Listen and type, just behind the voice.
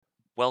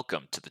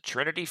Welcome to the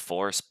Trinity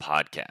Force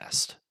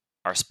podcast.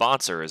 Our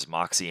sponsor is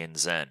Moxie and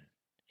Zen.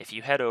 If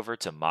you head over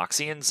to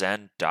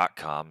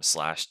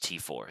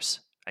moxieandzen.com/tforce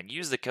and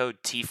use the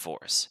code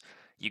TForce,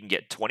 you can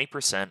get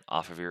 20%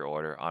 off of your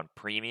order on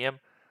premium,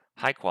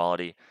 high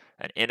quality,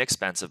 and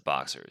inexpensive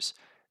boxers.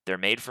 They're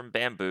made from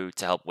bamboo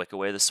to help wick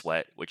away the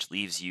sweat, which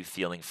leaves you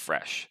feeling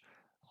fresh.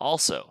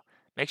 Also,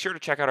 make sure to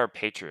check out our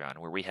Patreon,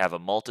 where we have a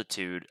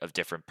multitude of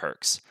different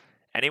perks.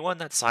 Anyone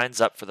that signs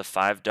up for the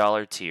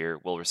 $5 tier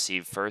will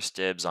receive first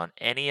dibs on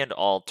any and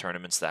all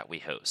tournaments that we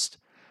host.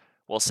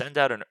 We'll send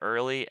out an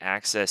early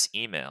access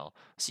email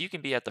so you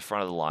can be at the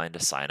front of the line to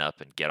sign up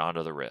and get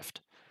onto the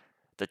Rift.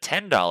 The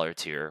 $10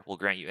 tier will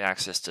grant you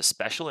access to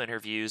special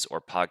interviews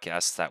or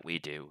podcasts that we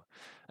do.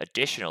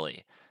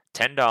 Additionally,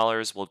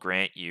 $10 will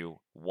grant you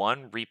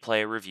one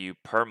replay review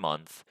per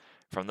month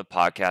from the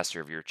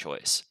podcaster of your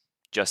choice.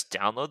 Just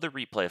download the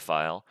replay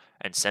file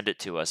and send it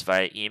to us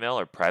via email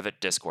or private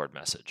Discord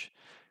message.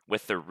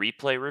 With the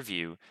replay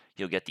review,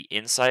 you'll get the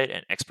insight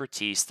and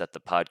expertise that the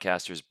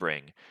podcasters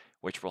bring,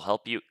 which will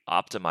help you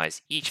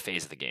optimize each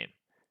phase of the game.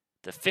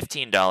 The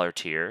 $15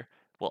 tier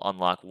will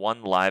unlock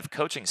one live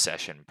coaching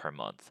session per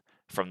month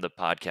from the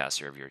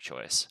podcaster of your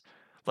choice.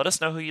 Let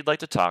us know who you'd like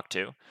to talk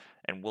to,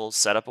 and we'll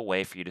set up a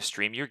way for you to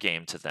stream your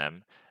game to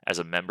them as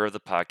a member of the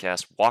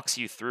podcast walks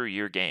you through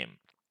your game.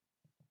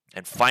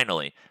 And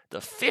finally, the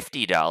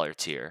 $50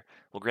 tier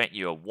will grant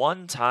you a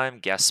one-time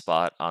guest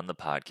spot on the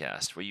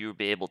podcast where you will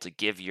be able to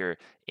give your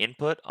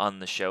input on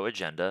the show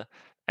agenda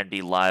and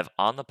be live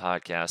on the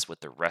podcast with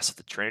the rest of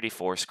the Trinity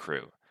Force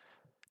crew.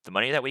 The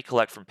money that we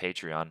collect from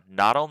Patreon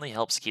not only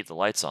helps keep the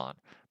lights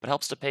on, but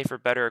helps to pay for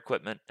better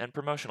equipment and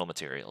promotional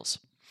materials.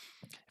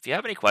 If you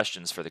have any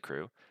questions for the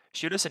crew,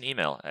 shoot us an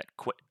email at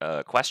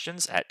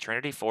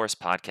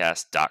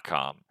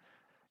questions@trinityforcepodcast.com.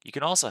 You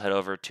can also head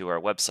over to our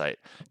website,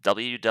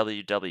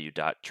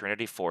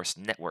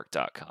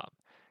 www.trinityforcenetwork.com.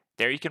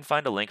 There you can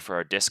find a link for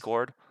our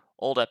Discord,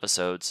 old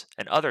episodes,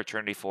 and other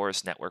Trinity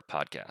Force Network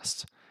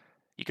podcasts.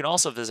 You can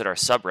also visit our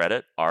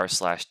subreddit,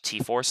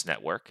 r/TForce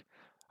Network,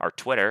 our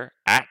Twitter,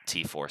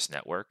 @TForce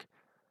Network,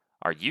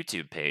 our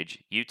YouTube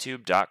page,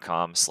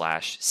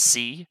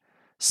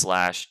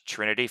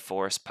 youtube.com/c/Trinity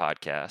Force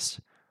Podcast,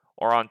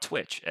 or on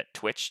Twitch at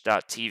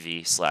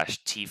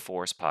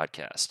twitch.tv/TForce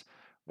Podcast,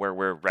 where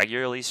we're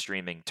regularly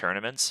streaming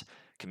tournaments,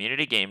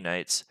 community game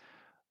nights,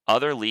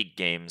 other league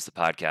games the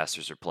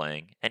podcasters are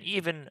playing, and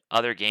even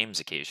other games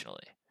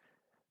occasionally.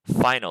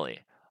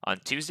 Finally, on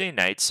Tuesday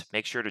nights,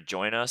 make sure to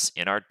join us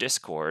in our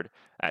Discord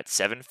at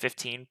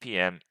 7:15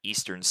 p.m.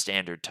 Eastern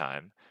Standard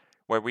Time,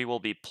 where we will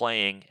be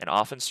playing and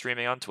often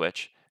streaming on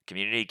Twitch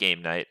community game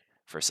night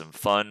for some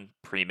fun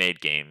pre-made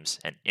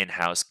games and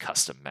in-house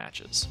custom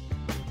matches.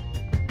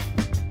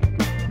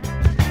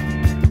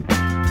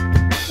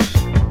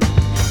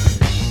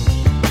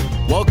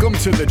 Welcome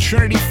to the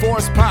Trinity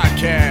Force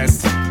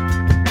Podcast.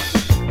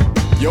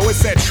 Yo,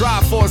 it's that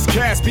Triforce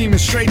cast beaming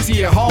straight to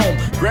your home.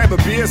 Grab a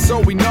beer so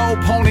we know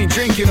Pone ain't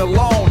drinking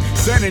alone.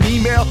 Send an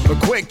email, a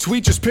quick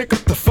tweet, just pick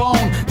up the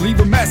phone. Leave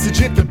a message,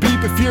 hit the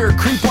beep if you're a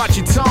creep, watch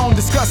your tone.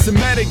 Discuss the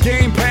meta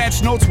game,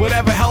 patch notes,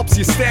 whatever helps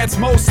your stats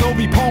most.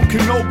 Obi-Pone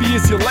Kenobi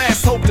is your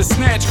last hope to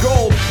snatch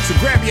gold. So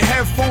grab your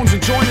headphones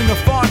and join in the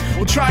fun.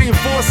 We'll try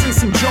enforcing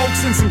some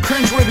jokes and some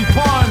cringeworthy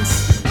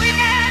puns.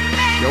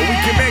 Yo, we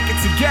can make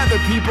it together,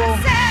 people.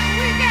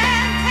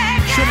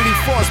 Trinity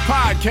Force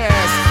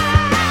Podcast.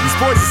 These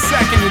boys are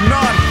second to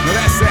none. Now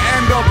that's the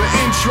end of the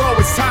intro.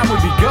 It's time we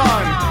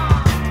begun.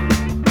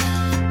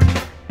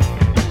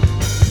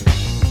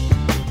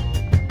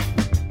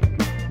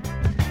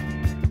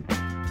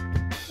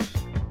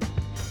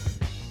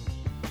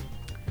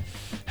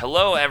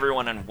 Hello,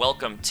 everyone, and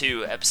welcome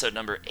to episode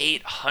number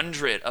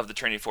 800 of the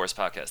Trinity Force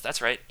Podcast.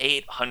 That's right,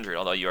 800,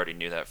 although you already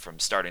knew that from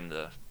starting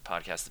the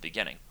podcast at the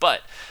beginning.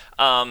 But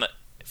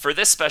for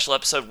this special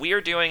episode, we are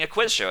doing a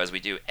quiz show, as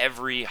we do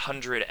every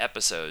 100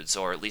 episodes,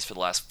 or at least for the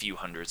last few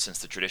hundred since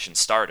the tradition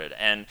started.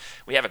 And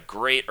we have a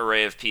great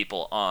array of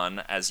people on,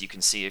 as you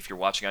can see if you're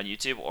watching on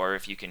YouTube, or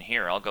if you can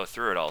hear. I'll go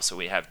through it all. So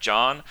we have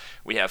John,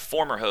 we have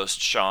former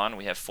host Sean,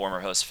 we have former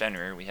host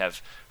Fenrir, we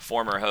have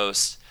former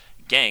host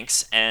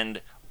Ganks,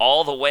 and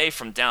all the way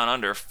from down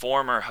under,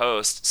 former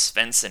host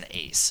Svensson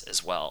Ace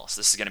as well. So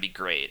this is going to be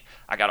great.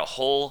 I got a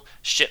whole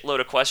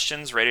shitload of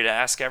questions ready to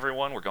ask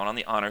everyone. We're going on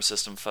the honor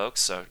system, folks,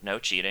 so no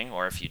cheating.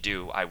 Or if you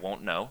do, I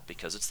won't know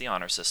because it's the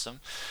honor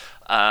system.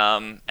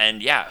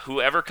 And yeah,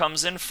 whoever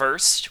comes in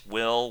first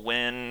will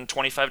win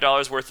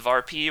 $25 worth of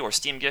RP or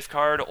Steam gift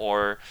card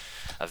or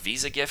a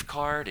Visa gift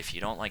card if you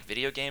don't like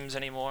video games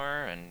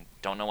anymore and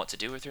don't know what to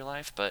do with your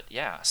life. But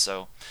yeah,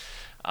 so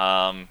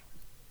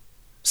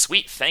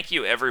sweet. Thank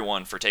you,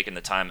 everyone, for taking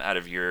the time out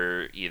of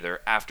your either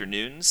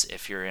afternoons,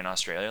 if you're in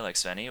Australia like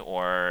Svenny,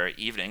 or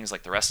evenings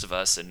like the rest of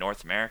us in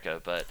North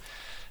America. But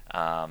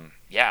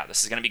yeah,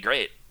 this is going to be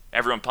great.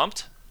 Everyone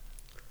pumped?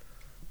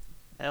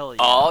 Hell yeah.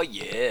 Oh,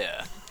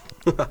 yeah.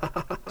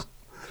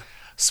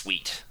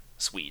 Sweet.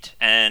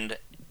 And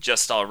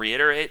just I'll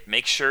reiterate,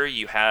 make sure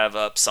you have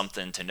up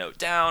something to note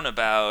down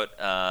about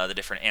the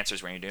different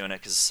answers when you're doing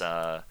it, because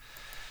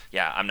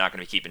yeah, I'm not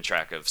going to be keeping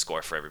track of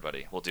score for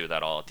everybody. We'll do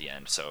that all at the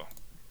end, so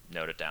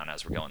note it down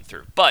as we're going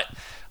through. But,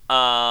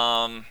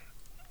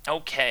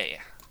 okay.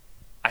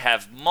 I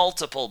have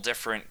multiple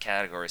different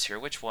categories here.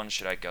 Which one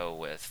should I go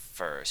with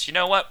first? You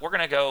know what? We're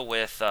going to go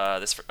with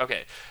this.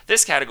 Okay,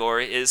 this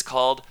category is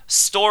called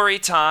Story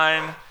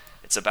Time.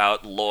 It's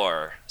about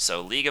lore.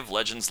 So League of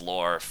Legends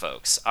lore,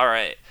 folks. All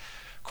right.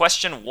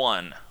 Question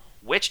 1.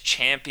 Which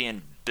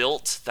champion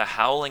built the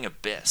Howling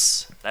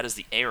Abyss? That is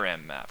the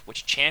ARAM map.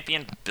 Which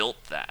champion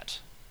built that?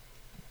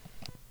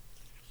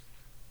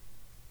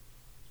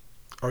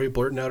 Are we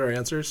blurting out our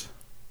answers?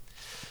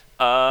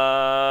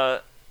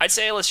 I'd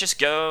say let's just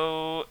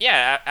go.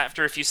 Yeah,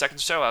 after a few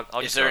seconds or so, I'll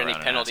Is just there go any around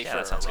and penalty ask. for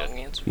Yeah, that sounds a good. wrong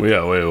answer?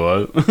 Yeah, wait,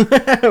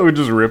 what? We're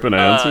just ripping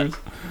answers?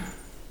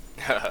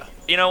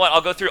 You know what?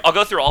 I'll go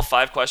through all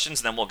 5 questions,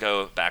 and then we'll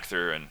go back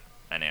through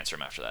and answer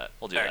them after that.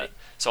 We'll do Alrighty. that.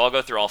 So I'll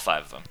go through all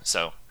 5 of them.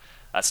 So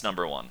that's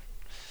number 1.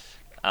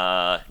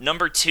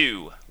 Number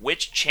 2.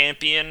 Which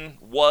champion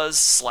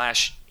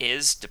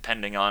was/is,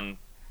 depending on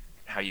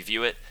how you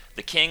view it,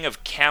 the king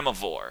of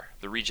Camivore,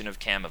 the region of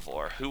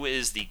Camivore? Who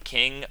is the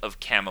king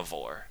of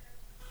Camivore?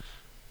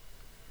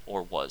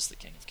 Or was the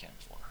king of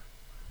Camivore?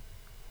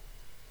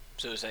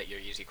 So is that your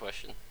easy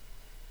question?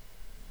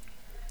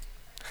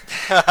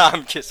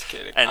 I'm just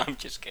kidding. I'm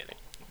just kidding.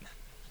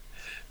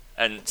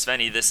 And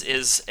Svenny, this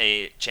is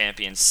a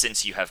champion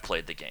since you have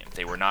played the game.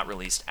 They were not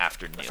released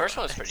after Neo. The first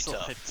one was pretty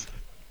Excellent. tough.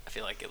 I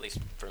feel like, at least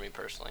for me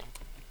personally.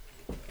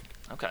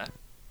 Okay.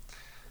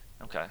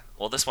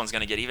 Well, this one's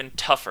going to get even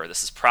tougher.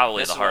 This is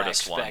probably This the is what I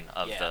hardest one expect,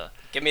 of yeah. the...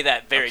 Give me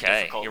that very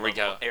Okay, difficult here we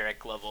level, go.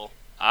 Eric level.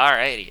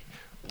 Alrighty.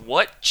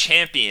 What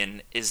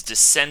champion is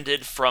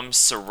descended from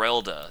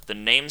Serylda, the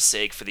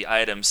namesake for the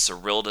item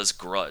Serylda's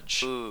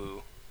Grudge?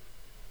 Ooh.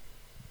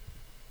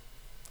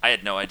 I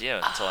had no idea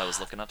until I was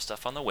looking up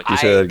stuff on the wiki. Can you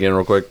say that again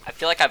real quick? I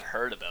feel like I've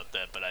heard about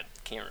that, but I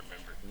can't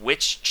remember.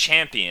 Which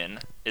champion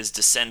is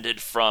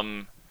descended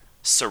from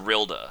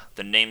Serylda,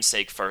 the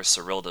namesake for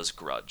Serylda's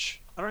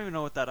Grudge? I don't even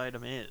know what that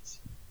item is.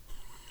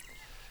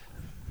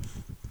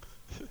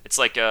 It's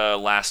like a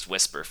last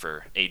whisper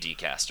for AD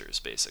casters,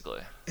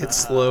 basically. It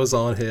slows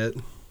on hit.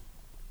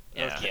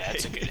 Yeah. Okay. Yeah,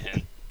 it's a good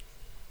hint.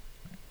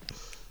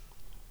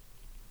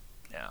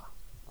 Yeah.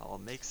 I'll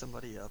make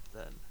somebody up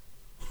then.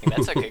 I mean,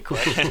 that's a good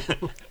question.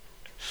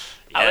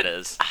 Yeah, would- it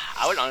is.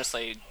 I would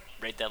honestly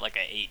rate that like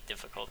an 8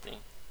 difficulty.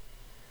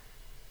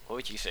 What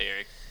would you say,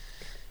 Eric?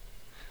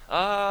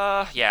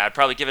 Yeah, I'd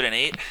probably give it an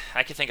 8.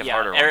 I could think of Yeah,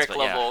 harder Eric ones, but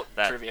level yeah,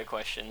 that, trivia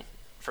question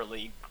for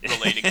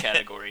league-related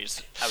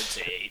categories. I would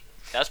say 8.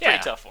 That's a pretty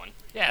Yeah. tough one.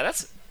 yeah,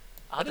 that's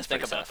I'll have to think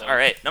pretty about tough. that. All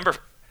right,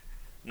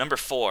 number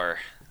 4.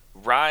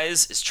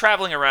 Rise is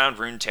traveling around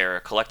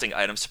Runeterra collecting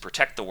items to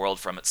protect the world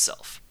from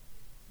itself.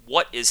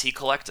 What is he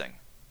collecting?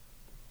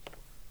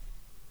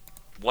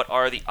 What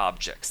are the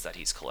objects that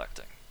he's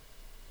collecting?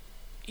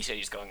 You said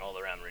he's going all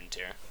around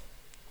Runeterra.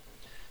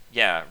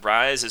 Yeah,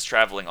 Rise is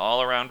traveling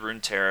all around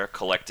Runeterra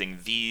collecting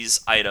these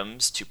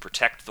items to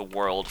protect the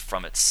world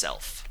from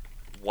itself.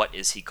 What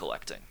is he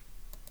collecting?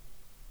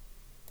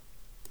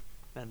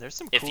 Man, there's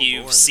some If cool lore in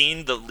you've this.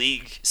 seen the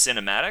League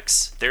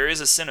cinematics, there is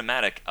a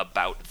cinematic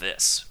about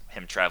this,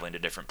 him traveling to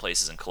different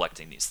places and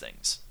collecting these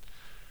things.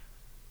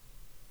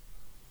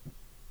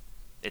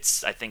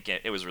 I think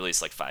it was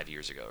released like 5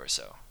 years ago or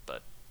so,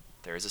 but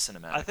there is a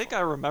cinematic. I think for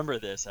I it. remember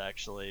this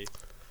actually.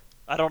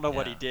 I don't know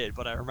what he Yeah. did,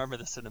 but I remember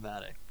the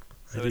cinematic.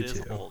 I So do it is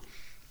too. old.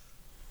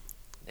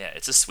 Yeah,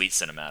 it's a sweet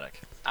cinematic.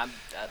 I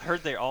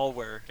heard they all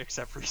were,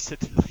 except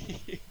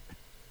recently.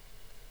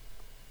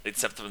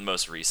 Except for the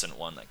most recent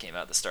one that came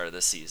out at the start of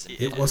this season.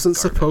 It wasn't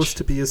supposed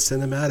to be a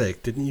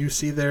cinematic. Didn't you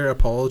see their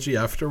apology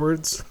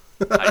afterwards?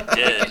 I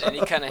did. Any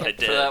kind of I hint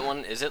for did. that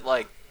one? Is it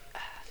like,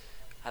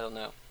 I don't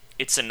know.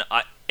 It's an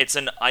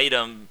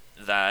item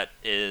that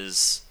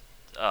is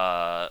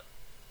I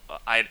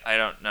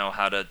don't know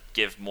how to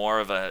give more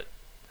of a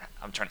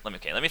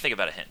let me think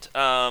about a hint.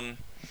 I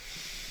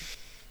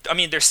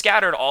mean, they're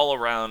scattered all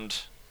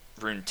around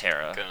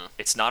Runeterra. Okay.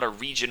 It's not a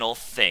regional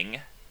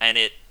thing, and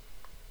it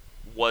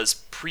was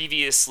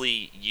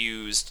previously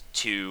used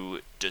to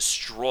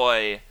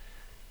destroy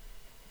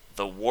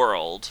the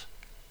world,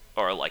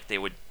 or like they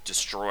would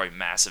destroy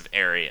massive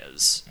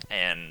areas,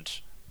 and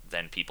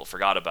then people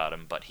forgot about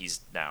him, but he's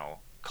now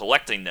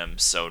collecting them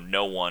so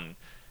no one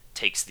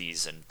takes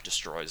these and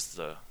destroys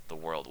the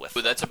world with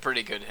Ooh, them. that's a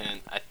pretty good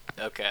hint.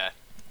 Okay.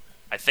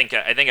 I think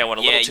I went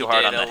a Yeah, little too you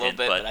hard did on a that little hint,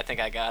 bit, but I think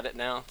I got it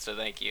now, so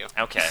thank you.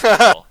 okay,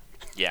 cool.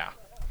 Yeah.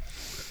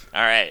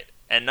 All right.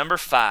 And number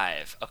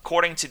 5,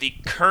 according to the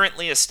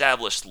currently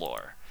established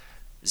lore,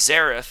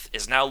 Xerath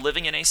is now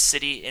living in a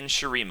city in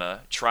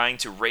Shurima trying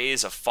to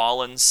raise a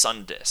fallen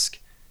sun disk.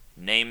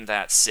 Name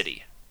that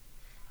city.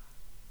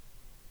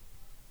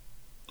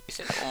 You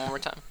say that one more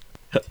time?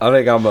 I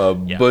think I'm a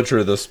Yeah.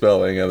 butcher the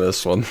spelling of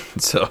this one.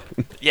 So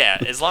Yeah,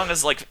 as long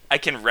as like I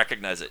can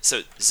recognize it.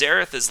 So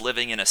Xerath is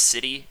living in a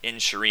city in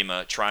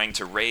Shurima trying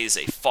to raise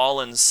a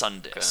fallen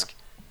sun disk.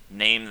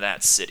 Name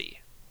that city.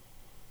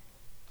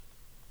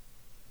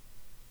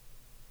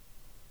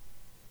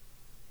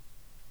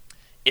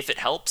 If it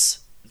helps,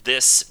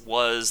 this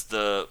was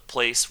the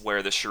place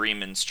where the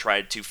Shirimans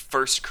tried to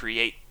first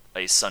create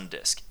a sun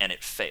disk, and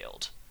it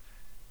failed.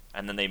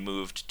 And then they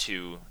moved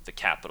to the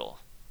capital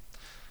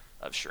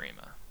of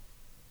Shirima.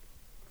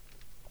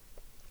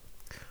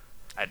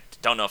 I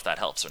don't know if that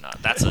helps or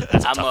not. That's a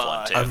tough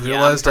one too. I've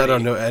realized I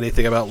don't know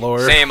anything about lore.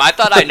 Same. I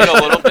thought I knew a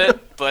little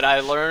bit, but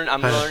I'm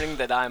learning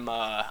that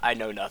I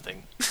know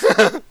nothing.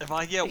 If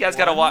I get You guys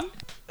gotta one, watch.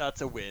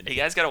 that's a win. You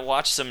guys gotta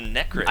watch some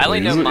Necrit. I only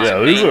know These- my yeah,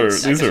 main these are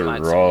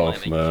second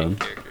rough, main man.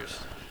 characters.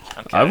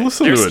 Okay. I've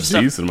listened There's to a some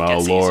stuff decent amount of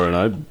gets lore, easier.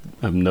 and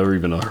I've never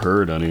even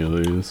heard any of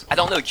these. I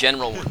don't know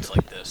general ones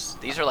like this.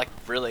 These are like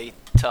really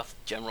tough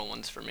general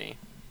ones for me.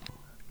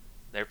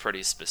 They're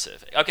pretty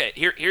specific. Okay,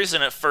 here's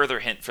a further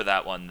hint for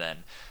that one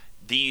then.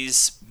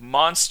 These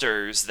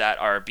monsters that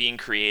are being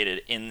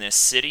created in this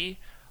city,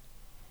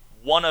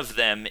 one of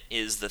them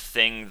is the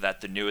thing that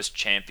the newest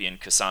champion,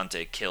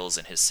 Cassante, kills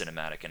in his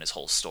cinematic and his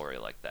whole story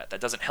like that. That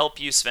doesn't help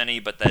you,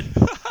 Svenny, but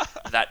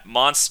that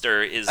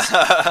monster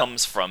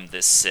comes from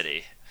this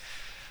city.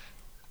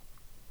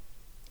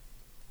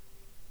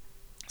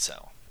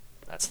 So,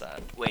 that's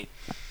that. Wait,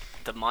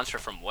 the monster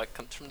from what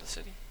comes from the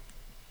city?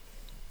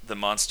 The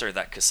monster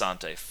that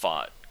Cassante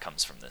fought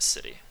comes from this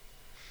city.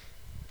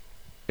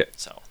 Yeah.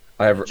 So,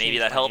 I have. maybe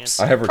that helps.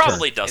 I have returned.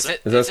 Probably doesn't.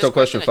 Is that still this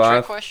question a trick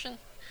 5? question?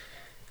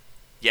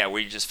 Yeah,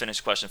 we just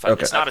finished question 5.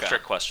 Okay. It's not a Okay.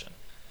 trick question.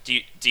 Do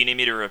you need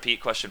me to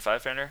repeat question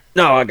 5, Fender?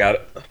 No, I got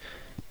it.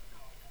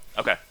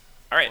 Okay.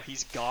 All right. Oh,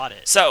 he's got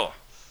it. So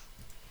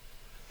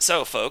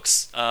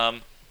folks,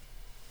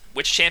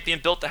 which champion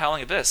built the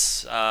Howling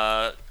Abyss?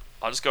 I'll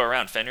just go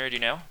around. Fenrir, do you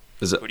know?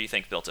 Is it Who do you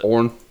think built it?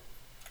 Orn?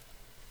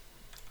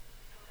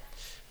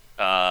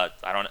 I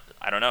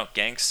don't know.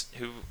 Ganks,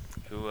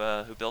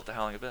 who built the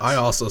Howling Abyss? I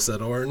also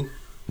said Orn.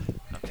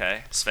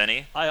 Okay.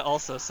 Svenny. I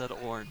also said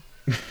Orn.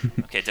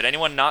 Okay. Did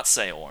anyone not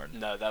say Orn?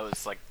 No, that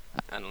was like,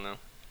 I don't know.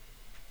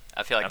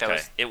 I feel like Okay. that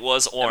was. It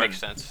was That Orn. makes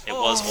sense. It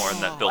was Orn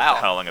that built Wow.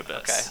 the Howling Abyss.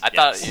 Okay. I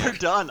thought Yes. you- We're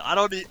done. I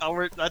don't need.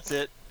 That's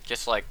it.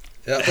 Just like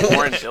Yeah.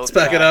 Orin build Let's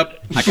back it guy.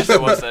 up. I guess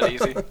it was that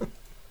easy.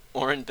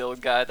 Orin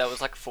build guy. That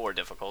was like 4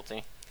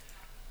 difficulty.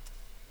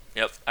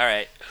 Yep. All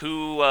right.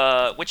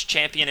 Which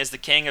champion is the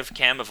king of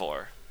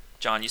Camivore?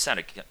 John, you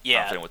sounded Yeah.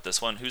 confident with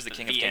this one. Who's the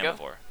king Viego? of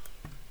Camivore?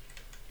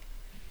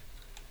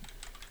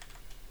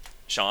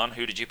 Sean,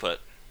 who did you put?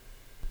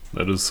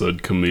 I just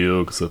said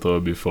Camille because I thought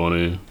it'd be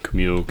funny.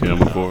 Camille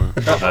Camivore.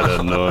 I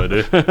had no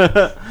idea.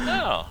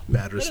 Oh,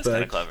 Mad that is kind of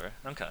respect. clever.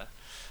 Okay.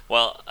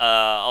 Well,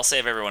 I'll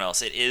save everyone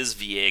else. It is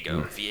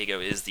Viego.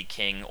 Viego is the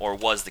king, or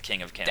was the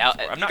king of Camivore.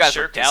 I'm you not guys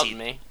sure were because he doubting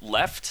me.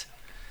 left.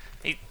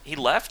 He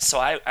left, so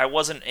I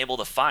wasn't able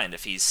to find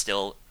if he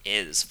still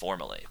is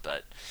formally.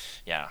 But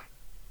yeah.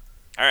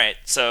 All right.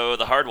 So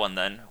the hard one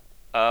then.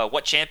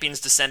 What champions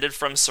descended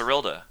from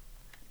Cyrilda?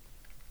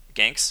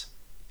 Ganks?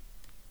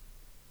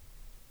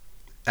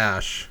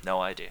 Ash.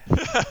 No idea.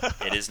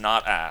 It is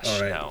not Ash.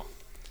 All right. No.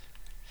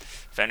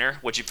 Fenrir,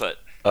 what'd you put?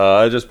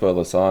 I just put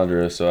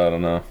Lysandra, so I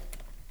don't know.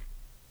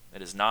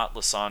 It is not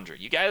Lysandra.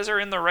 You guys are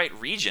in the right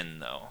region,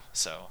 though.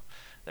 So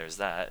there's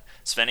that.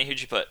 Svenny, who'd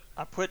you put?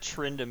 I put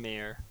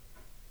Tryndamere.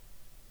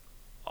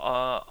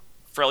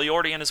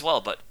 Freljordian as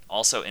well, but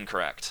also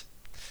incorrect.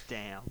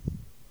 Damn.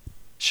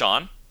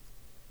 Sean?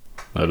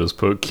 I just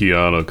put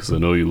Kiana because I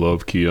know you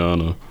love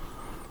Kiana.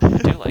 I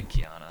do like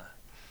Kiana.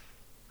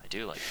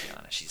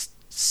 She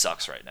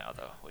sucks right now,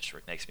 though, which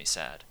makes me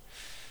sad.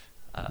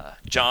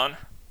 John?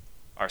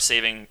 Our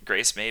saving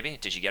grace, maybe?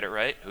 Did you get it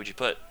right? Who'd you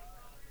put?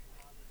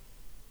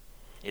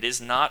 It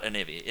is not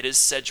Anivi. It is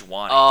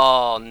Sejuani.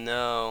 Oh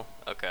no.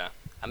 Okay.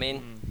 I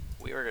mean,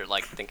 we were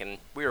like thinking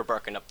we were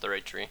barking up the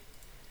right tree.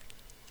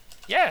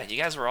 Yeah, you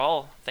guys were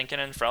all thinking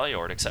in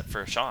Freljord except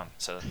for Sean.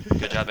 So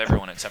good job,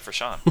 everyone except for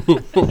Sean.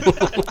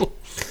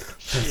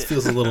 This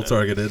feels a little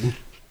targeted.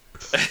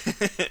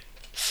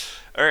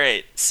 All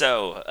right,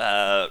 so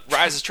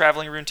Rise is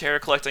traveling rune terror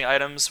collecting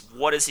items.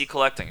 What is he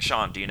collecting?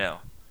 Sean, do you know?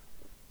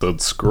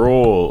 Said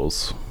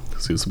scrolls.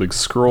 Because he has a big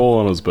scroll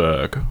on his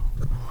back.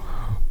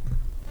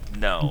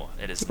 No,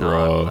 it is not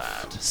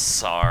Rough. that.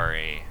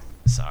 Sorry.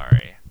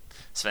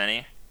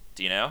 Svenny,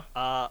 do you know?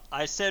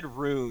 I said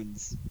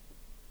runes.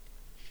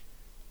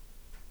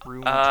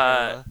 Rune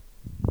Uh,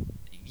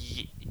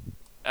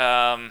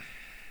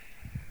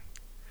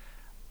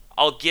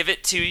 I'll give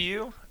it to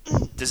you.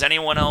 Does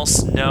anyone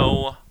else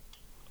know?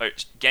 Or,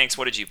 Ganks,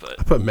 what did you put?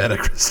 I put mana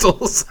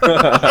crystals. It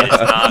is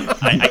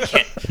not. I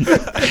can't.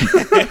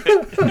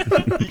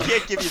 You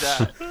can't give you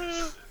that.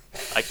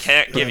 I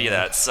can't give you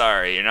that.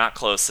 Sorry, you're not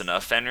close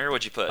enough. Fenrir,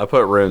 what'd you put? I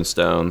put rune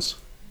stones.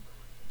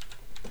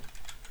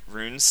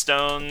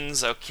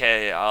 Runestones.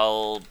 Okay,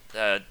 I'll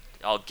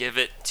give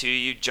it to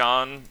you,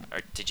 John. Or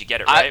did you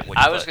get it right?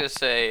 What'd you I was put? gonna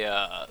say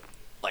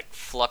like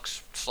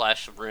flux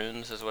 /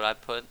 runes is what I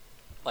put.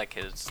 Like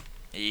his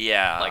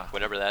Yeah. like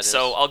whatever that is.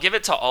 So I'll give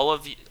it to all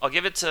of you. I'll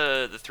give it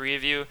to the three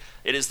of you.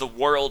 It is the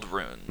world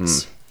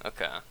runes.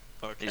 Okay.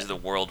 These are the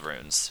world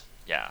runes.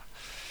 Yeah.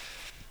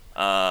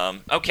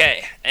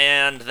 Okay,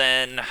 and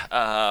then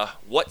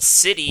what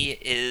city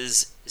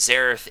is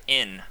Zareth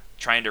in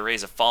trying to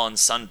raise a fallen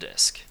sun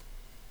disk?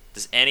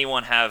 Does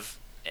anyone have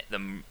the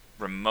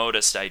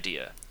remotest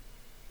idea?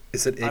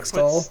 Is it I put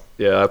Ixtal? s-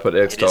 Yeah, I put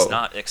It is Ixtal.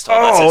 not Ixtal.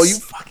 Oh, That's you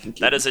fucking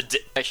that is a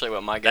Actually,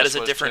 what my that guess is a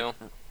was different.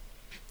 too.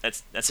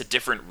 That's a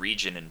different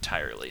region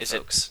entirely, Is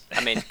folks. it?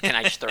 I mean, can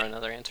I just throw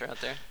another answer out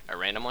there? A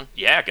random one?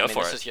 Yeah, go I mean,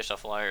 for this it. is just a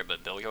flyer,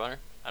 but Bilge Water?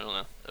 I don't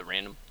know. A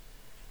random.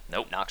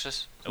 Nope.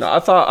 Noxus? No, I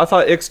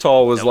thought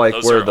Ixtal was No, like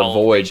those where are the all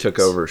Void regions. took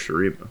over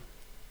Shuriba.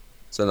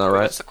 Is that not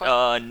right? What's the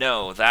question?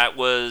 No, that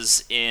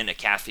was in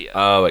Acathia.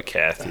 Oh, at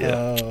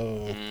Cathia.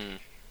 Oh.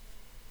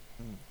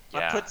 I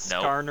Yeah, put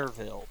no.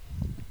 Skarnerville.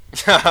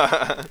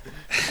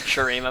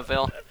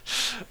 Shurimaville?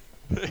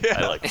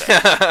 I like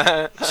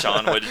that.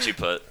 Sean, what did you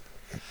put?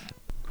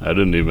 I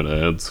didn't even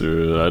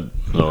answer. I had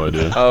no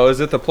idea. Oh, is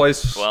it the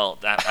place Well,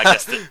 that I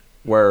guess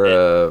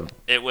where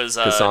it was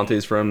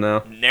Casante's from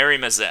now? Neri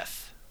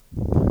Mazeth.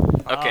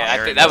 Okay, I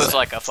Aaron think that was Mazeth.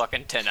 like a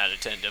fucking 10 out of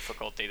 10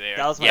 difficulty there.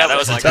 That was my Yeah, that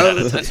was a like 10 out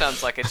of 10. That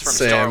sounds like it's from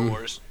Star Sam.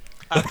 Wars.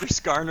 after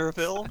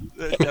Skarnerville.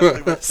 It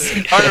definitely went to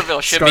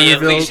Skarnerville should be at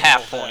Skarnerville. least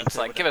half Oh, points.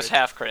 Like, give us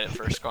half credit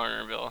for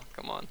Skarnerville.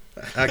 Come on.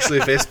 Actually,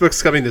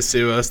 Facebook's coming to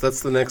sue us.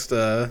 That's the next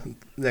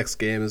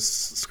game is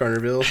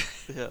Skarnerville.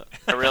 yeah.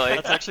 Oh, really?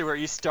 That's actually where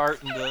you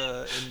start in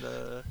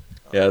the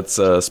Yeah, it's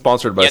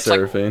sponsored by Yeah, it's like-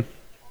 Seraphine.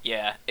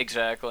 Yeah,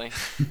 exactly.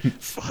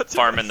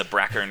 Farming the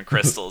Brackern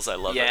crystals. I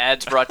love Yeah, it.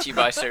 it's brought to you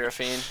by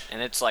Seraphine,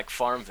 and it's like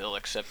Farmville,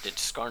 except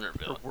it's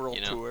Skarnerville. world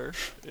you know? tour.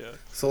 Yeah.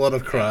 It's a lot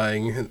of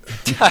crying.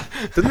 Didn't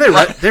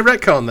they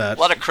retcon that?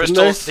 A lot of Didn't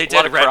crystals. They A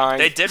lot did of crying.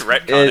 they did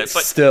retcon It's it,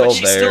 but still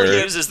she still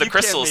there. uses the You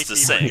can't crystals make to me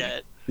sing.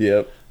 forget.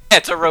 Yep. Yeah,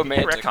 it's a They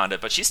romantic. retconned it,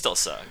 but she still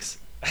sucks.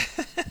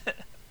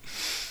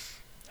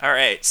 All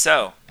right,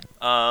 so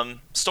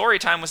story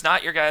time was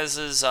not your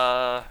guys's.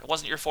 It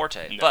wasn't your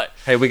forte, but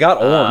Hey, we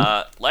got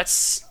Orm.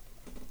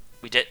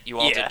 we did. You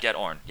all Yeah. did get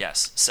Orn,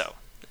 yes. So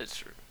It's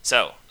true.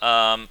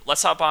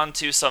 let's hop on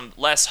to some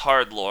less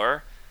hard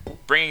lore,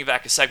 bringing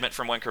back a segment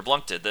from when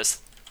Kerblunk did this.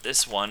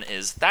 This one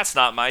is That's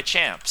Not My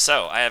Champ.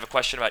 So I have a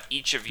question about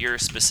each of your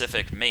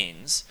specific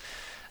mains.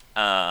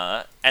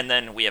 And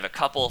then we have a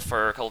couple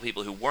for a couple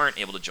people who weren't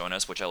able to join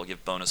us, which I will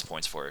give bonus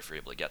points for if you're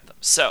able to get them.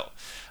 So,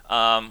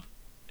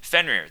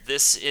 Fenrir,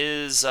 this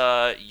is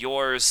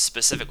yours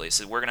specifically.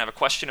 So we're going to have a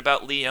question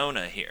about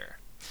Leona here.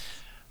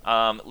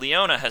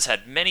 Leona has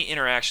had many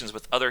interactions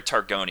with other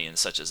Targonians,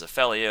 such as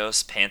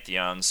Aphelios,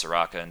 Pantheon,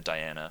 Soraka, and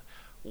Diana.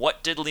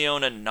 What did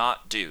Leona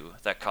not do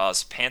that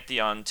caused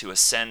Pantheon to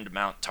ascend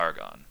Mount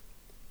Targon?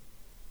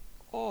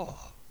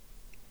 Oh.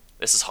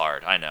 This is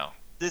hard, I know.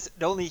 Does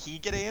only he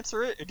get to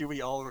answer it, or do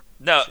we all?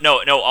 No,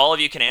 all of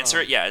you can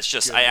answer it. Yeah, it's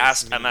just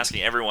goodness I'm me.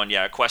 asking everyone.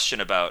 Yeah, a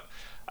question about.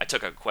 I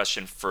took a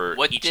question for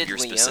What each did of your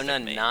specific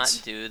Leona mains,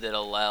 not do that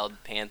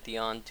allowed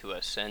Pantheon to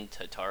ascend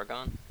to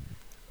Targon?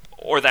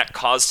 or that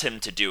caused him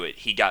to do it.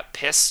 He got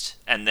pissed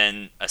and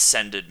then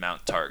ascended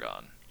Mount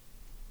Targon.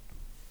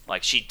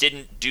 Like she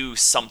didn't do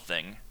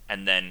something,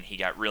 and then he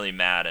got really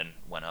mad and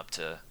went up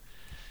to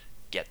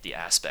get the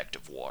aspect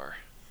of war.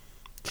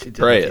 She did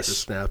Pray keep the us.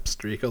 snap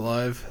streak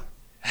alive.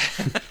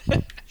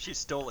 She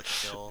stole a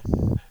kill.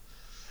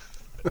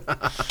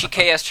 She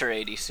KS'd her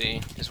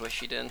ADC, is what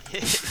she did.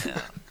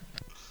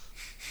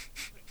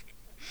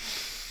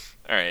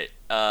 All right.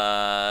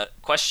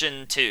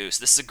 Question 2.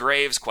 So this is a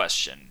Graves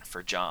question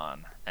for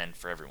John and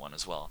for everyone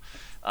as well.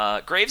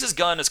 Graves'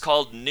 gun is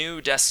called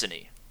New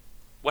Destiny.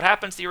 What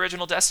happened to the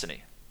original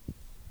Destiny?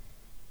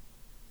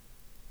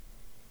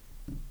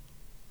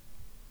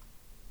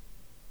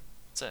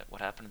 That's it.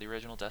 What happened to the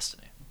original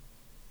Destiny?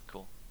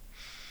 Cool.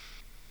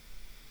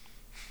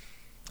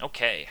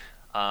 Okay.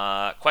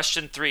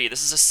 Question 3.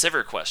 This is a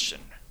Sivir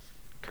question,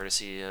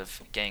 courtesy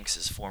of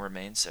Ganks' former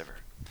main Sivir.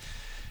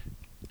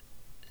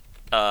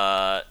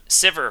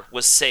 Sivir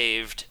was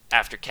saved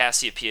after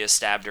Cassiopeia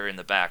stabbed her in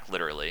the back,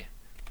 literally,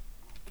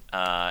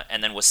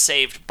 and then was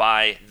saved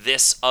by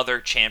this other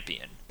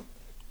champion.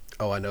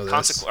 Oh, I know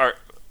this.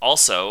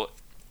 Also,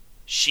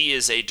 she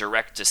is a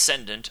direct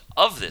descendant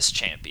of this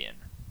champion.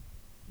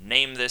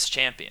 Name this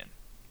champion.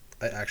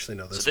 I actually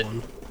know this So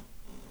one.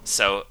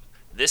 So,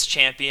 this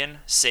champion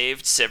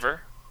saved Sivir,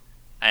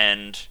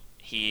 and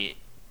he,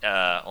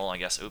 I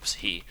guess,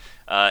 he,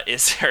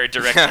 is her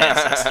direct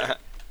ancestor.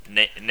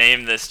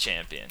 Name this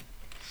champion.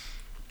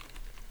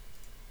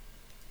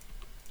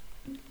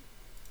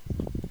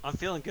 I'm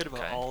feeling good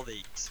about Okay. all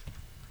these.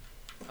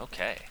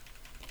 Okay.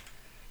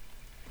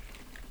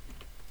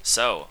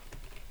 So,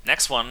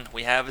 next one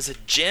we have is a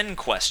Jin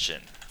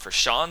question for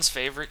Sean's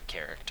favorite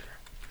character.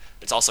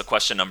 It's also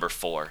question number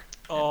 4. in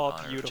Oh, honor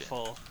of Jin.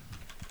 beautiful.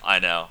 I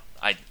know.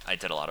 I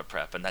did a lot of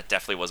prep, and that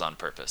definitely was on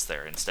purpose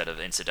there, instead of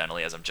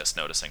incidentally, as I'm just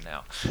noticing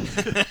now.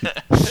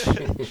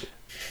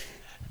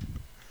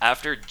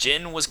 After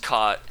Jin was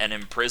caught and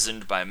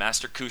imprisoned by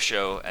Master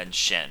Kusho and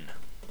Shen,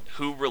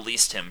 who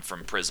released him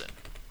from prison?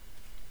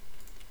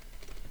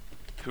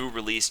 Who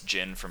released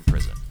Jin from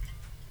prison?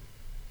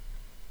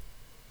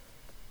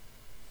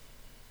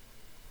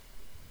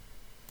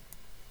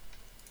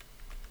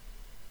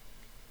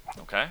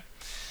 Okay.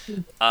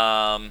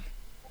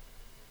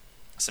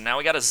 So now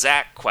we got a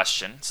Zack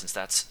question, since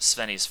that's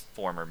Svenny's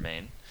former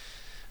main.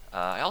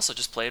 I also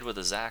just played with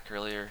a Zach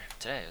earlier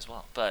today as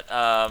well. But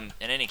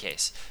in any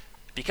case,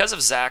 because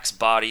of Zach's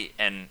body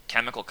and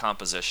chemical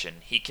composition,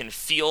 he can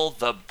feel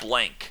the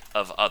blank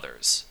of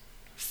others.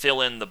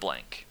 Fill in the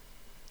blank.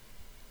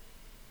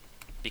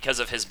 Because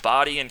of his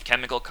body and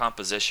chemical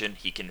composition,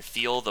 he can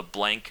feel the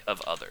blank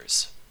of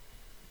others.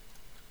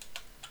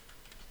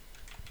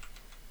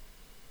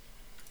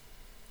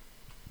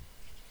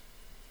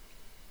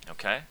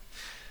 Okay.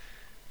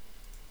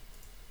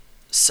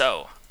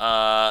 So,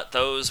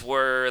 those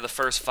were the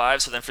first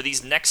 5. So then for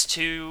these next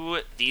 2,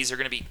 these are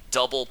going to be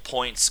double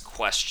points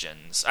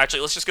questions. Actually,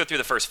 let's just go through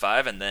the first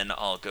 5, and then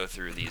I'll go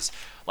through these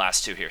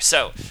last 2 here.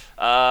 So,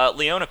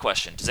 Leona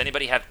question. Does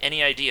anybody have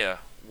any idea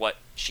what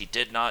she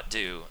did not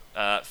do?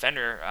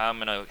 Fender, I'm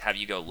going to have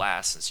you go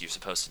last, since you're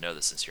supposed to know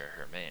this since you're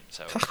her main.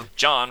 So,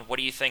 John, what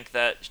do you think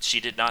that she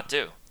did not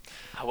do?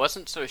 I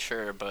wasn't so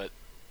sure, but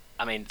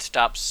I mean,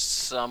 stop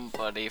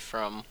somebody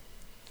from.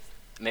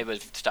 Maybe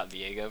stop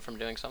Viego from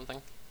doing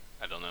something.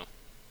 I don't know.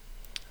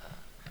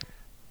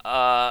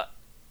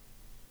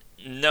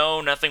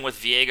 No, nothing with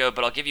Viego,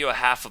 but I'll give you a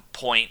half a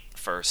point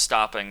for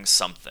stopping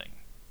something.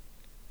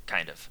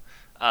 Kind of.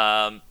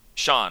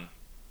 Sean.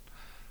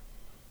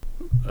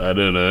 I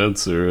didn't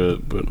answer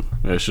it, but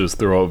let's just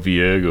throw out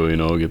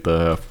Viego, get the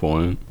half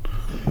point.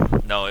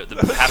 No, the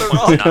half point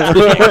was not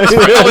for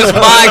Viego. That was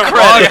my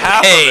credit.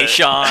 Half Hey, of it.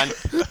 Sean.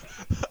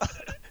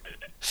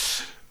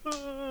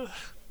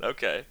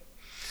 Okay.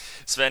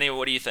 Svenny,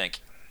 what do you think?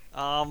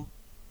 I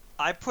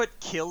put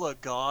kill a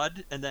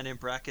god and then in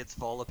brackets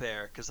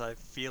Volibear because I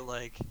feel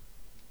like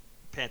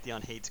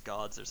Pantheon hates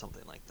gods or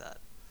something like that.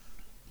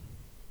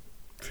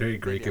 Very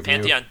Greek of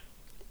you.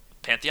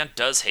 Pantheon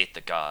does hate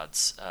the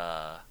gods,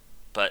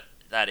 but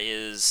that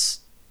is...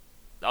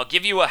 I'll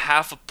give you a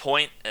half a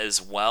point as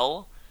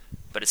well,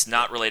 but it's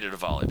not related to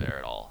Volibear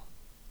at all.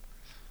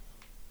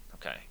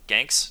 Okay.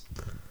 Ganks?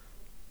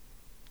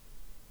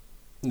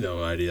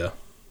 No idea.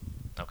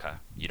 Okay.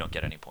 You don't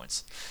get any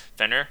points.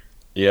 Fender?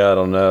 Yeah, I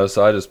don't know.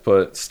 So I just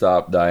put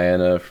stop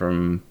Diana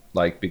from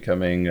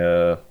becoming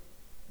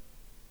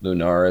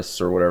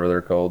Lunaris or whatever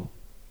they're called.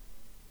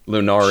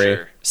 Lunari.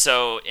 Sure.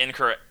 So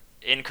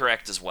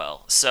incorrect as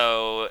well.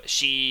 So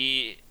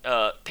she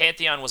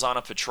Pantheon was on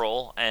a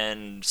patrol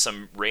and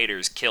some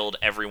raiders killed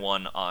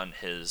everyone on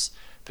his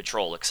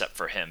patrol except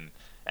for him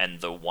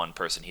and the one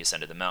person he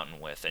ascended the mountain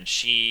with, and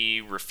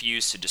she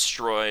refused to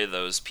destroy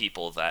those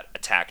people that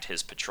attacked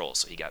his patrol,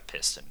 so he got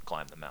pissed and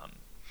climbed the mountain.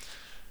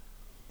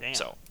 Damn.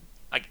 So,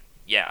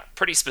 yeah,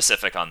 pretty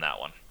specific on that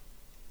one.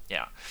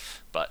 Yeah,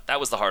 but that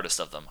was the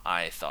hardest of them,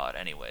 I thought,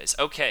 anyways.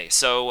 Okay,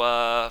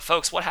 so,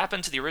 folks, what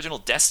happened to the original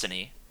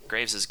Destiny,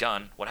 Graves'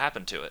 gun? What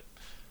happened to it?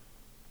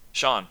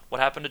 Sean,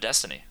 what happened to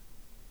Destiny?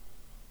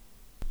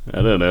 I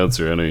didn't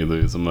answer any of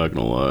these, I'm not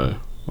gonna lie.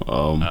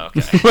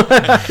 Okay.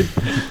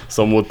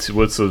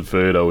 What's the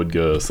fate, I would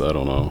guess? I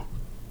don't know.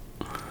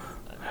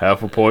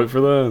 Half a point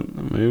for that?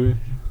 Maybe?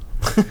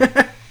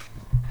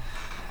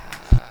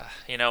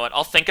 You know what?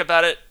 I'll think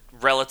about it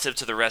relative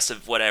to the rest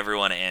of what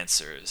everyone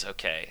answers.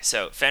 Okay,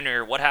 so,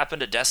 Fenrir, what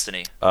happened to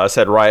Destiny? I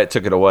said Riot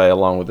took it away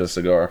along with the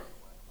cigar.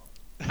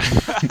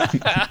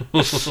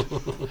 That's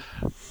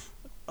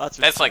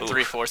like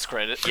 3/4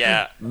 credit.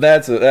 Yeah.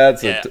 That's a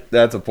Yeah.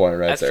 point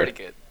right That's there. pretty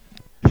good.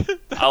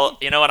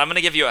 You know what? I'm going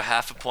to give you a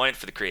half a point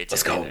for the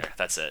creativity Let's go. there.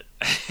 That's it.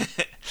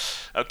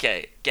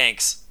 Okay,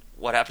 Ganks,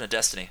 what happened to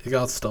Destiny? It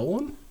got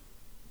stolen?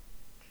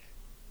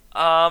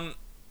 No,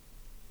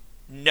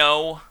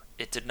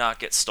 it did not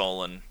get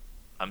stolen.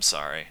 I'm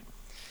sorry.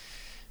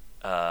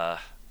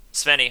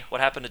 Svenny,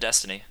 what happened to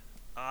Destiny?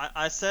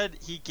 I said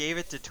he gave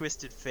it to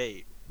Twisted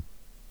Fate.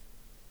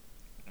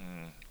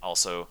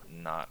 Also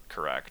not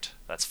correct.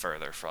 That's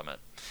further from it.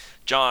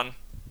 John,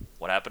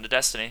 what happened to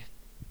Destiny?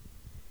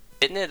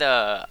 Didn't it,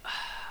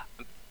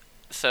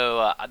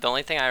 So, the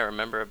only thing I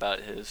remember about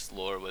his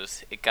lore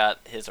was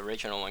his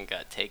original one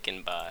got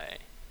taken by,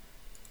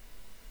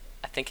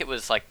 I think it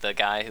was like the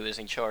guy who was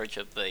in charge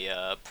of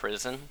the,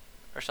 prison,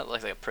 or something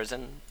like a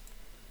prison,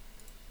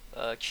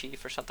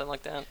 chief or something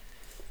like that.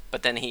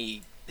 But then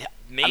I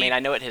mean, I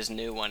know what his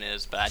new one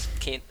is, but I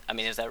can't,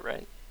 is that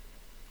right?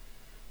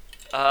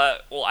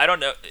 Well, I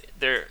don't know.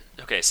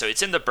 Okay, so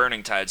it's in the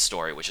Burning Tide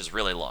story, which is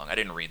really long. I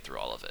didn't read through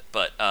all of it,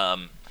 but,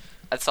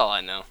 That's all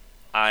I know.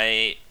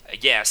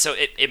 So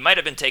it might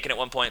have been taken at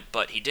one point,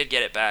 but he did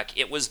get it back.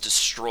 It was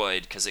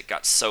destroyed because it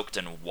got soaked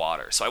in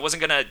water. So I wasn't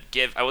gonna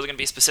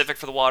be specific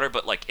for the water,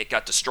 but like it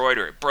got destroyed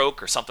or it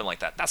broke or something like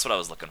that. That's what I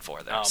was looking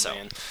for there. Oh, so,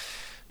 man.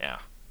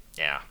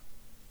 yeah.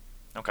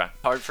 Okay.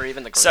 Hard for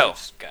even the Graves So-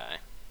 guy.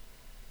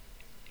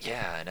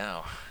 Yeah, I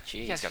know.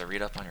 You Jeez. guys got to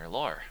read up on your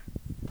lore.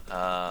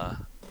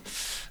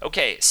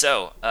 Okay,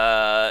 so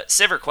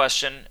Sivir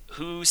question: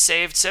 who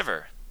saved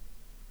Sivir?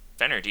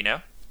 Fenrir, do you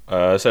know?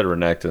 I said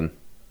Renekton.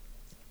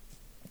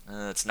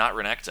 It's not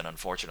Renekton,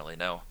 unfortunately.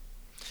 No.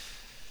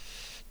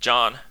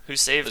 John, who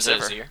saved Was it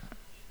Sivir? Azir?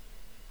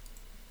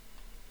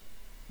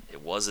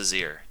 It was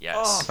Azir.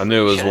 Yes. I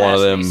knew it was Should've one of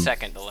asked me them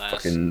second to last.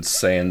 fucking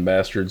sand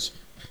bastards.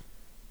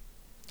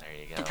 There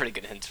you go. Some pretty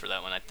good hints for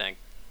that one, I think.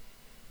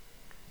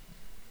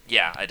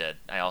 Yeah, I did.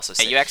 I also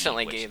said you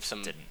accidentally he, which gave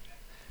some didn't.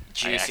 I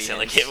juicy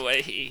accidentally hints. gave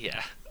away he.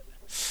 Yeah.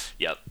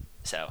 Yep.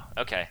 So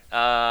okay.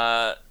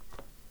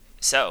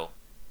 So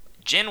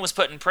Jin was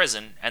put in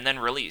prison and then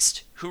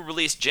released. Who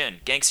released Jin?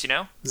 Ganks, you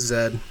know?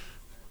 Zed.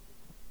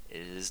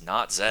 It is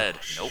not Zed.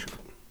 Nope.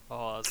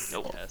 Oh, that's a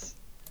good Nope. guess.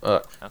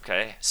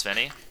 Okay,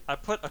 Svenny. I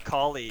put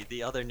Akali,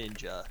 the other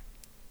ninja.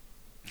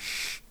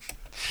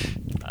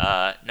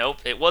 Nope.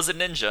 It was a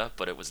ninja,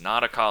 but it was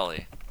not a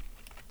Kali.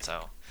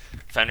 So,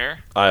 Fenrir.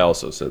 I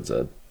also said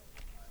Zed.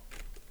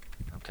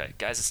 Okay,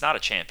 guys, it's not a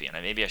champion.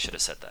 Maybe I should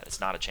have said that. It's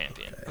not a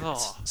champion. It's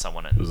Oh.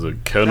 someone in. Is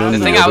it Kennen, The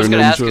the thing I other was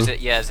gonna ask ninja? is,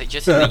 is it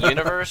just in the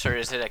universe or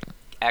is it an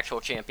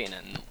actual champion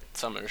in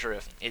Summoner's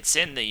Rift? It's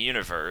in the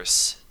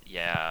universe.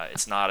 Yeah,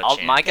 it's not a I'll-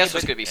 champion. my guess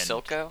was gonna be And-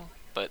 Silco,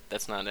 but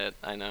that's not it.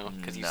 I know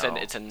because you said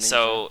No. it's a ninja.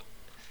 So,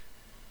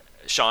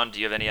 Sean, do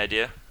you have any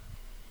idea?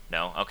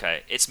 No?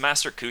 Okay. It's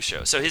Master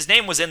Kusho. So his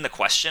name was in the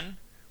question,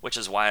 which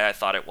is why I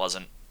thought it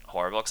wasn't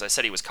horrible, because I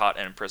said he was caught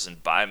and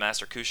imprisoned by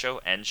Master Kusho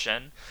and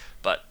Shen,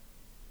 but,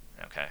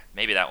 okay.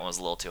 Maybe that one was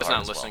a little too I was hard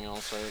not as listening well.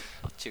 also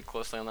too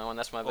closely on that one.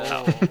 That's my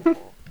bad. Oh.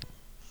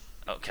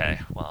 Okay,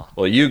 well.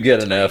 Well, you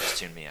get an you F. just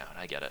tuned me out.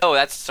 I get it. Oh,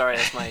 that's sorry.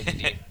 That's my.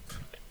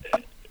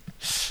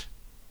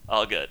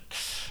 All good.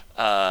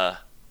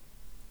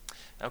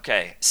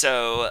 Okay,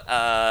 so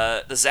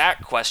the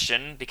Zack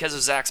question. Because of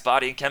Zack's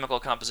body and chemical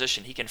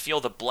composition, he can feel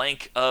the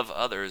blank of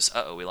others.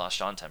 Uh-oh, we lost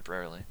Sean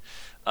temporarily.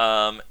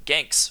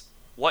 Ganks,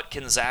 what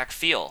can Zack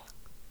feel?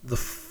 The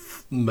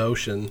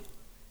motion.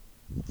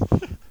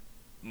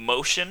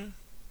 Motion?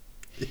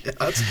 Yeah,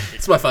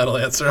 that's my final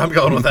answer. I'm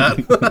going with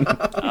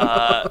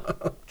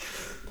that.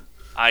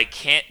 I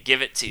can't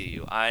give it to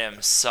you. I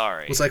am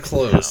sorry. Was I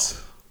close? No.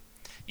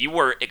 You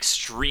were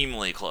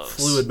extremely close.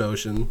 Fluid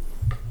motion.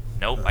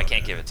 Nope, I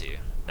can't give it to you.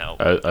 No.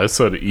 I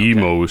said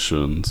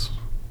emotions.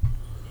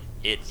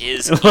 It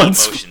is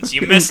Let's emotions.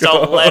 You missed a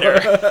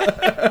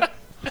letter.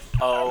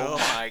 Oh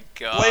my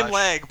god.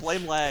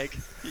 Blame lag.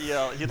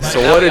 Yeah, he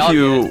So Now what we if all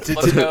you? get it.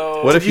 Let's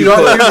go. What if Did you you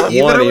not put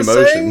hear what one Ethan was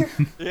emotion?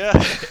 saying?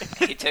 Yeah.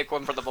 He take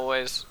one for the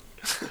boys.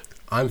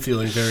 I'm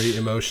feeling very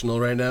emotional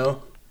right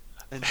now.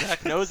 And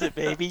Zach knows it,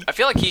 baby. I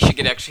feel like he should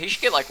get extra. He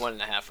should get like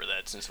 1.5 for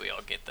that, since we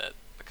all get that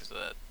because of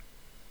that.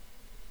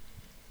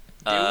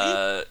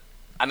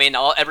 I mean,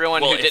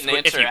 everyone Well, who didn't if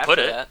answer you after put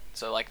it- that.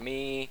 So like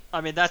me.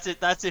 I mean, that's it.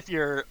 That's if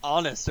you're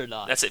honest or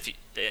not. That's if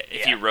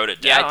Yeah. you wrote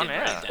it Yeah, down. I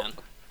did write it down.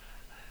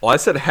 Well, I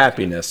said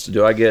happiness.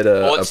 Do I get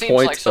Well, it a seems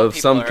point like some of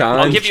people some are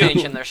kind? I'll give you-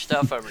 changing their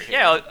stuff over here.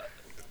 Yeah,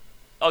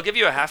 I'll give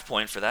you a half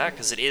point for that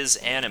because it is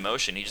an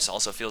emotion. He just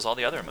also feels all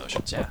the other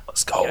emotions. Yeah,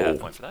 Let's Get a half go,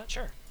 point for that.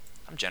 Sure,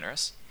 I'm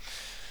generous.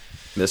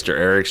 Mr.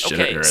 Eric's Okay,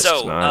 generous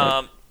so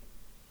tonight.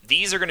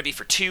 these are going to be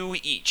for 2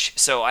 each.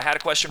 So I had a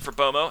question for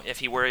Bomo if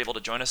he were able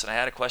to join us, and I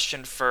had a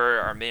question for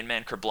our main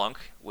man Kerblunk,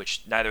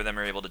 which neither of them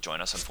are able to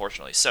join us,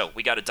 unfortunately. So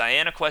we got a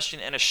Diana question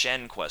and a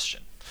Shen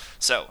question.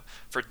 So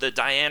for the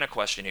Diana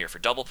question here, for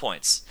double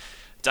points,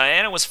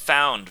 Diana was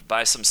found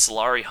by some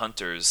Solari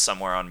hunters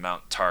somewhere on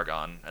Mount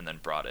Targon and then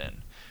brought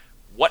in.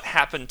 What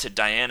happened to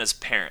Diana's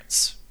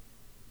parents?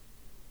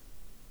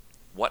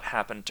 What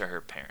happened to her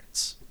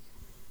parents?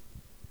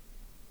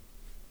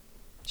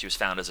 She was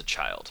found as a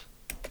child.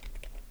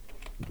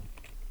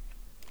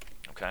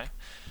 Okay.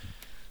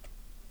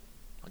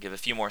 I'll give a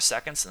few more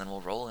seconds and then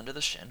we'll roll into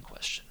the Shen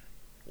question.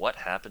 What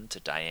happened to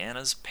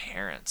Diana's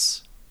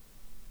parents?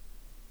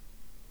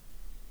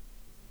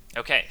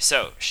 Okay,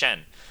 so,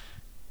 Shen.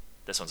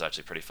 This one's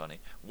actually pretty funny.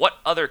 What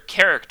other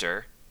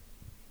character,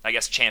 I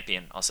guess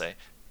champion, I'll say,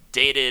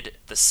 dated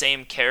the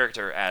same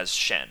character as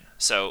Shen?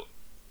 So,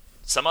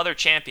 some other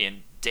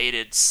champion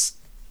dated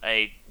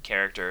a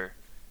character,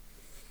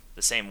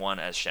 the same one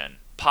as Shen,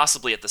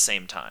 possibly at the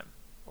same time.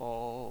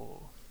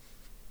 Oh.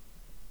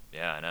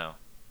 Yeah, I know.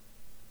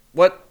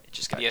 What? It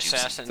just got The juicy.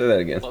 assassin Say that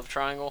again. love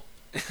triangle.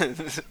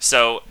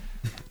 So,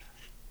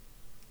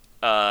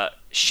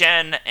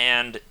 Shen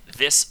and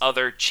this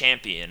other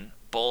champion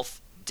both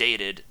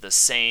dated the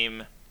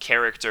same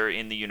character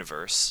in the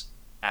universe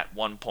at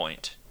one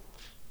point.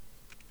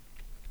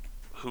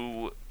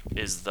 Who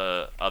is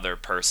the other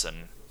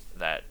person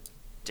that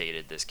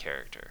dated this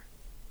character?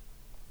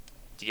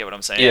 Do you get what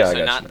I'm saying? Yeah, I so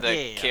got not you. the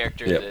Yeah.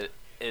 character Yep. that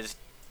is.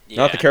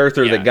 Not the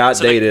character yeah. that got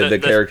So the- dated, the- the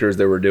the- characters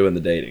that were doing the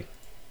dating.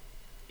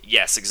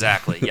 Yes,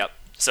 exactly. Yep.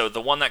 So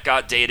the one that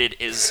got dated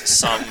is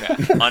some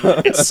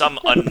it's some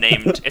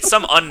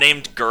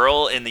unnamed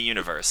girl in the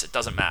universe. It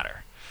doesn't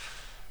matter.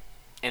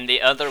 And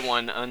the other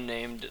one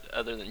unnamed,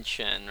 other than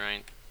Shen,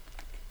 right?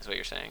 Is what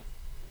you're saying.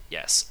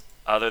 Yes,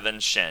 other than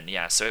Shen.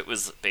 Yeah, so it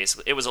was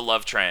a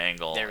love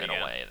triangle There we in a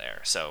go. way there.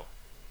 So,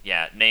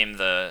 yeah, name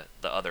the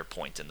other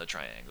point in the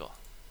triangle.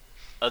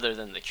 Other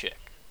than the chick.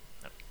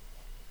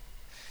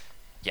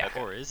 Yeah.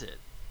 Or is it?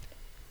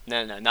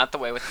 No, not the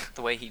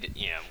way he did.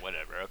 Yeah,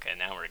 whatever. Okay,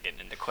 now we're getting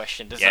into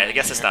question design. Yeah, I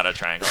guess it's here. not a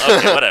triangle.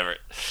 Okay, whatever.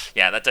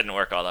 Yeah, that didn't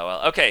work all that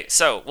well. Okay,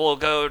 so we'll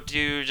go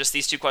do just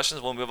these 2 questions.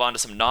 We'll move on to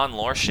some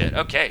non-lore shit.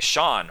 Okay,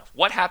 Sean,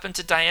 what happened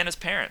to Diana's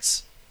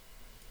parents?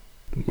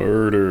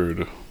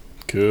 Murdered.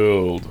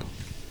 Killed.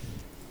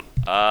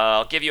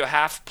 I'll give you a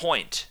half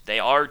point. They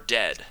are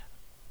dead.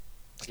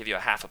 I'll give you a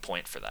half a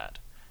point for that.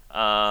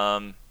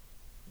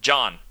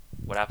 John,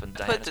 what happened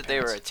to I Diana's put that they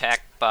were parents?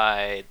 attacked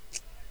by.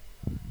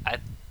 I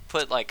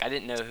put like I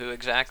didn't know who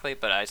exactly,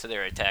 but I said they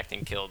were attacked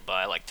and killed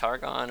by like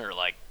Targon or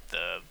like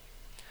the.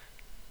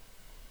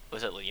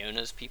 Was it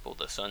Leona's people,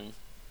 the Sun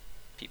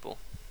people?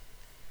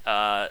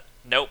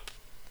 Nope.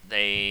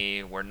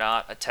 They were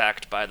not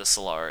attacked by the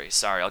Solari.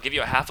 Sorry, I'll give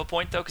you a half a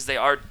point, though, because they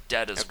are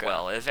dead as Okay.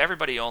 well. If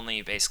everybody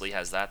only basically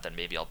has that, then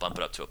maybe I'll bump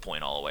it up to a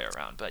point all the way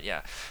around. But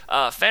yeah.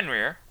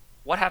 Fenrir,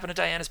 what happened to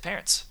Diana's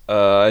parents?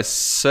 I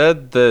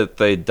said that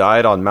they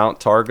died on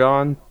Mount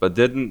Targon, but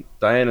didn't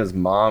Diana's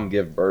mom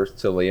give birth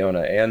to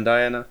Leona and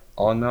Diana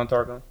on Mount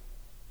Targon?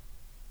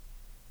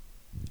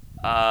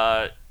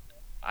 I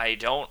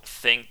don't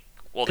think...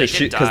 Well, they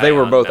did Because die they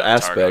were on both Mount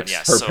aspects. Targon,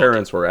 yes, Her so-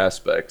 parents were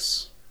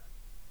aspects.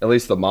 At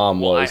least the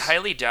mom Well, was. I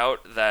highly doubt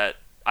that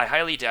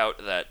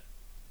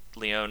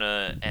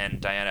Leona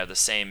and Diana have the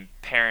same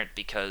parent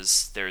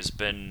because there's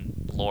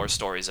been lore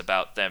stories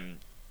about them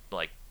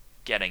like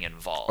getting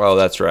involved. Oh,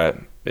 that's right.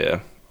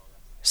 Yeah.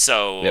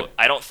 So Yep.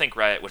 I don't think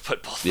Riot would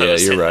put both Yeah,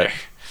 those you're in right. there.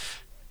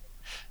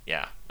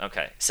 Yeah.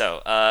 Okay.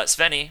 So,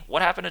 Svenny,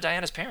 what happened to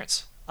Diana's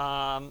parents?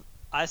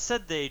 I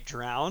said they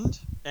drowned,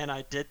 and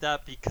I did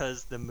that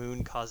because the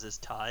moon causes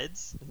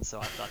tides, and so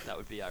I thought that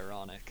would be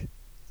ironic.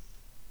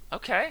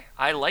 Okay,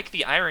 I like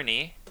the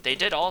irony. They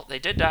did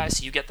die,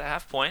 so you get the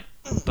half point,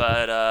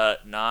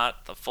 but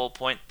not the full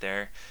point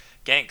there.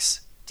 Ganks,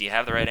 do you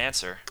have the right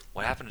answer?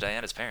 What happened to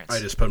Diana's parents? I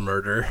just put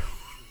murder.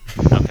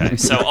 Okay,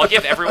 so I'll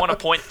give everyone a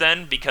point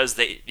then because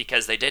they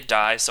did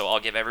die. So I'll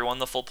give everyone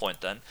the full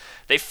point then.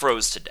 They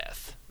froze to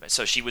death.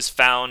 So she was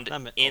found That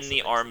also in the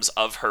makes arms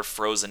of her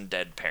frozen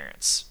dead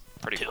parents.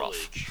 Pretty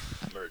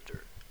rough.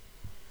 Murder.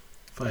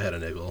 If I had a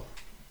nickel.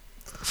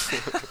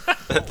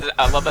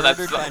 I love that.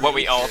 Murdered by That's what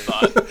we all nature.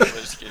 thought. It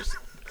was just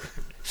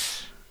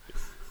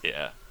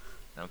Yeah.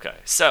 Okay.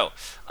 So,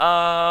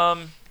 all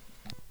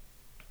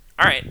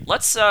right.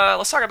 Let's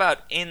talk about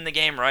in the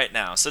game right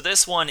now. So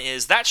this one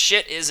is that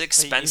shit is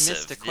expensive.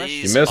 missed a question.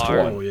 These You missed are-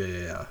 one. Oh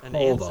yeah. An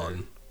Hold answer.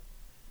 on.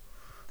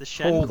 The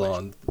Shen Hold question.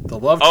 on. The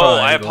love Oh,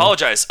 triangle. I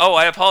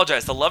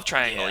apologize. The love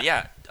triangle.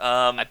 Yeah.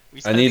 Yeah. We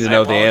I said need to the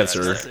know the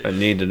apologize. answer. I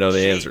need to know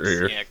the answer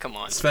here. yeah. Come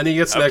on. Svenny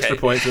gets an extra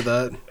Okay. point for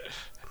that.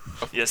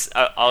 Yes.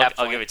 Half I'll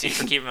point. give it to you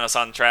for keeping us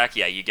on track.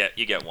 Yeah. You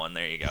get one.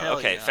 There you go. Hell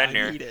Okay. yeah, I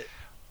Fenrir. need it.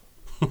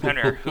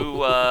 Fenrir.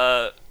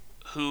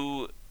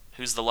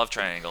 Who's the love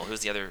triangle?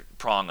 Who's the other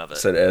prong of I it?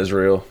 said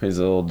Ezreal. He's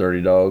a little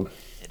dirty dog.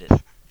 It is.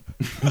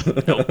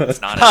 Nope.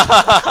 It's not.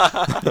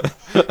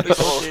 This little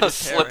Associated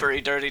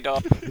slippery, dirty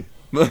dog.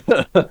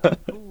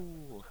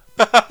 Ooh.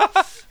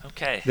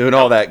 Okay. Doing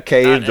all that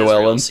cave Not Ezreal,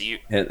 dwelling. so you-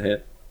 Hint,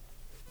 hint.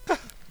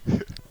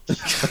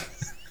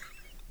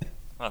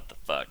 What the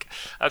fuck?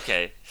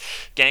 Okay.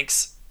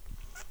 Ganks.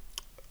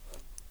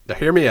 Now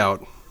hear me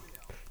out.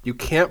 You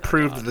can't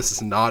prove that this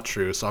is not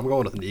true, so I'm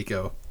going with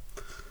Nico.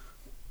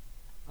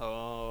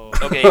 Oh.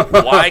 Okay.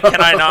 Why can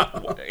I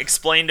not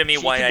explain to me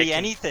She why can I be can?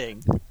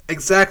 anything.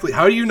 Exactly.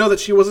 How do you know that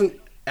she wasn't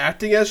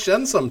acting as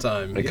Shen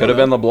sometime? It could have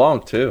been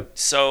LeBlanc too.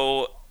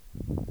 So.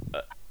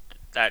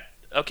 That.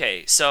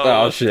 Okay. So.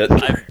 Oh shit.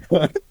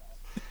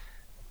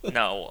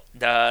 No.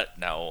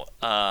 No.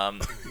 I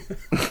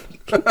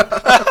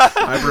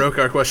broke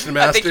our question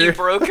I think you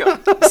master. broke him.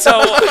 So.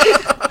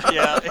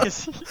 Yeah.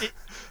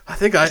 I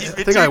think I He's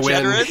been think I too win.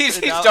 generous, He's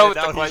and now, done and with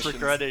the now he's questions.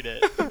 regretting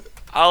it.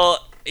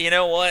 You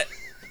know what?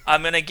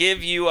 I'm gonna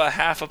give you a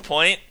half a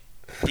point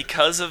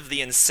because of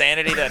the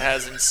insanity that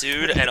has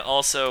ensued, and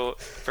also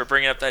for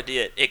bringing up the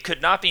idea. It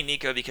could not be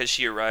Nico because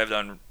she arrived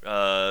on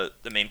the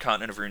main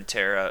continent of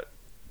Runeterra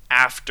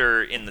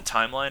in the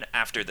timeline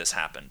after this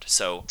happened.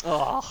 So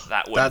Oh.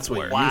 that wouldn't That's what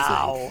work. you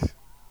Wow. think.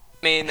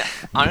 I mean,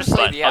 honestly,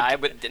 But yeah, I'll-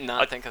 did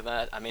not think of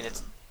that. I mean,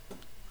 it's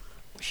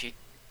she.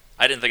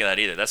 I didn't think of that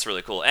either. That's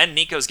really cool. And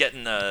Nico's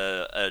getting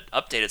a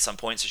update at some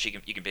point, so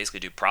you can basically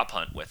do prop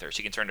hunt with her.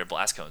 She can turn into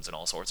blast cones and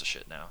all sorts of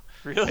shit now.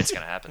 Really? It's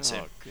gonna happen soon.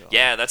 Oh, God.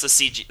 Yeah, that's a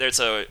CG. There's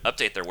a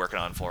update they're working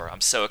on for her.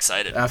 I'm so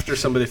excited. After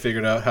somebody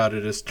figured out how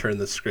to just turn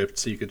the script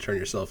so you could turn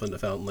yourself into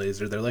Fountain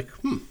Laser, they're like,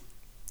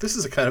 this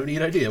is a kind of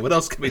neat idea. What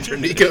else can we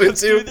turn Nico Do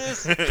into?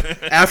 this.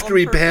 After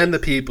we On ban the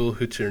people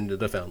who turned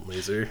into Fountain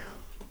Laser.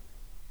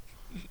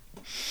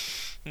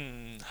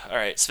 All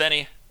right,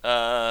 Svenny.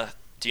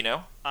 Do you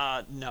know?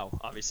 No,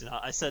 obviously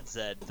not. I said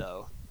Zed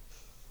though.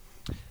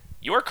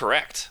 You are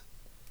correct.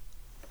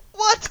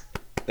 What?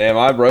 Damn,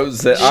 I wrote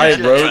Zed. I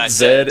Shit. wrote I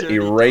Zed, said-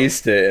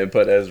 erased it, and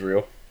put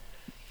Ezreal.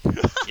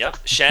 Yep.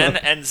 Shen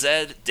and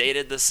Zed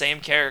dated the same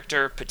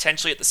character,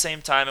 potentially at the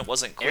same time. It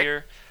wasn't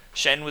clear.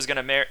 Shen was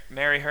gonna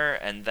marry her,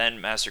 and then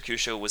Master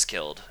Kusho was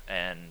killed.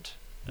 And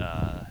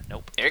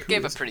nope. Eric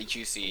gave a pretty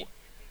juicy,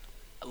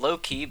 low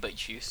key but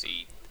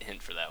juicy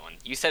hint for that one.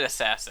 You said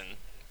assassin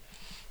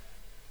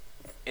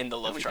in the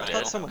love I triangle.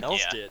 thought someone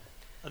else Yeah. did.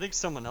 I think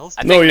someone else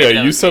I did. No, think maybe yeah, that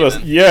you was said me us.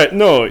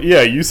 then.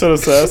 Yeah, you said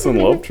assassin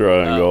love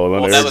triangle, and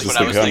Well, then that Eric was just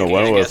what I was kind of thinking.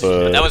 went I with guess.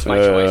 it. That was my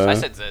choice. I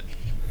said Zed.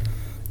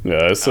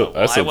 Yeah, I said well,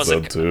 I Zed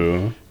wasn't-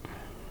 too.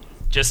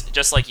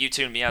 Just like you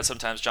tuned me out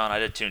sometimes, John, I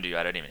did tune to you.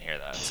 I didn't even hear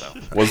that. So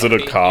Was it You a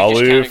just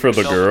collie counted for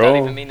the yourself without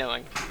even girl? me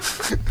knowing.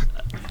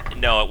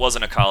 no, it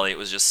wasn't a collie. It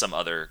was just some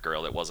other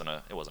girl. It wasn't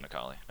a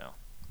collie. No.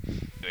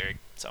 Very.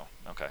 So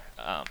okay.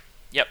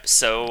 Yep.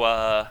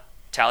 So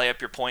tally up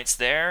your points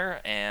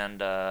there, and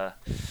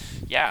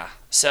yeah.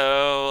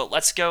 So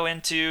let's go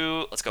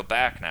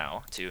back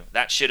now to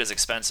that shit is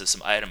expensive.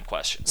 Some item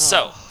questions.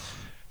 So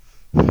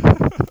you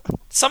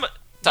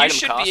Item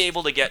should cost. be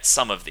able to get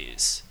some of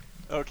these.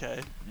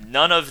 Okay.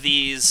 None of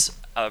these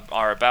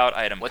are about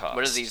item What cost.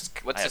 are these?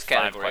 What's I this have 5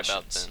 category about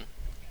questions. then?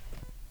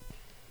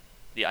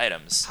 The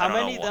items. How I don't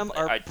many know of them what-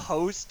 are I-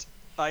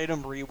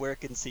 post-item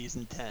rework in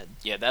Season 10?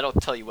 Yeah, that'll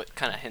tell you what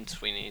kind of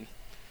hints we need.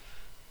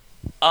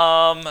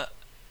 Not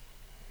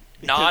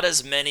Because-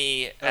 as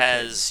many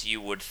as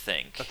you would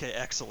think. Okay,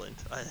 excellent.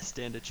 I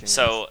stand a chance.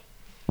 So,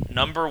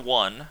 number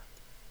 1,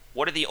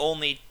 what are the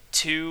only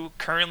 2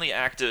 currently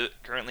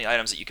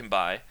items that you can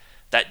buy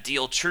that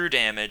deal true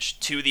damage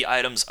to the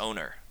item's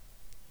owner?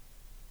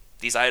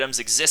 These items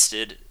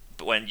existed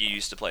when you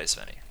used to play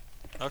Svenny.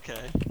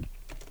 Okay.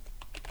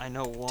 I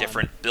know one.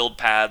 Different build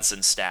paths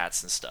and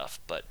stats and stuff,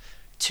 but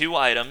 2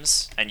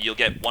 items, and you'll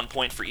get 1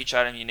 point for each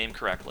item you name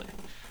correctly.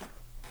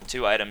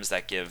 2 items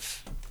that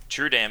give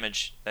true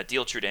damage, that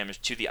deal true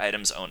damage to the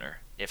item's owner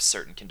if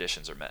certain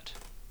conditions are met.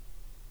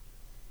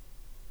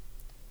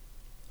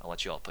 I'll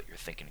let you all put your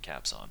thinking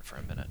caps on for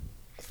a minute.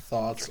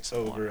 Thoughts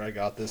over. I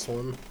got this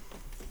one.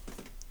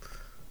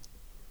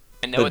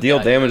 I know The what deal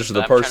item damage is, to but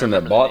the I'm trying to person that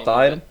remember bought the name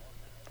of item. it.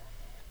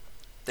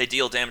 They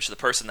deal damage to the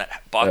person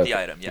that bought the Okay.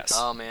 item, yes.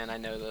 Oh man, I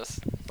know this.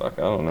 Fuck,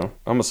 I don't know.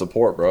 I'm a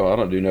support, bro. I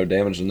don't do no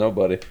damage to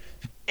nobody.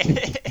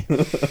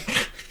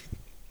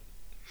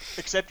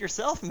 Except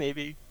yourself,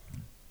 maybe.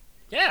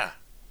 Yeah.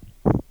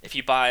 If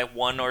you buy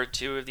 1 or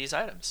 2 of these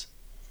items.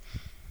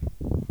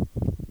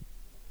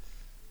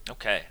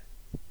 Okay.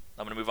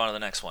 I'm going to move on to the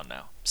next one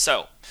now.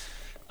 So,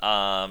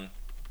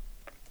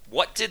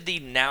 what did the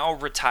now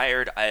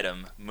retired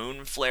item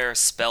Moonflare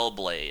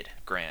Spellblade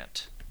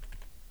grant?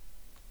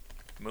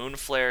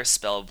 Moonflare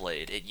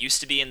Spellblade. It used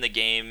to be in the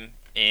game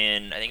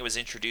I think it was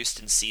introduced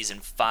in Season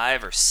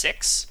 5 or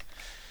 6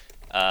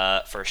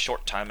 for a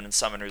short time in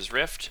Summoner's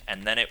Rift,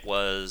 and then it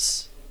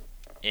was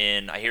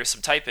I hear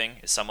some typing.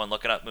 Is someone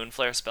looking up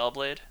Moonflare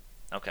Spellblade?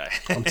 Okay.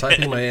 I'm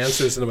typing my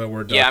answers into my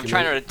Word document. Yeah, I'm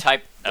trying to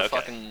type the Okay.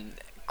 fucking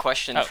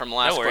question Oh, from no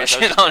last worries, I was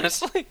question, just-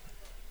 honestly.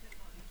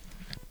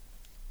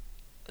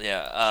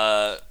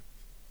 Yeah.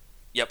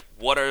 Yep.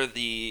 What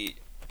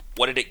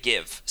did it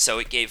give? So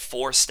it gave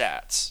 4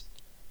 stats.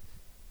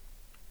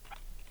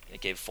 It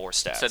gave 4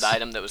 stats. So the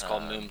item that was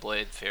called Uh,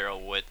 Moonblade Pharaoh,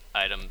 what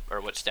item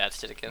or what stats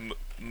did it give?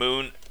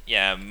 Moonflare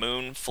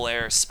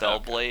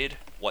Spellblade.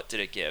 What did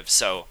it give?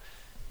 So,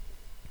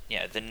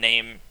 yeah, the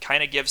name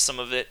kind of gives some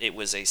of it. It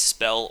was a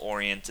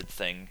spell-oriented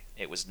thing.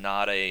 It was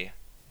not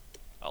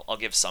I'll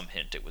give some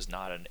hint. It was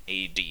not an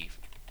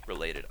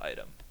AD-related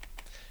item.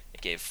 It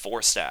gave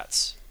 4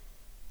 stats.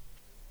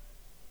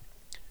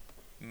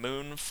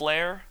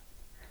 Moonflare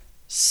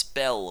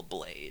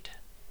Spellblade.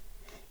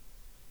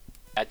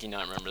 I do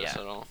not remember this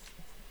Yeah. at all.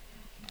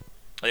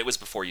 It was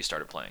before you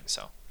started playing,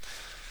 so.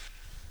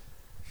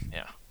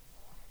 Yeah.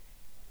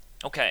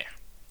 Okay.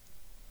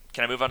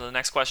 Can I move on to the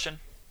next question?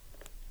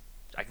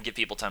 I can give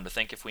people time to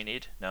think if we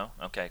need. No?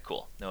 Okay,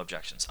 cool. No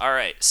objections.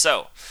 Alright,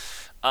 so.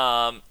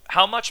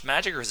 How much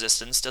magic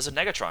resistance does a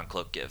Negatron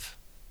cloak give?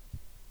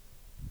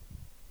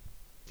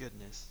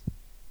 Goodness.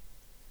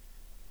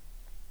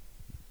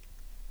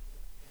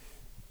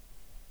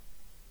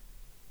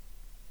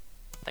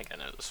 I think I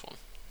know this one,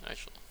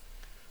 actually.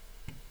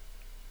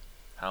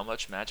 How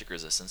much magic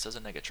resistance does a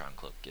Negatron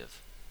cloak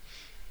give?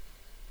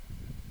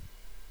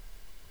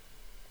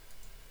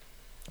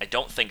 I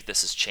don't think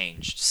this has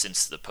changed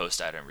since the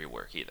post-item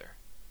rework either.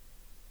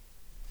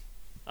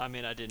 I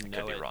mean, I didn't I could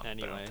know be it wrong, but I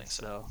don't anyway, think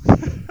so.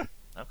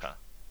 Okay.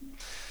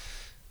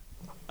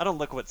 I don't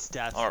look what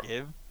stats Alright.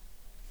 give.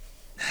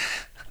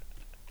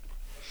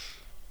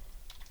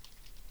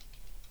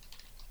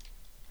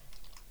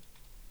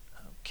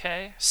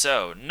 Okay,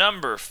 so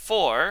number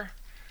 4.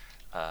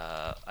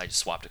 I just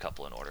swapped a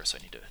couple in order, so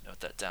I need to note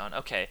that down.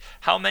 Okay,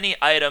 how many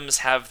items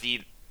have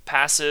the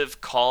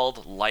passive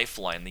called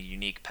Lifeline, the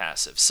unique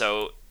passive?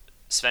 So,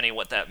 Svenny,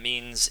 what that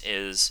means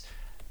is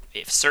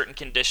if certain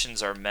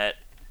conditions are met,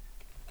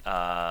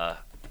 I'll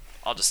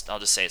just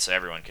say it so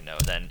everyone can know.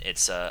 Then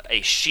it's a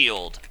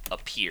shield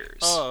appears.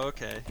 Oh,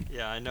 okay.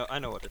 Yeah, I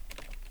know what it.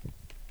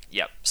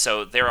 Yep.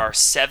 So there are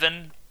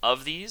 7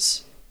 of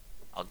these.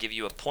 I'll give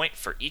you a point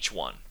for each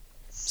one.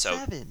 So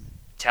 7.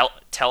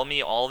 tell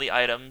me all the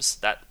items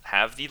that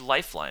have the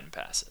Lifeline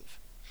passive.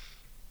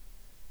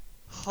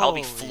 I'll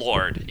be Holy-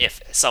 floored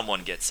if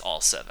someone gets all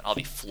 7. I'll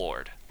be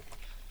floored.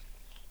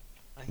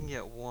 I can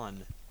get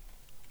 1.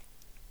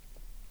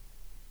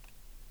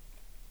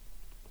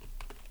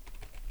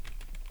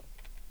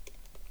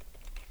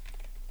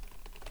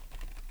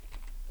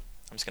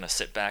 I'm just gonna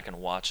sit back and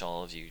watch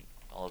all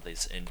of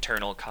this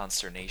internal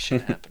consternation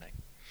happening.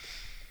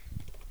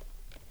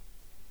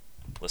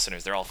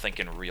 Listeners, they're all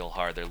thinking real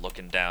hard. They're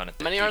looking down at How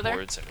their many are there?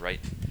 keyboards and right.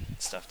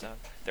 stuff down.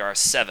 There are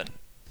 7.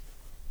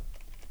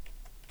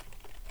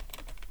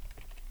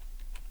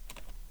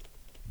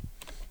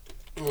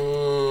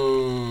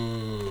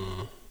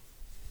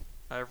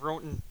 I've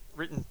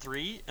written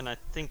 3, and I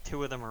think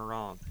 2 of them are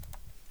wrong.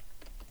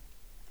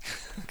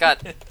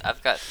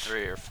 I've got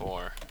 3 or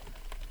 4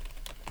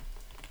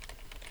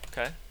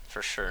 Okay.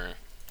 for sure.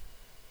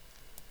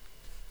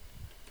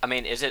 I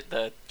mean, is it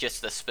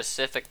just the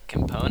specific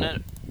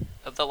component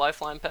of the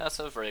lifeline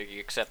passive, or you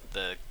accept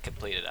the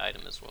completed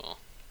item as well?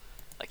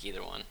 Like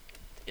either one,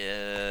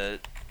 I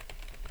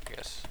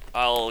guess.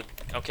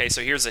 Okay,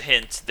 so here's a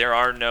hint. There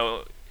are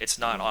no... It's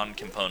not on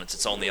components.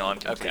 It's only on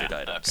completed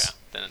items. Okay.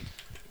 Then.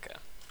 Okay.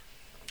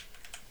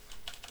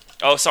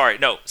 Oh, sorry.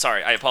 No,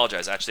 sorry. I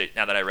apologize, actually,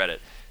 now that I read it.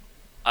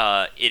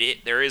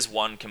 There is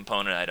one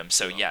component item,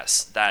 so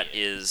yes, that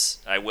is...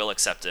 I will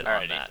accept it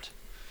on Alrighty. that.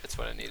 That's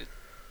what I needed.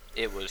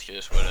 It was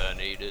just what I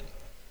needed.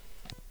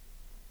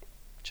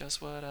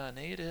 Just what I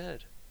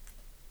needed.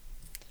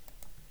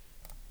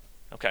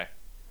 Okay.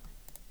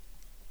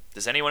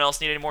 Does anyone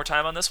else need any more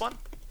time on this one?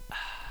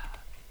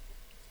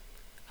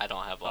 I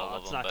don't have all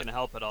of It's them. not but going to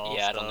help at all.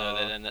 yeah, I don't so- know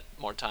that, and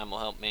more time will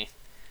help me.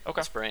 Okay.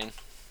 This brain.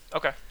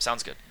 Okay,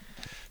 sounds good.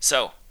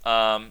 So,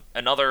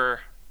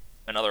 another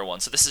one.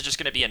 So this is just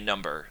going to be a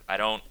number. I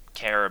don't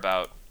care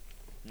about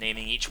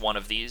naming each one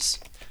of these.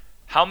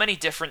 How many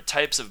different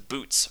types of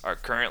boots are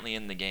currently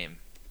in the game?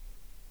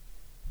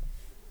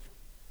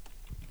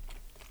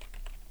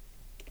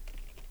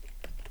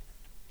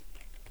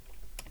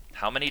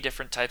 How many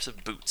different types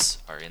of boots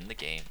are in the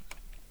game?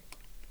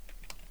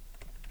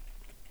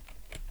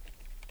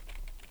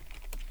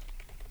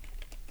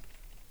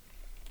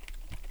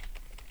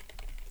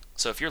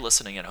 So if you're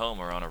listening at home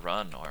or on a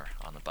run or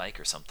on the bike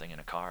or something in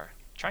a car,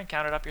 try and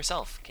count it up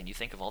yourself. Can you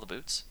think of all the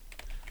boots?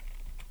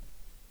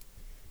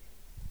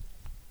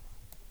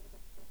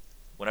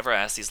 Whenever I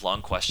ask these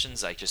long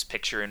questions, I just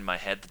picture in my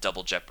head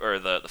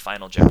the the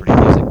Final Jeopardy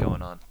music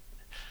going on.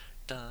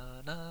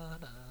 Da, na,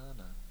 na,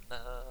 na, na,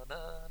 na,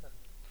 na.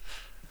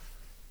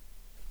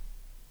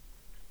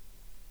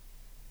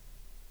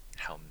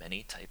 How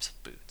many types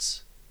of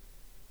boots?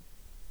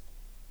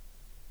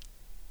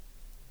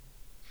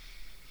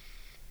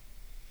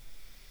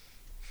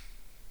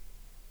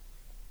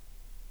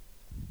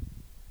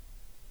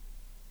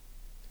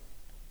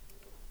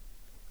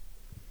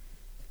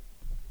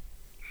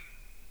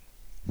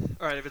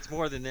 All right, if it's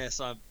more than this,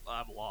 I'm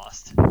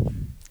lost.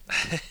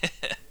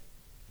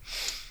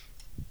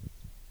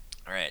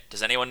 Alright,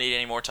 does anyone need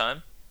any more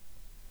time?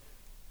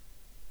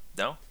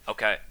 No?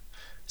 Okay.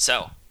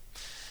 So,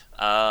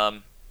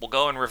 we'll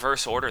go in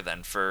reverse order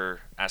then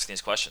for asking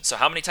these questions. So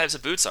how many types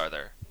of boots are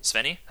there?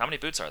 Svenny, how many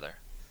boots are there?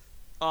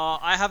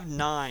 I have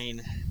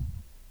 9.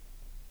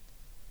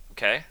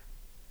 Okay.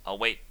 I'll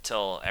wait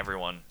till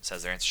everyone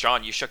says their answer.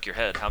 Sean, you shook your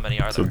head. How many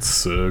are So there? it's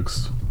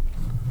 6.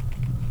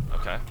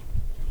 Okay.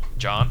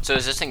 John, So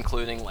is this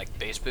including like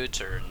base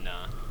boots or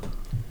no?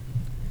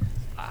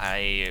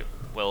 I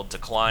will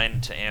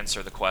decline to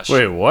answer the question.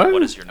 Wait, what?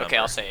 What is your number? Okay,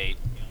 I'll say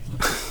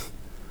 8.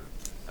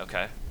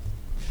 Okay.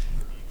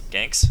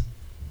 Ganks?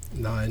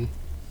 9.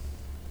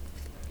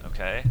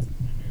 Okay.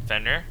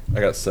 Fender? I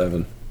got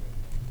 7.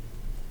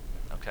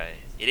 Okay.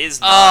 It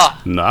is not.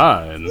 Ah,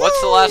 9. what's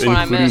the last one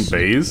I Including missed?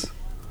 bays?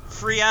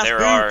 Free ass There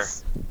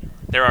boots.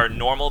 There are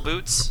normal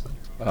boots.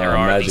 There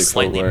are Magic the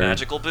slightly footwear.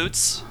 magical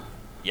boots.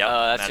 Yep.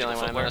 that's the magical only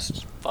one I footwear.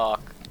 missed.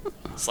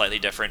 Fuck. Slightly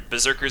different.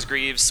 Berserker's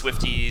Greaves,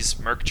 Swifties,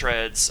 Merc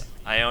Treads,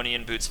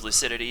 Ionian Boots of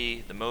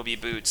Lucidity, the Moby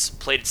Boots,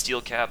 Plated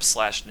Steel Caps /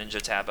 Ninja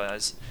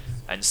Tabas,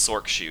 and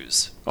Sork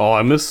Shoes. Oh,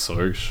 I missed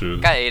Sark's shoes.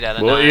 Got 8 out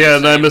of Well, 9. yeah,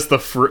 and I same. missed the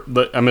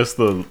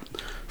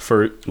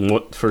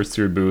first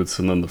tier boots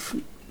and then the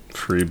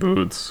free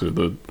boots or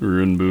the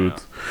rune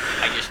boots.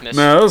 I just missed.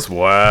 Man, that was I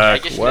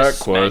whack. just Whack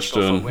missed magical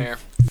question. footwear.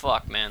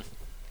 Fuck, man.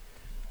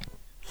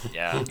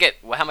 Yeah.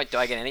 How much do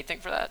I get? Anything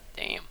for that?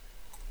 Damn.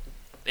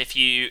 If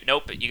you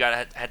had to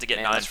get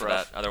Man, 9 that's for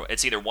rough. that. Otherwise,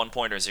 it's either 1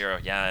 point or 0.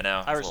 Yeah, I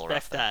know. I It's a little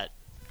rough respect that.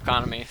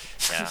 Economy.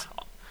 there. Yeah.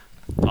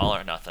 All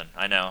or nothing.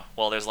 I know.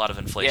 Well, there's a lot of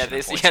inflation. Yeah, and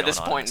this points this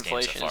going on in point this game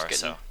inflation so far,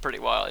 is getting so pretty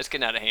wild. It's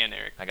getting out of hand,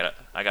 Eric.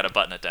 I gotta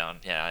button it down.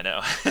 Yeah, I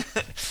know.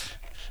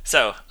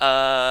 So,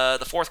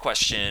 the fourth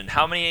question: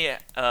 How many?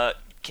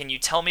 Can you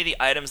tell me the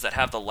items that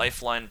have the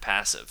lifeline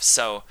passive?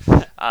 So,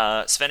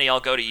 Svenny, I'll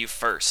go to you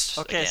first.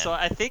 Okay, again. so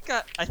I think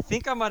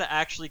I might have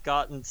actually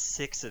gotten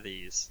 6 of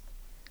these.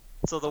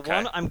 So the Okay.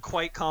 one I'm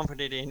quite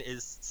confident in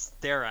is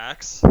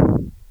Therax.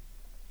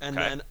 And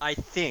Okay. then I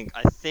think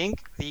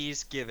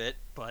these give it,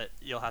 but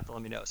you'll have to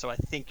let me know. So I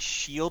think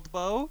Shield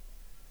Bow,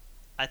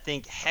 I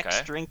think Hex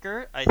Okay.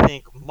 Drinker, I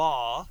think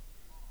Maw.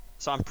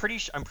 So I'm pretty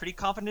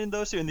confident in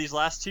those two. And these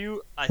last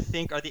two, I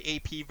think, are the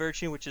AP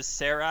version, which is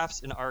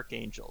Seraphs and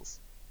Archangels.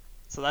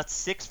 So that's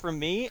 6 from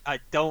me. I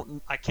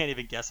can't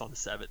even guess on the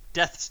 7th.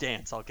 Death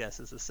Stance, I'll guess,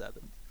 is the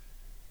 7th.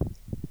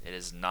 It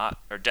is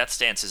not, or Death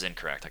Stance is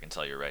incorrect. I can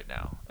tell you right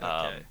now.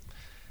 Okay.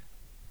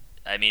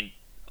 I mean,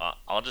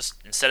 I'll just,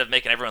 instead of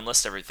making everyone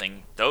list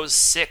everything, those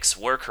 6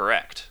 were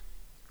correct.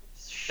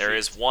 There Shit.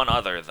 is one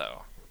other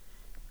though.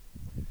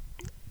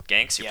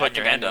 Ganks, you're Yeah, putting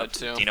your I hand know up.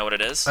 too. Do you know what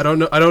it is? I don't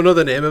know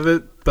the name of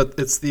it, but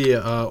it's the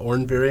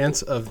Ornn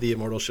variant of the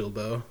Immortal Shield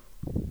Bow.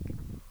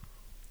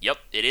 Yep,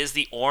 it is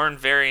the Ornn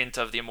variant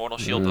of the Immortal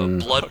Shield Bow.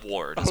 Blood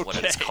Ward is what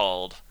it's Okay.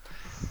 called.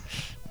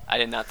 I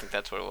did not think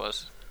that's what it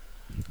was.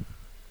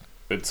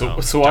 So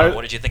John,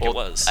 what did you think it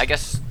was? I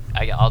guess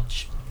I'll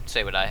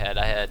say what I had.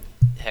 I had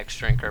Hex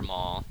Drinker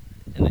Maul,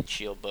 and then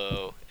Shield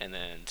Bow, and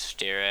then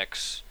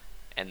Sterex,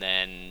 and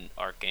then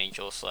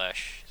Archangel /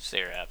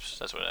 Seraphs.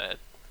 That's what I had.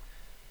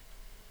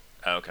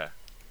 Oh, okay.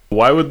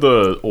 Why would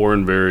the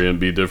Ornn variant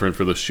be different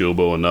for the shield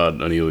bow and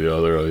not any of the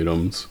other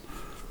items?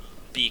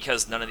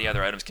 Because none of the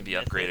other items can be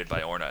upgraded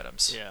by Ornn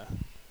items. Yeah.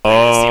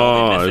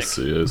 Oh, I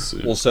mythic.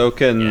 see. Well, so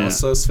can Yeah.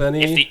 Also,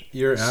 Svenny, If the-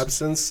 your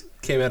absence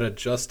came at a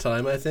just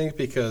time, I think,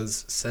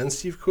 because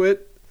since you've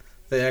quit,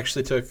 they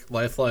actually took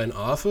Lifeline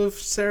off of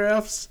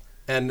Seraphs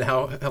and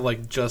now have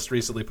like just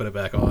recently put it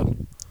back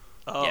on.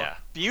 Oh, Yeah.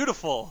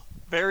 beautiful.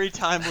 Very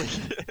timely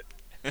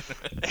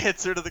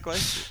answer to the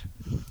question.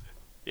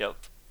 Yep.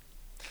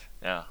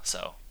 Yeah,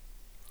 so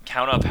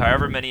count up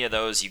however many of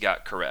those you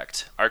got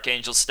correct.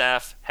 Archangel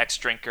Staff, Hex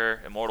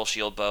Drinker, Immortal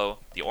Shield Bow,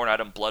 the Ornn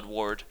item Blood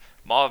Ward,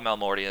 Maw of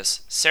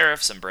Malmortius,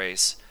 Seraph's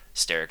Embrace,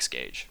 Sterex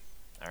Gauge.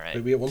 Alright.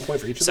 Did we get 1 point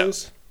for each of So-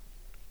 those?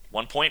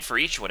 1 point for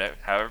each, whatever,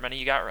 however many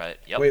you got right.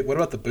 Yep. Wait, what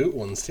about the boot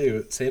ones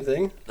too? Same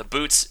thing? The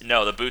boots, it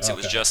was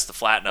Okay. just the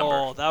flat number.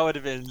 Oh, that would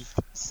have been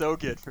so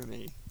good for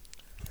me.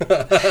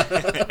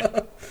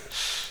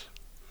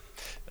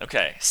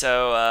 Okay,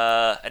 so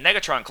a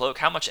Negatron Cloak,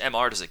 how much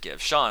MR does it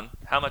give? Sean,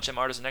 how much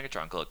MR does a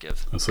Negatron Cloak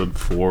give? I said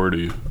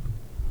 40.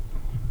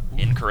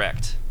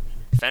 Incorrect.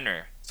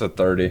 Fenrir, it's a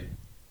 30.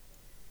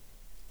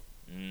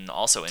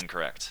 also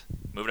incorrect.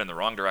 Moving in the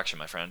wrong direction,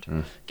 my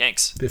friend.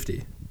 Ganks,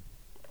 50.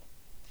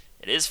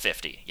 it is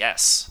 50,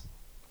 yes.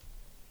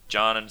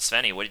 John and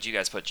Svenny, what did you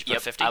guys put? Did you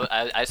put 50?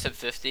 I said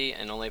 50,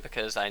 and only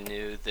because I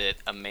knew that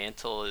a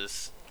mantle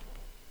is,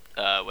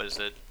 what is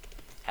it?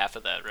 Half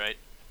of that, right?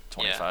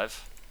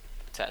 25?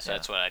 So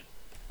that's what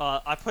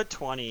I put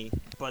 20,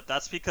 but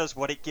that's because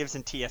what it gives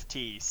in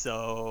TFT.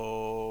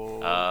 So,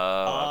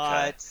 Oh,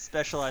 okay. it's a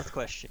specialized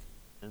question.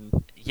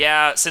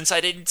 Yeah, since I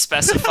didn't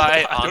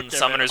specify I don't on care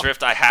Summoner's at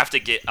all.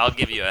 Rift, I'll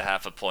give you a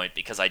half a point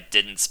because I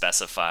didn't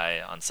specify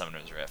on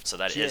Summoner's Rift, so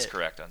that is Shit.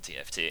 correct on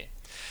TFT.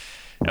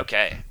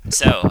 Okay,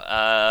 so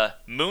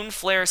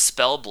Moonflare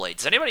Spellblade.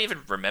 Does anybody even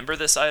remember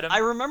this item? I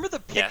remember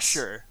the Yes.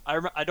 picture.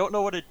 I don't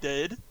know what it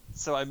did,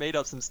 so I made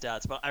up some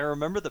stats, but I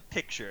remember the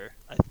picture,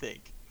 I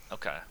think.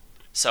 Okay,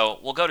 so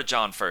we'll go to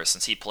John first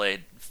since he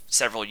played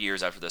several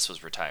years after this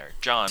was retired.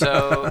 John,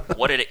 So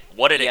what did it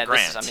yeah,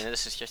 grant?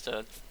 this is just a,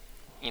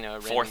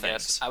 a Four random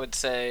guess. things. I would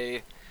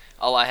say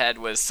all I had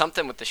was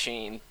something with the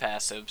Sheen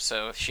passive.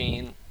 So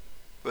Sheen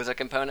was a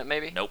component,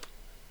 maybe. Nope.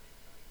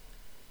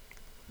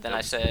 Then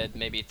I said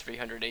maybe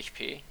 300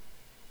 HP.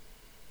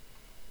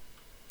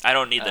 I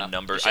don't need the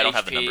numbers. just I don't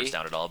have the HP, numbers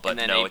down at all, but and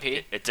then no, AP?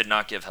 it did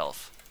not give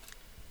health.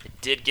 It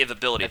did give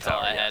ability That's power.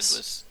 all I yes. had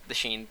was the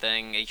Sheen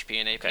thing, HP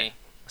and AP. Okay.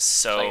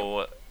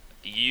 So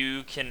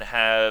you can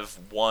have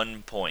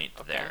 1 point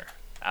Okay. there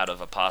out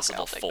of a possible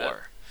I'll take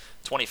 4.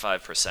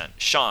 25%.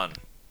 Sean,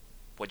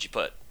 what'd you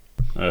put?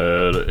 I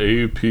had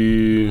AP,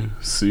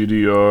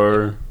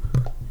 CDR,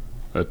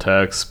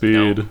 attack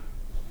speed,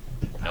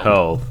 Nope.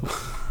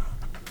 health.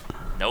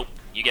 Nope.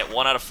 You get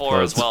 1 out of 4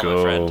 Let's as well, go.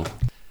 my friend.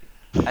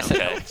 I said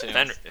Okay. health,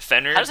 too.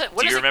 Fenrir, How does it-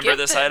 what do you does it remember give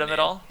this then, item at man?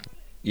 all?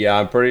 Yeah,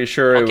 I'm pretty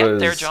sure I'll it get was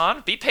there,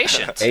 John. Be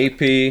patient.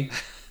 AP.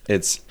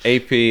 It's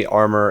AP,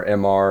 armor,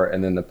 MR,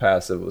 and then the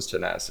passive was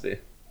tenacity.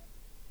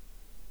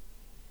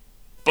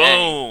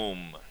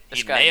 Boom. This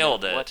He guy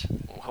nailed knew it.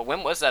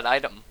 When was that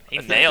item? He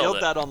I nailed nailed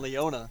it. that on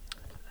Leona.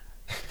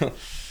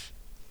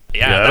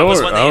 Yeah, I that was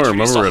don't- when I they don't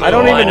introduced remember a it whole I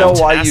don't Oh, even line know of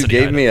why you tenacity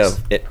gave me a.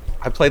 items.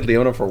 I played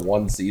Leona for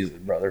 1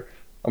 season, brother.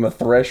 I'm a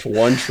Thresh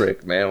 1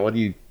 trick, man. What do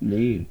you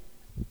need?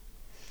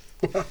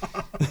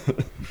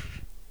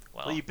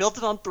 Well, you built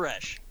it on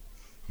Thresh.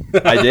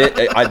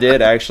 I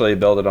did actually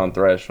build it on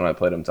Thresh when I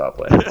played him top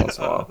lane once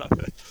in a while.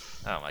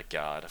 Oh my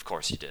god, of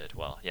course you did.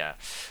 Well, yeah.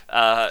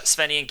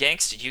 Svenny and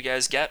Ganks, did you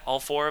guys get all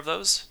 4 of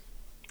those?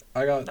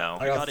 I got No.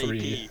 I got Got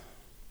 3. AP.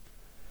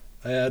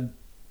 I had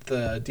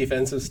the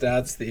defensive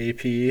stats, the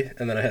AP,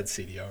 and then I had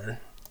CDR.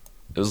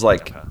 It was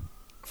like Okay.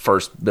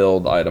 first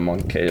build item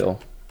on Kale.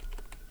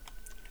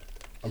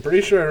 I'm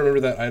pretty sure I remember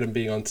that item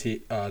being on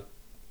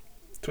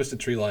Twisted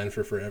Tree Line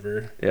for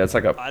forever. Yeah, it's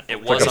like a I'd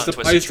It believe was it. on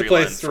Twisted I used to Tree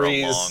play Line for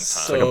a long time. threes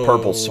so Like a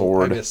purple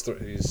sword. I guess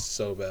threes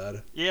so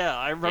bad. Yeah,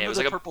 I remember it was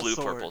the like a purple blue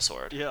sword. purple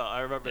sword. Yeah, I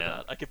remember Yeah.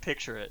 that. I could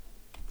picture it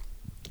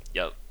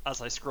Yep.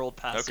 as I scrolled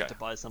past Okay. it to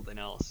buy something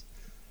else.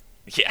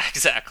 Yeah,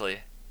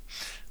 exactly.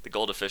 The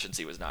gold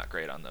efficiency was not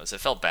great on those. It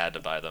felt bad to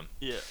buy them.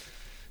 Yeah.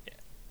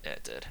 Yeah,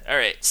 it did.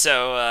 Alright,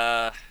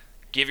 so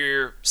give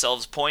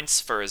yourselves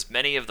points for as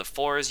many of the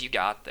 4 as you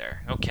got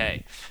there.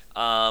 Okay.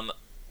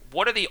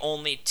 What are the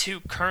only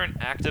 2 current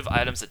active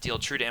items that deal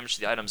true damage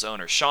to the item's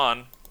owner?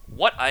 Sean,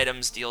 what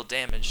items deal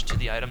damage to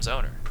the item's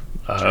owner?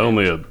 I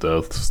only had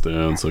Death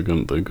Stance. I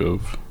couldn't think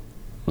of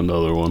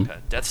another one. Okay,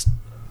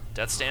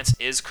 Death Stance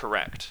is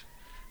correct.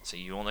 So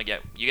you only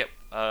get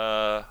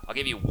I'll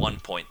give you 1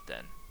 point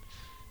then.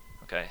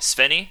 Okay,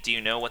 Svenny, do you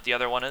know what the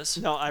other one is?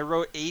 No, I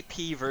wrote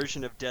AP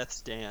version of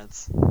Death's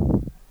Dance.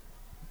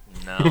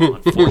 No,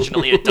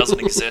 unfortunately it doesn't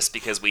exist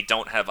because we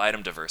don't have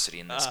item diversity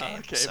in this game.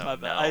 Okay, so my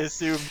bad. no. I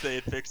assumed they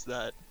had fixed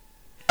that.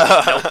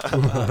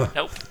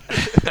 Nope.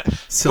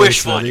 Silly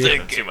Wishful Svenny.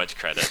 thinking. Too much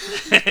credit.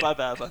 My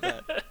bad.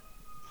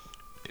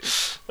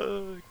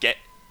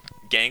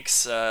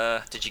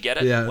 Ganks, did you get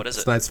it? Yeah, What is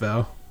it's it? Knight's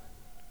Vow.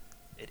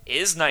 It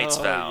is Knight's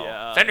Oh, Vow.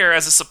 yeah. Fender,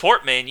 as a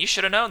support main, you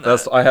should have known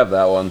that. I have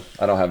that one.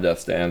 I don't have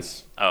Death's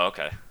Dance. Oh,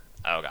 okay.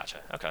 Oh, gotcha.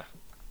 Okay.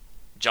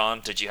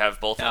 John, did you have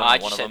both of No, them? I One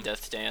just of had them?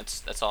 Death's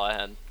Dance. That's all I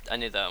had. I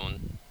knew that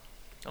one.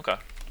 Okay.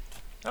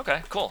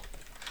 Okay, cool.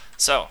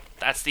 So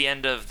that's the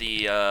end of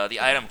the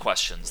item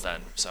questions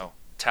then. So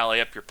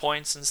tally up your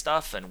points and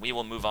stuff, and we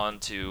will move on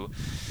to.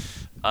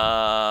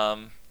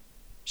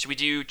 Should we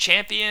do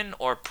champion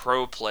or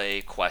pro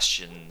play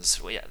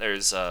questions? Well, yeah,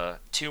 there's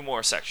 2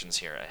 more sections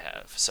here I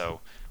have.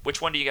 So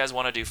which one do you guys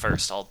want to do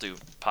first? I'll do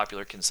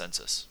popular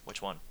consensus.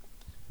 Which one?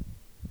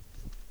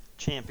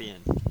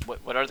 Champion.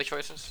 What are the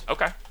choices?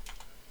 Okay.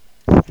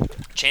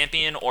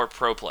 Champion or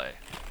pro play?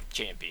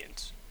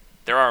 Champions.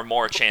 There are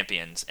more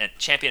champions and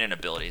champion and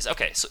abilities.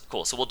 Okay, so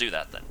cool. So we'll do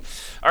that then.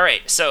 All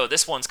right. So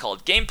this one's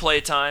called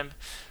gameplay time.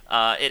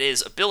 It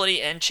is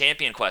ability and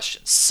champion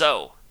questions.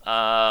 So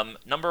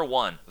number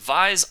 1,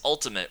 Vi's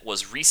Ultimate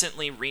was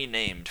recently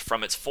renamed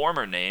from its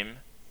former name,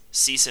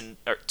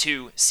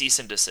 to Cease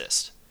and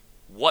Desist.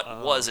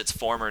 What was its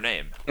former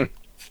name?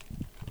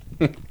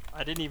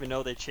 I didn't even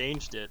know they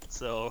changed it.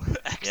 So Yeah,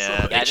 excellent. they I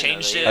didn't know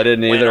changed that it. I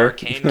didn't when either.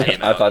 Arcane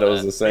came I out. thought it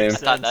was the same. I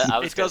thought that I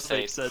It was going does to say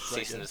make sense, I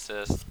cease and guess.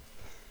 desist.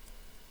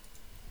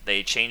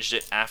 They changed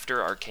it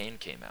after Arcane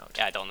came out.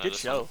 Yeah, I don't know Good this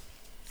show. one.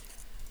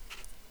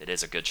 It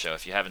is a good show.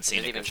 If you haven't Is seen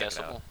it it, even go check it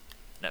out.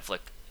 guessable?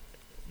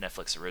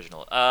 Netflix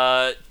original.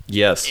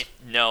 Yes.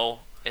 No.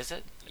 Is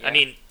it? I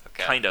mean,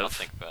 okay, kind I'll of.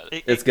 think about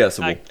it. It's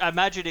guessable. I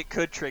imagine it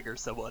could trigger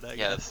someone. I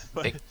Yeah, guess.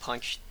 But big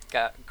punch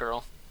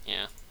girl.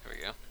 Yeah, there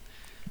we go.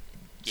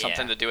 Yeah,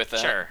 Something to do with that.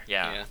 Sure.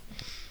 Yeah.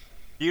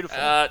 beautiful.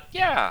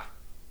 Yeah.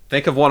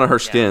 Think of one of her Yeah,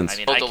 skins. I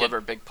mean, He'll I could- deliver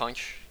big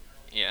punch.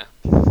 Yeah.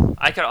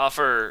 I could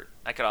offer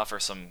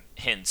some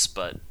hints,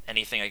 but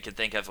anything I could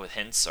think of with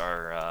hints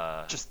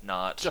are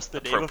not just the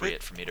name of it?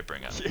 appropriate for me to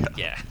bring up. Yeah.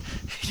 Yeah.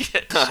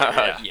 Sure,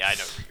 yeah. Yeah, I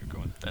know where you're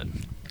going with that.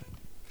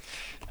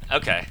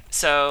 Okay.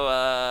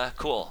 So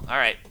cool. All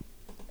right.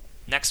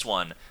 Next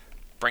one,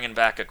 bringing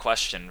back a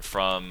question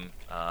from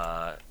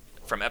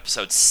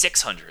episode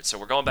 600. So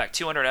we're going back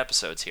 200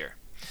 episodes here.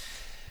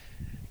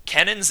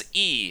 Kennon's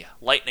E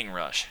Lightning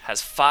Rush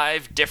has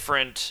 5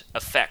 different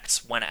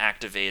effects when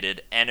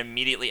activated and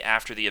immediately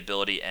after the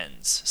ability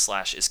ends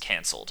 / is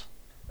cancelled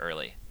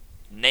early.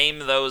 Name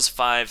those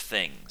 5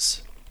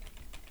 things.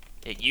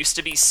 It used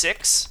to be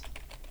 6.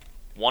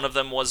 One of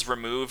them was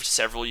removed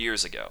several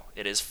years ago.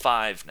 It is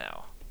 5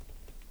 now.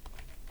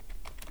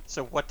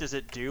 So what does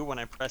it do when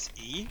I press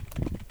E?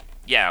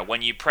 Yeah,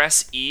 when you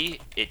press E,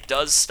 it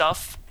does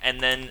stuff, and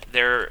then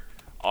there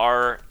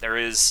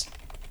is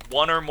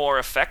 1 or more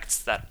effects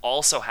that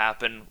also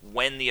happen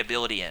when the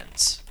ability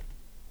ends.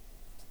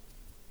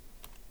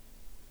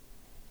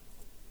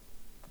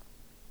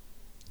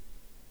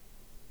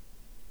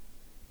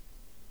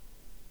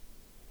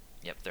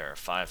 Yep, there are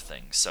 5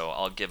 things, so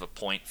I'll give a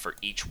point for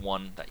each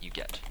one that you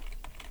get.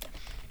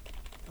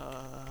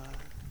 Uh,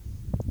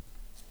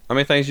 How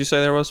many things you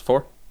say there was?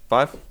 4?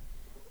 5?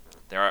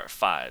 There are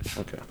 5.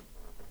 Okay.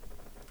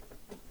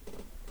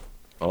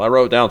 Well, I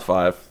wrote down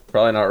 5.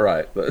 Probably not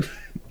right, but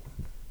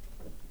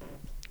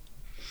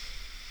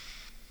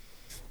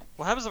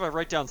what happens if I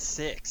write down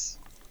 6?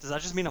 Does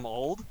that just mean I'm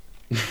old?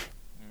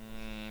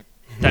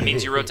 That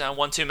means you wrote down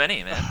 1 too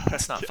many, man.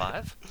 That's not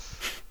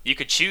 5. You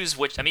could choose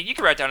which. I mean, you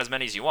can write down as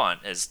many as you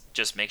want. As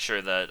just make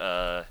sure that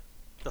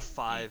The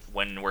 5.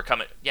 when we're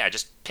coming, yeah,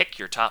 just pick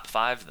your top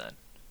 5 then.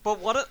 But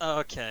what?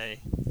 Okay.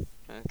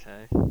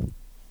 Okay.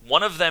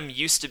 One of them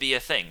used to be a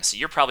thing, so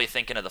you're probably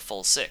thinking of the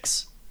full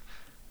 6.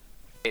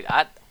 Wait,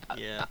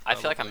 Yeah. I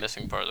feel like I'm probably.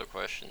 missing part of the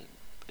question.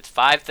 It's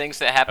 5 things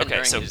that happen Okay,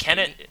 during so his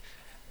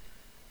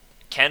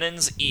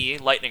Kennon's E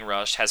Lightning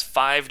Rush has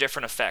 5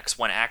 different effects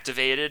when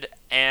activated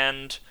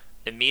and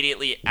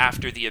immediately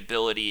after the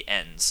ability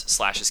ends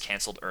 / is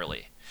cancelled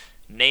early.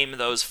 Name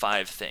those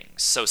 5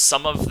 things. So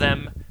some of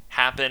them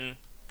happen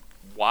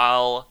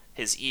while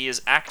his E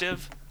is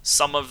active.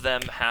 Some of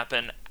them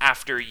happen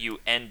after you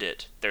end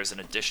it. There's an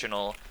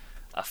additional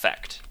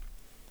effect.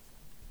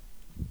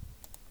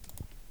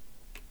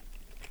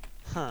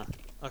 Huh.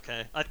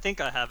 Okay. I think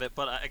I have it,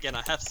 but again,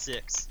 I have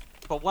 6.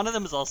 But one of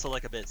them is also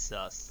like a bit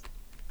sus.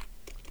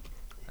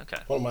 Okay.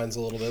 One of mine's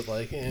a little bit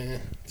like,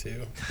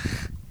 too.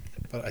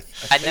 But I I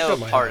think know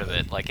might part have of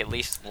it, like at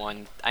least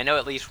one. I know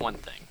at least one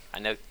thing. I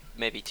know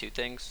maybe 2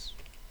 things,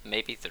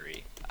 maybe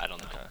 3. I don't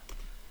know. Okay.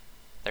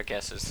 Their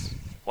guesses.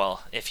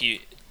 Well,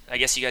 I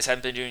guess you guys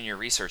haven't been doing your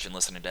research and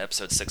listening to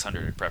episode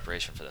 600 in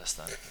preparation for this,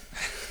 then.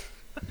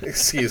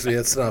 Excuse me,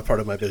 it's not part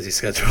of my busy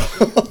schedule.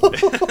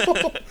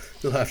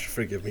 You'll have to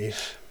forgive me.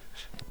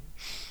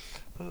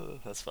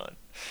 That's fun.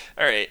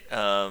 All right.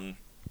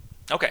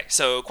 Okay,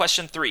 so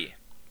question 3.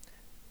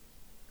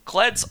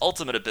 Kled's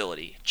ultimate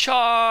ability,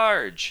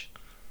 Charge,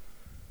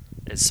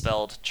 is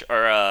spelled,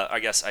 I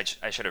guess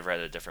I should have read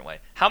it a different way.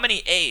 How many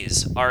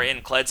A's are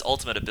in Kled's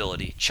ultimate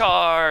ability,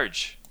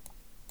 Charge?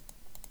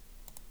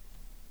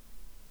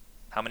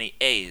 How many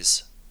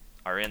A's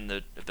are in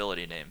the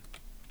ability name?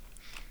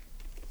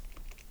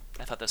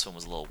 I thought this one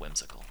was a little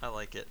whimsical. I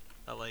like it.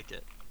 I like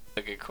it.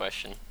 A good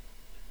question.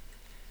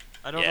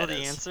 I don't Yeah, know it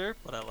the is. answer,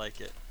 but I like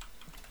it.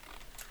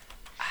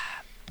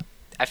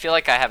 I feel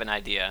like I have an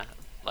idea.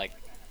 Like,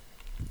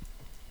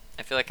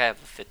 I feel like I have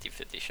a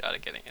 50-50 shot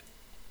at getting it.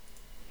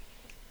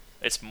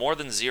 It's more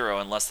than 0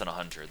 and less than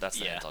 100. That's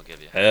the Yeah. hint I'll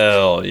give you.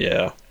 Hell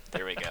yeah.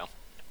 There we go.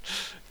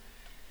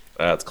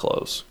 That's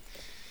close.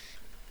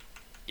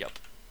 Yep.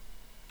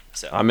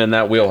 So. I'm in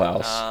that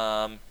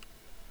wheelhouse.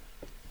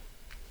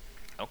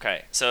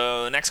 Okay,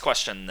 so next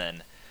question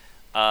then.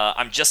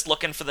 I'm just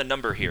looking for the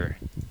number here.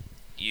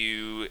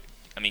 You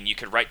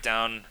could write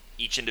down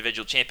each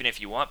individual champion if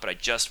you want, but I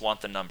just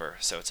want the number.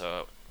 So it's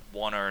a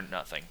 1 or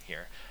nothing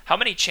here. How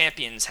many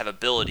champions have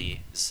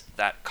abilities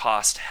that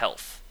cost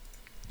health?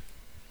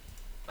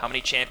 How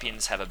many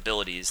champions have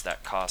abilities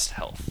that cost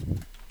health?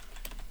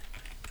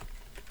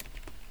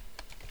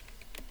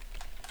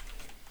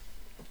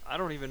 I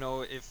don't even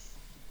know if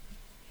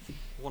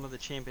one of the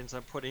champions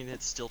I'm putting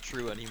it's still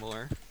true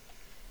anymore.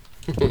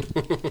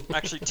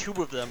 Actually, 2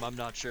 of them I'm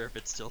not sure if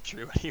it's still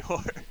true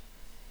anymore.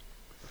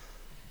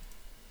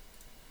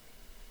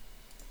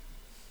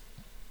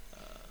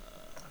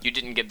 You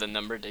didn't give the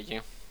number, did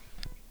you?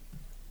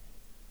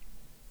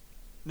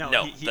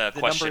 No, he- the number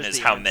question is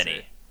the how answer.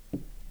 many.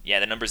 Yeah,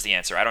 the number's the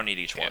answer. I don't need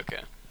each Okay, one.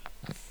 okay.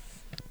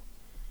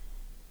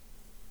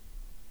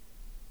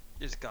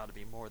 There's got to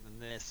be more than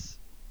this.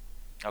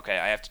 Okay,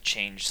 I have to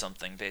change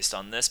something based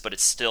on this, but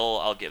it's still,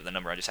 I'll give the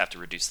number. I just have to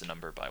reduce the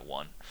number by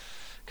 1,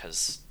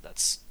 because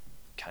that's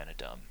kind of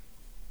dumb.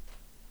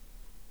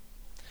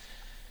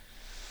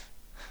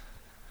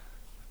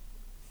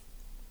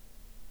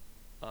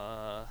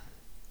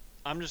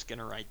 I'm just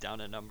gonna write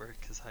down a number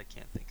because I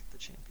can't think of the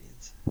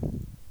champions.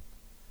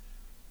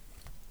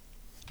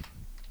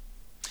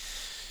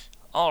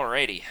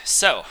 Alrighty,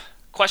 so,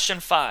 question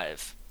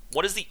 5.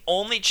 What is the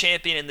only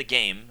champion in the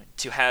game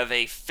to have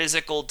a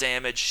physical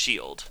damage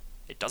shield?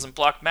 It doesn't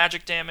block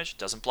magic damage,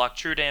 doesn't block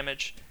true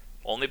damage,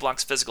 only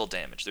blocks physical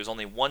damage. There's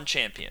only one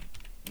champion.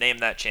 Name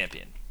that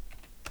champion.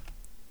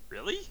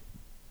 Really?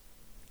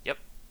 Yep.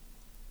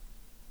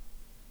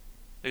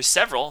 There's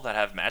several that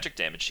have magic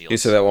damage shields. You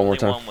say that one more Only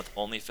time? one with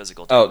only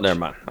physical Oh, damage. never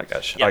mind. I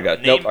got you. Yeah, I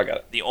got name Nope, I got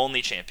it. The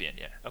only champion,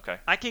 yeah. Okay.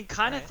 I can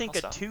kind of Alright, think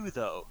I'll of stop. 2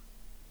 though.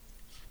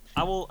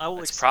 I will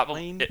It's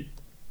explain.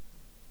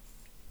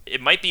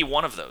 It might be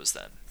one of those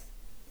then.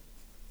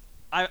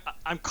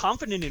 I'm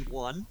confident in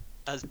one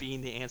as being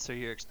the answer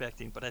you're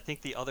expecting, but I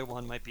think the other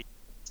one might be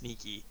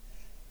sneaky.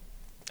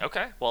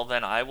 Okay, well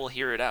then I will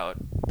hear it out.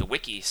 The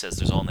wiki says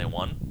there's only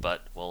one,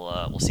 but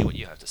we'll see what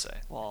you have to say.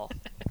 Well,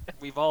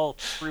 we've all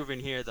proven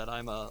here that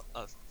I'm a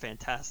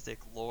fantastic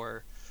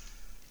lore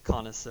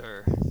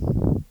connoisseur.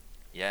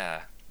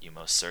 Yeah, you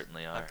most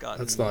certainly are. I've got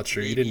That's not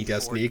true. You maybe didn't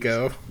guess 40.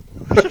 Nico.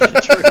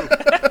 True.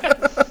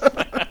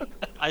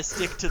 I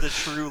stick to the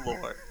true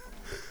lore.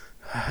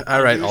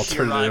 All right, Knew she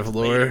alternative arrived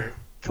lore. later.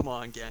 Come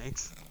on,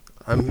 gangs.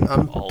 I'm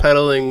Oh.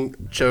 peddling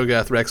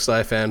Cho'Gath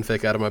Rek'Sai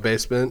fanfic out of my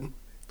basement.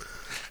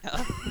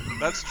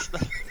 That's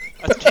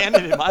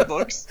canon in my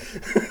books.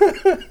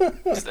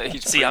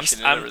 He's See, I'm- preaching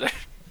it I'm- over there.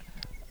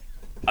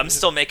 I'm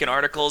still making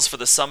articles for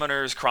the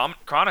Summoners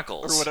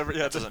Chronicles. Or whatever,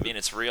 yeah. That doesn't mean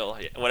it's real.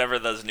 Whatever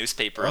those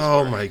newspapers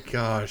Oh were. my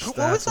gosh, What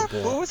that's was a that?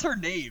 What blow. was her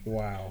name?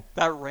 Wow.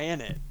 That ran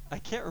it. I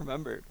can't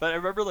remember, but I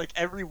remember like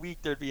every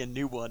week there'd be a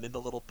new one in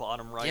the little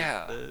bottom right.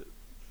 Yeah. The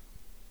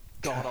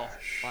god awful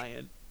Gosh.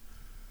 lion.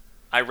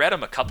 I read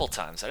them a couple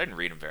times. I didn't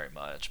read them very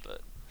much,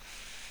 but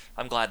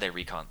I'm glad they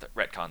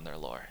retconned their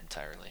lore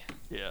entirely.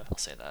 Yeah. I'll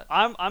say that.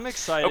 I'm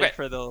excited Okay.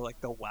 for the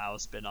WoW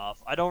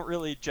spin-off. I don't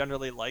really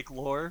generally like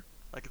lore.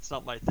 Like it's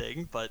not my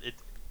thing, but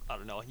I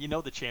don't know. You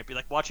know the champion.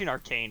 Like watching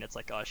Arcane, it's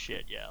like, oh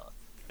shit, yeah.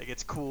 Like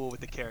it's cool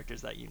with the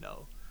characters that you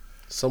know.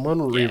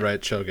 Someone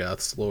rewrite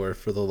Cho'Gath's lore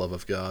for the love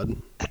of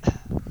God.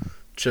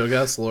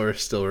 Cho'Gath's lore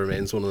still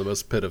remains one of the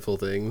most pitiful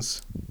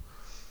things.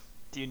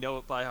 Do you know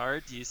it by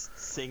heart? Do you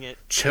sing it?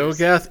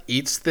 Cho'Gath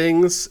eats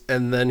things,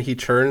 and then he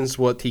turns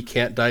what he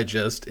can't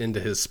digest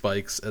into his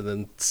spikes, and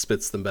then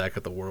spits them back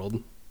at the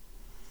world.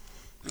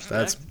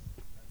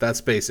 That's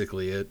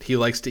basically it. He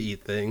likes to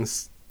eat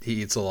things.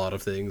 He eats a lot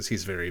of things.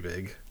 He's very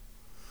big.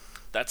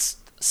 That's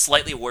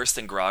slightly worse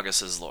than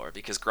Gragas's lore,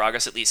 because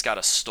Gragas at least got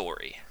a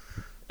story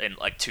in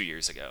like 2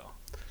 years ago.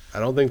 I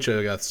don't think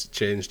Cho'Gath's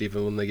changed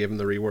even when they gave him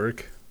the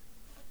rework.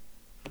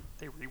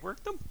 They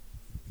reworked them?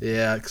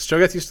 Yeah, because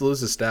Cho'Gath used to lose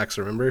his stacks,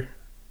 remember?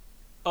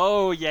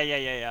 Oh yeah.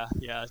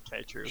 Yeah,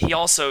 okay, true. He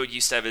also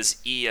used to have his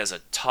E as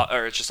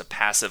or it's just a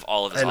passive.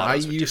 All of his And I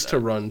autos would do used that. to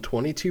run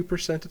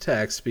 22%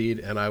 attack speed,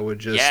 and I would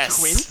just Yes.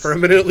 Twins?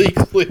 permanently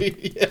clear.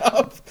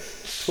 Yep.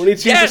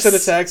 22% Yes!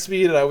 attack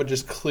speed, and I would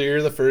just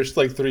clear the first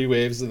like 3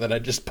 waves, and then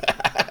I'd just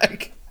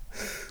back.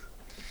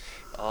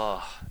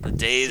 The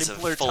days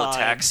Simpler of full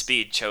attack times.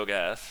 speed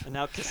Cho'Gath. And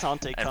now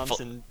Cassante comes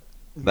full- and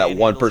That manhandles you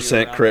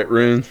 1% around crit the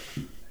rune.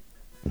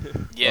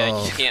 Yeah,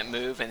 Oh. you can't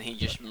move, and he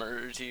just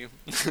murders you.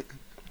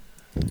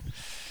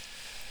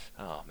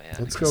 Oh man.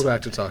 Let's go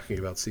back to talking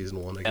about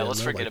season 1 again. Yeah,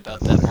 let's I forget like about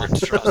that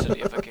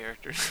monstrosity of a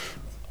character.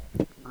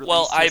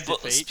 Well, Release Twisted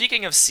Fate.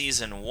 speaking of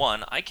season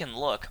 1, I can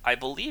look. I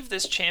believe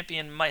this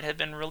champion might have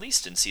been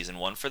released in season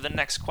 1 for the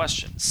next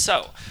question.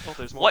 So, Oh,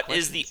 there's more what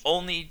is the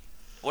questions.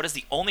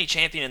 only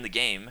champion in the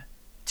game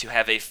to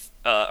have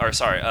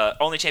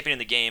only champion in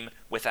the game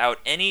without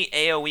any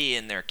AoE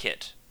in their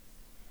kit?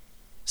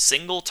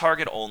 Single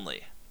target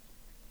only.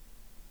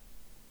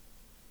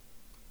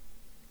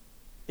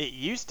 It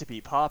used to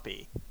be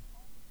Poppy.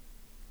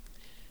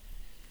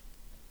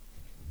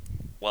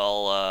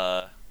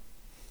 Well,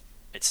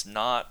 it's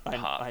not I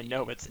Poppy.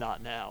 know it's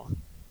not now.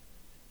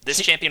 This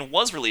champion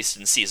was released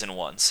in season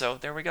 1, so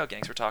there we go,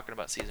 gangs. We're talking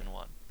about season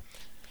 1.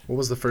 What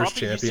was the first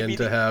Poppy used to champion be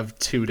to the- have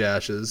 2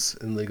 dashes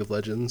in League of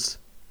Legends?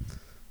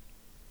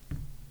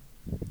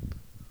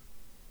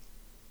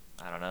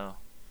 I don't know.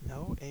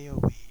 No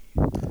AoE.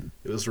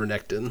 It was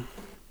Renekton.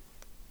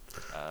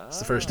 It's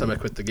the first time I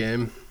quit the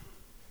game.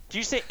 Do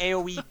you say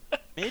AoE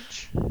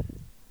Midge?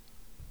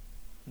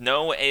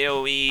 No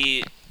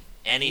AoE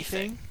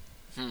anything.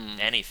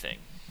 Anything.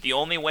 The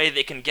only way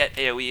they can get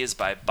AoE is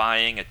by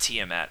buying a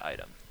Tiamat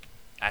item.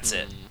 That's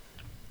it.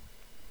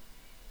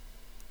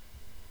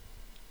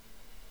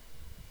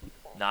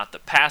 Not the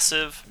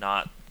passive,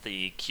 not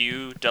the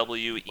Q,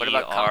 W, E, What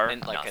about R,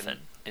 nothing? nothing.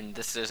 And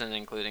this isn't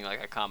including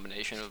like a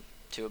combination of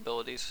 2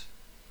 abilities.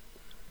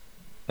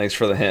 Thanks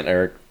for the hint,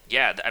 Eric.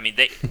 Yeah, I mean,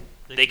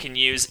 they can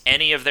use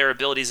any of their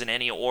abilities in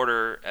any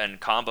order and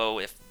combo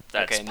if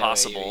that's okay,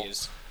 possible. No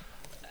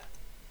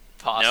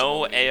AoE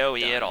No means AoE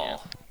done, at yeah.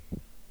 all.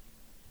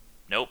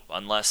 Nope,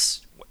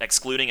 unless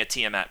excluding a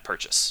Tiamat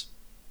purchase,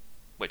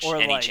 which Or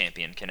any like-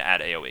 champion can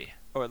add AoE.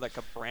 Or like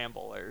a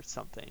Bramble or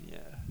something,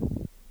 yeah.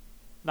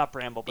 Not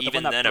Bramble, but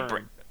Even the one then, that a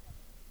burned.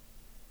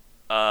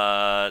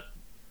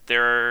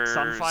 there's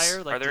Sunfire,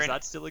 are like, there does any-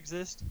 that still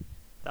exist?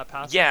 That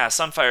passive? Yeah,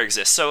 Sunfire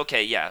exists. So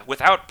okay, yeah,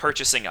 without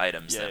purchasing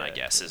items, then I Yeah,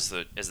 guess is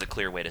the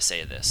clear way to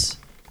say this.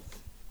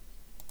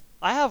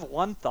 I have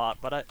one thought,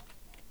 but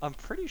I'm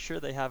pretty sure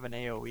they have an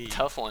AoE.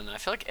 Tough one. I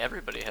feel like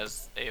everybody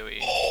has E.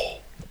 AoE.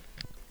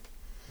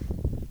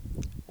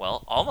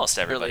 Well, almost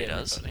everybody Really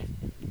does. everybody.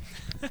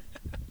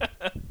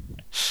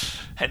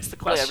 Hence the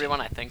Really question.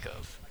 everyone I think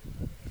of.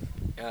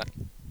 Yeah.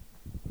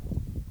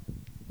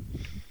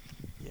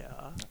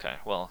 Yeah. Okay,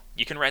 well,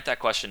 you can write that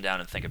question down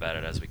and think about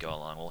it as we go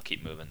along. We'll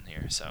keep moving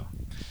here. So,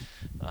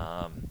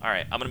 all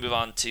right, I'm gonna move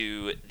on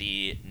to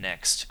the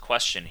next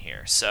question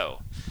here.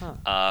 So,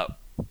 I'm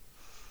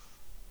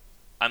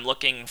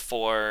looking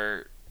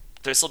for.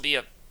 This will be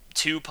a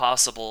 2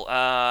 possible.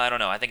 I don't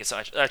know. I think it's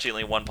actually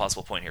only 1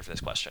 possible point here for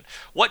this question.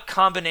 What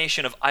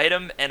combination of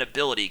item and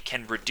ability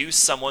can reduce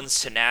someone's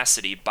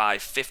tenacity by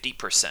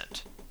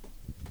 50%?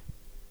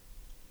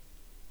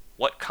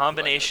 What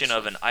combination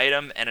of an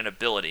item and an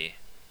ability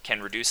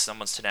can reduce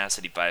someone's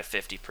tenacity by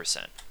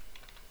 50%?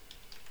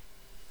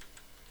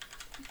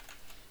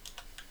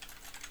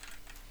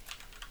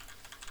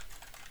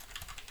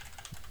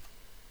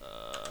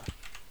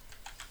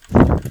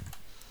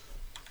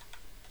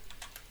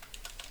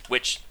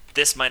 Which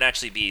this might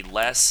actually be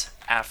less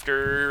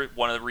after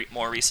one of the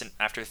more recent,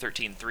 after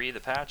 13.3, the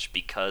patch,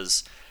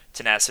 because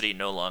tenacity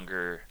no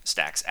longer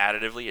stacks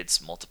additively, it's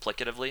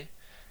multiplicatively.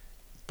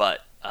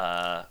 But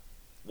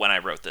when I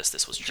wrote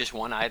this was true. Just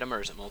one item, or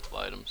is it multiple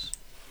items?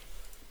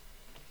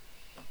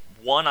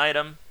 1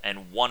 item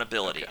and 1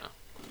 ability. Okay.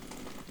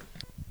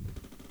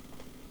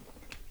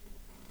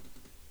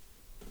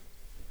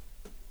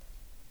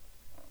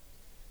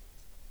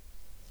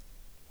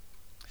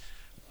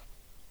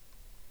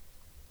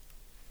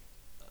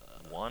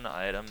 One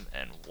item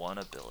and 1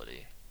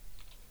 ability.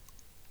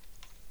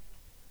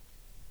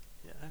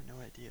 Yeah, I have no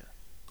idea.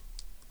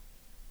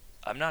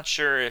 I'm not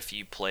sure if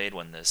you played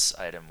when this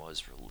item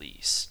was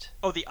released.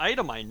 Oh, the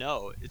item I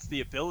know. It's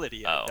the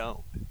ability I Oh.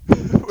 don't.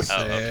 Oh, okay.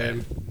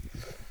 Same.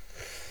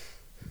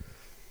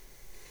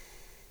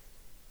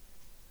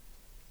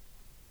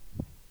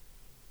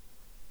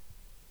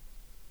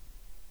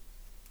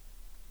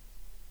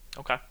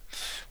 Okay.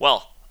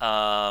 Well,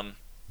 we're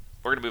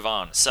going to move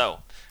on. So,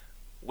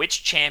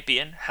 which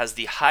champion has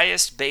the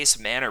highest base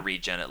mana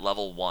regen at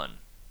level 1?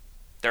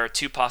 There are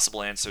 2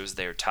 possible answers.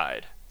 They're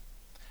tied.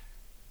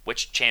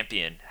 Which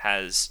champion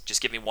has...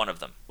 Just give me one of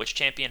them. Which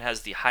champion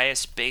has the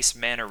highest base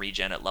mana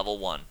regen at level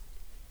 1?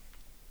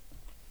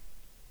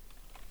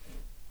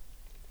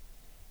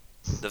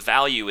 The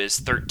value is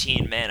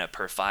 13 mana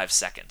per 5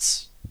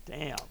 seconds.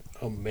 Damn.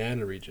 Oh,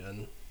 mana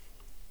regen.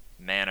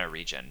 Mana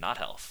regen, not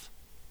health.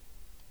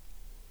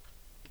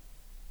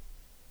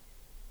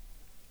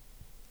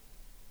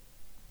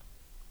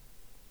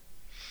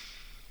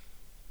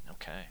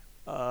 Okay.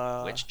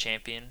 Which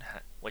champion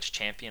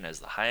has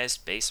the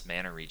highest base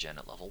mana regen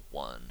at level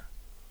 1?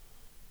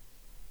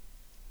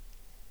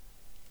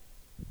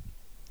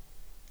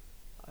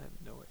 I have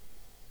no idea.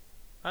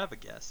 I have a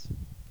guess.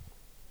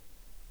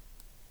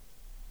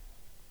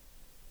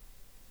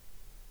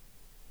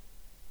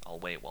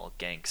 wait while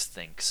Ganks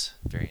thinks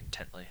very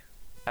intently.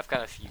 I've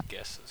got a few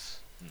guesses.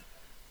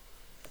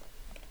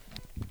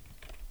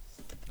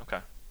 Okay.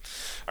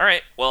 All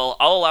right. Well,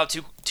 I'll allow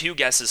two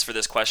guesses for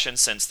this question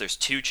since there's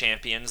 2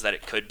 champions that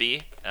it could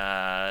be,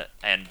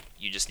 and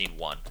you just need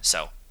 1.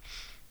 So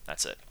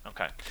that's it.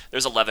 Okay.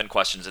 There's 11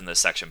 questions in this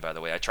section, by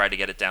the way. I tried to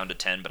get it down to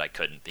 10, but I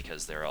couldn't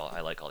because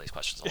I like all these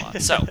questions a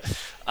lot. So,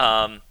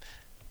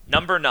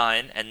 number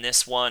 9, and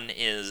this one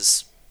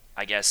is,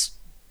 I guess,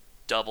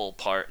 double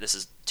part. This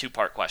is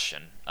 2-part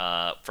question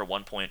for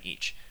 1 point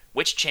each.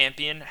 Which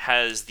champion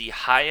has the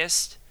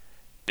highest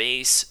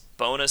base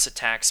bonus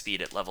attack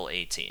speed at level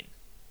 18?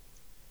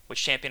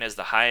 Which champion has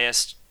the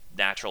highest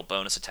natural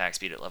bonus attack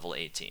speed at level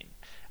 18?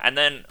 And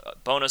then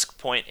bonus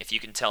point if you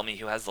can tell me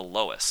who has the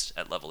lowest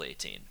at level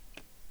 18.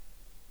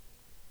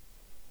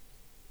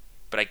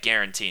 But I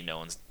guarantee no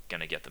one's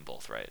gonna get them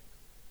both right.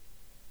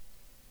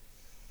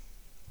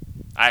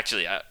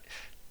 Actually,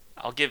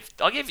 I'll give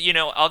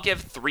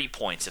 3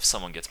 points if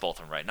someone gets both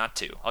of them right, not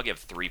 2. I'll give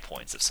 3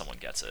 points if someone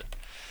gets it,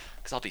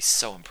 because I'll be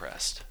so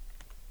impressed.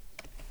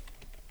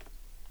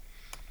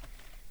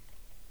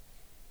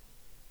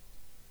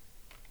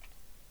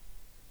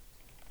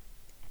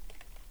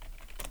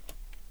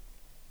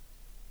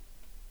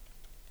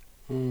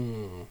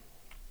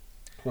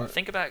 What?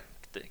 Think about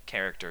the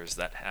characters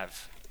that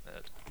have.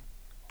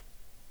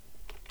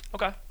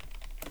 Okay.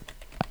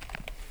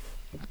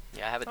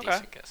 Yeah, I have a Okay.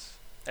 decent guess.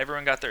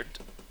 Everyone got their.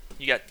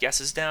 You got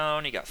guesses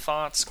down. You got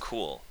thoughts.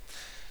 Cool.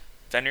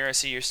 Fenrir, I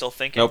see you're still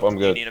thinking. Nope, I'm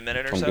good. You need a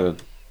minute or I'm so.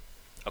 good.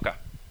 Okay.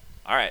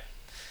 All right.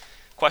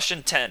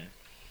 Question 10.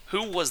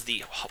 Who was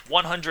the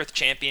 100th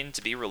champion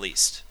to be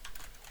released?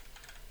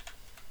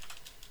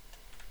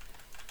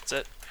 That's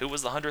it. Who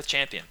was the 100th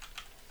champion?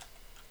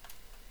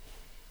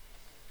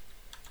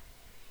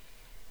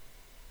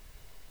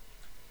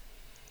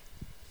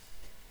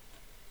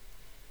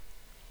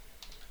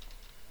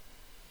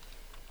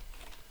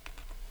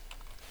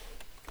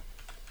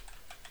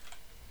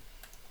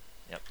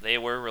 Yep, they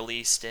were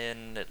released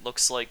in, it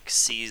looks like,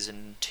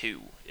 Season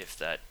 2, if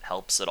that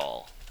helps at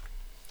all.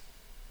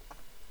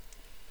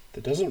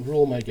 That doesn't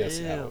rule my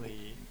guess out.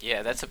 Really?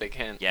 Yeah, that's a big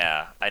hint.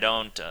 Yeah, I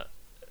don't,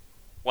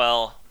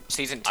 well,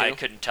 Season 2? I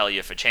couldn't tell you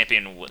if a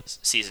champion was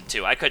Season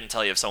 2. I couldn't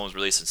tell you if someone was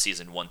released in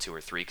Season 1, 2, or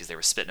 3, because they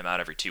were spitting them out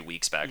every 2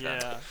 weeks back then.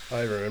 Yeah.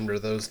 I remember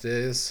those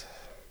days.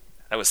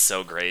 That was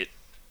so great.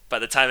 By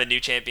the time a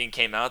new champion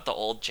came out, the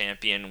old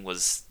champion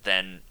was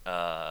then,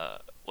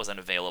 wasn't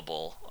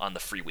available on the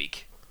free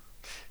week.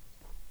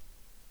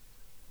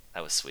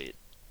 That was sweet.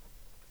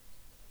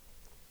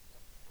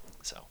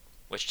 So,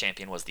 which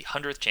champion was the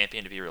 100th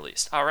champion to be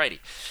released? Alrighty.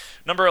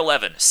 Number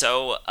 11.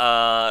 So,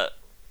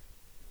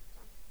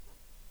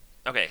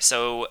 okay,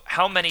 so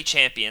how many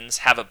champions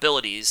have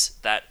abilities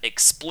that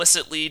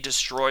explicitly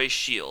destroy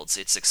shields?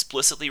 It's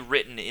explicitly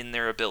written in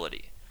their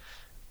ability.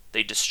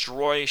 They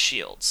destroy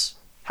shields.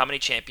 How many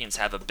champions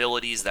have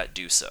abilities that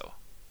do so?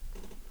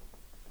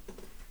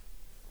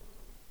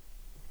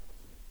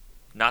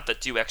 Not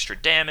that do extra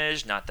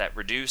damage, not that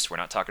reduce. We're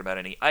not talking about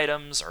any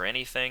items or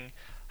anything.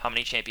 How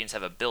many champions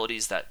have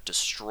abilities that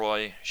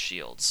destroy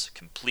shields?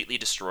 Completely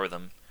destroy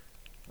them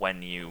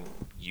when you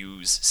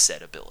use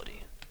said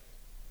ability.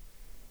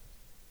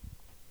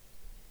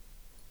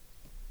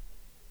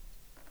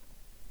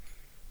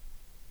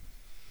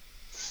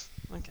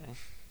 Okay.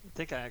 I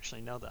think I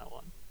actually know that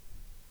one.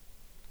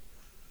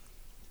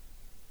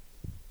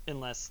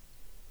 Unless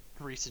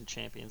recent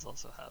champions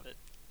also have it.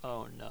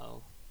 Oh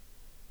no.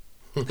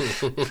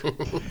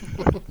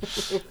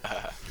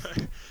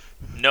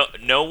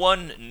 No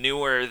one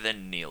newer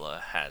than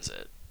Neela has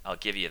it. I'll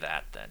give you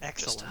that then, just to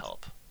Excellent.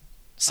 help.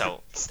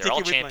 So, Stick they're all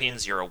it with my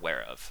champions you're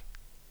aware of.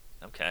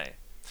 Okay.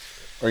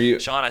 Are you?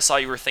 Sean, I saw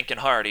you were thinking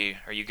hard.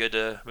 Are you good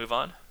to move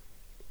on?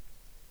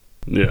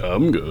 Yeah,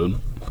 I'm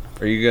good.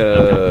 Are you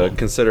gonna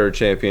consider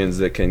champions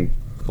that can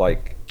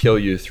like kill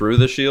you through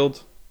the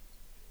shield?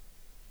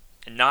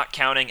 Not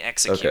counting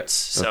executes. Okay,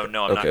 So okay,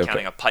 no, I'm okay, not okay.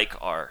 counting a Pike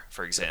R,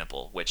 for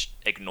example, which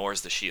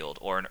ignores the shield,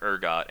 or an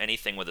Urgot,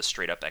 anything with a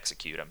straight up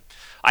execute.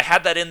 I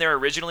had that in there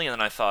originally, and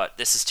then I thought,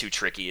 this is too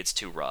tricky, it's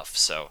too rough,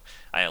 so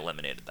I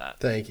eliminated that.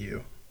 Thank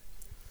you.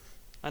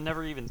 I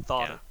never even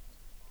thought Yeah. it.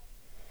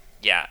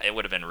 Yeah, it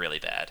would have been really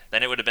bad.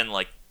 Then it would have been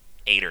like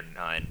 8 or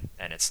 9,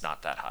 and it's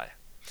not that high.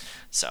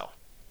 So,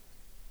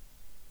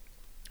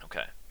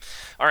 okay.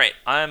 All right,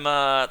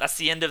 that's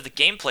the end of the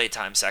gameplay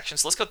time section.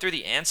 So let's go through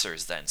the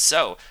answers then.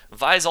 So,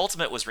 Vi's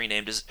Ultimate was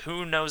renamed as,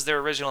 who knows their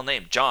original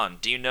name? John,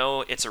 do you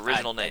know its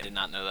original I name? did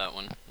not know that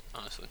one,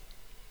 honestly.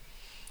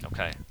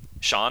 Okay.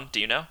 Sean, do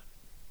you know?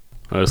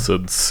 I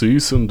said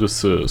cease and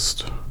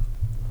desist.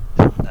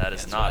 That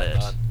is that's not what I it.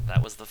 thought.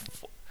 That was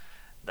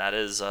that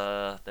is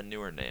the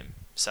newer name.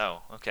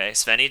 So, okay,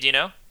 Svenny, do you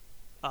know?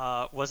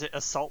 Was it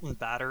Assault and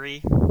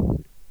Battery?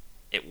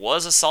 It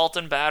was Assault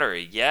and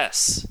Battery.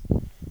 Yes.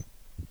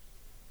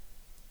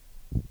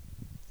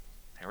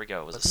 There we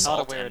go. It was Was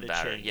Assault not aware and it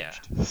Battery.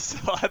 changed. Yeah. So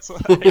that's why.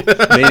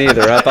 Me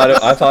neither. I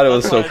thought it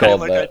was so that's why I called didn't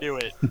look, that. I knew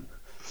it.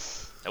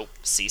 Nope.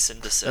 Cease and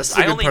desist. That's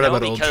the I good only part know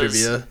about old because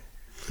trivia.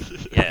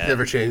 yeah,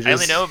 Never changes. I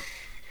only know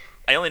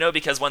I only know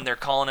because when they're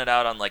calling it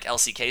out on like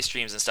LCK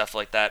streams and stuff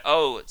like that,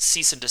 oh,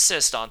 cease and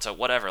desist onto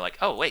whatever. Like,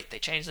 oh wait, they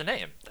changed the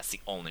name. That's the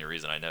only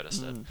reason I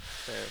noticed it.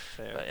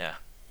 Fair. But yeah.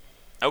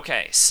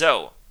 Okay,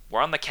 so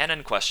we're on the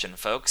Kennen question,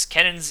 folks.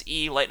 Kennen's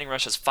E Lightning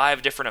Rush has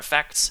 5 different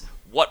effects.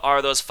 What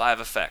are those 5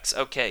 effects?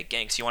 Okay,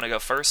 Ganks, you want to go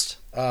first?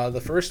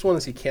 The first one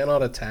is he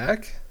cannot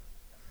attack.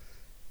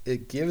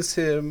 It gives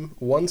him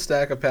 1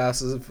 stack of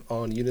passive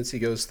on units he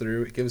goes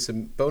through. It gives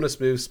him bonus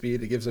move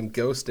speed. It gives him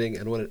ghosting,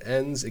 and when it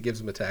ends, it gives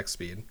him attack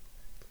speed.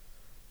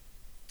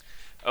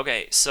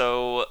 Okay,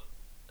 so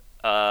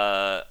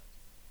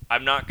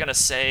I'm not gonna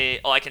say.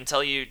 Oh, I can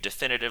tell you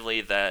definitively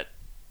that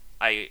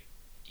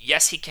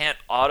yes, he can't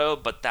auto,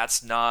 but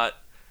that's not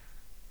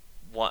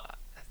what.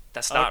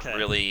 That's not Okay.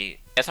 really.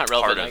 That's not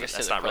part relevant. of I it. guess, to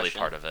That's the not really question.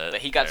 part of it.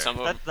 But he got there. some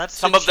of them. That's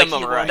Some the of them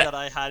tricky are one right. that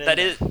I had in That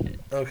there. is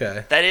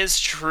Okay. that is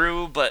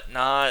true, but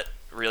not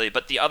really.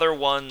 But the other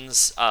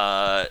ones,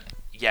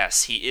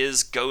 yes, he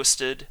is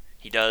ghosted.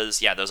 He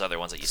does. Yeah, those other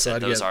ones that you So said,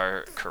 I'd those get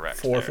are correct.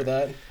 4 there. for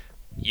that.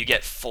 You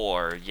get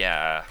 4.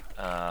 Yeah.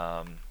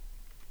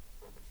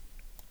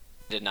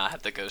 Did not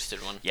have the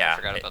ghosted one. Yeah, I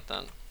forgot it- about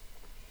that.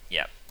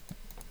 Yep.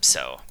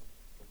 So.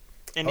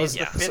 And I is was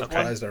the 5th one?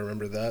 surprised I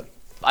remembered that.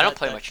 I don't That-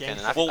 play that much Ganks-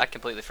 Kennen. Well- I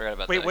completely forgot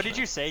about that. Wait, what did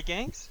actually. you say,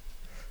 Gangs?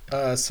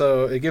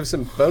 So it gives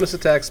him bonus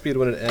attack speed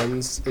when it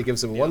ends. It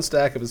gives him 1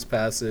 stack of his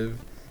passive.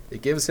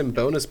 It gives him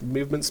bonus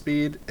movement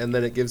speed, and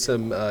then it gives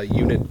him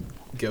unit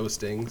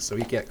ghosting, so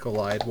he can't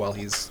collide while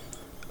he's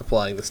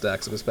applying the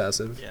stacks of his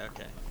passive. Yeah,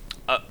 okay.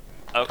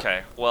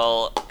 Okay.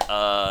 Well,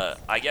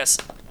 I guess.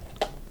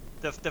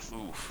 The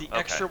Oof, the okay.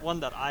 extra one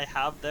that I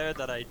have there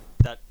that I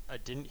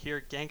didn't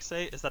hear Gank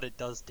say is that it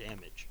does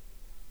damage.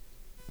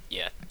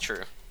 Yeah,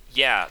 true.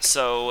 Yeah.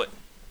 So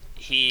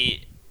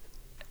he.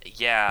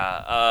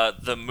 Yeah.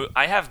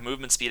 I have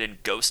movement speed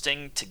and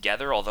ghosting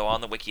together, although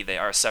on the wiki they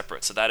are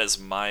separate. So that is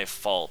my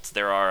fault.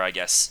 There are, I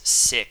guess,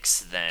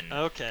 6 then.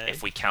 Okay.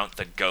 If we count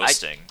the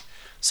ghosting.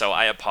 So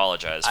I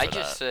apologize for I that.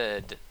 just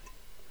said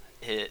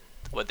hit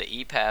what the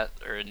E pass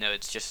or no,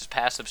 it's just his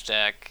passive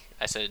stack.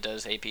 I said it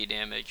does AP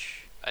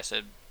damage. I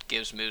said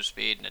gives move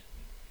speed and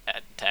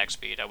attack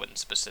speed. I wasn't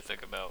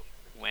specific about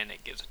when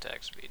it gives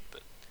attack speed,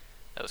 but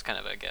that was kind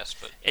of a guess.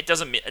 But It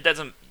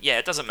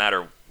doesn't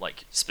matter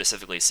like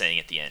specifically saying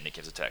at the end it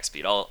gives attack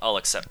speed. I'll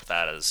accept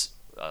that as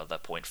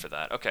that point for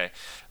that. Okay,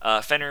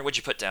 Fenrir, what'd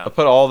you put I down?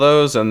 put all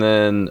those, and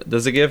then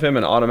does it give him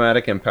an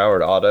automatic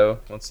empowered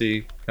auto once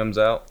he comes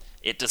out?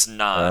 It does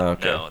not.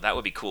 Okay. No, that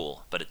would be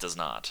cool, but it does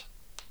not.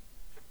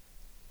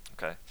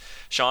 Okay,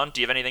 Sean,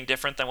 do you have anything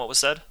different than what was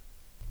said?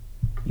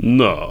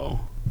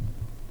 No.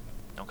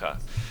 Okay,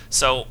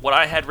 so what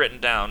I had written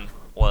down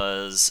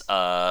was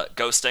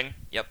ghosting.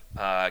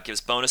 Yep, gives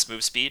bonus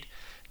move speed,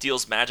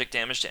 deals magic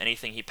damage to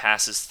anything he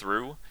passes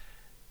through.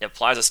 It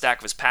applies a stack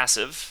of his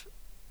passive,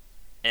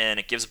 and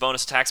it gives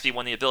bonus attack speed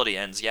when the ability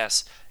ends.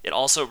 Yes, it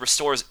also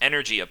restores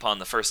energy upon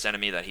the first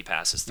enemy that he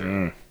passes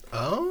through.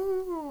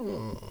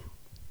 Oh.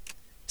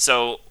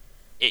 So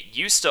it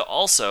used to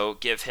also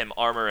give him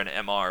armor and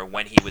MR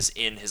when he was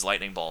in his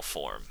lightning ball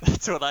form.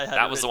 That's what I had.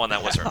 That was the one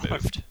that was written down.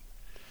 removed.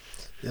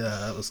 Yeah,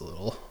 that was a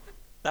little.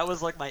 That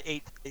was like my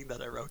 8th thing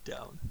that I wrote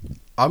down.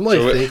 I'm like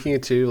So it-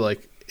 thinking too,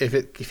 like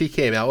if he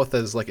came out with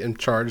as like in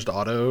charged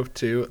auto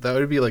too, that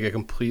would be like a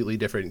completely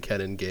different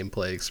Kennen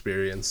gameplay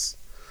experience.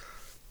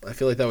 I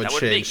feel like that would That would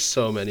change make-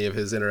 so many of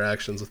his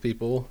interactions with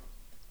people.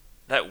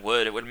 It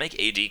would make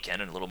AD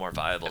Kennen a little more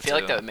viable. I feel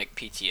like too. that would make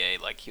PTA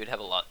like he would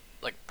have a lot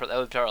like that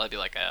would probably be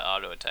like an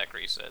auto attack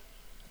reset.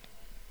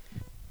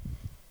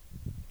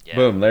 Yeah,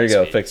 Boom, there you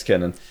go, sweet. fix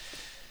Kennen.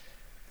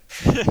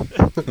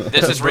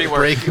 This is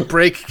rework.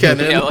 break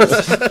Kennen. Yeah,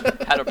 let's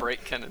how to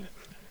break Kennen.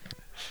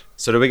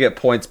 So do we get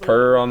points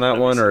per on that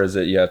one, or is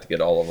it you have to get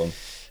all of them?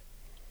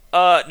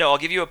 No, I'll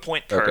give you a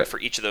point per Okay. for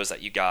each of those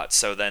that you got.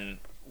 So then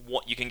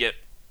you can get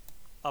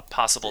A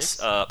possible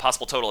 6?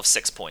 possible total of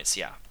 6 points.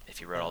 Yeah, if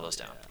you wrote all those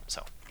down.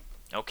 So,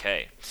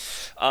 okay.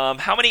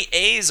 How many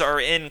A's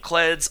are in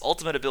Kled's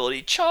ultimate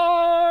ability?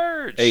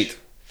 Charge. 8.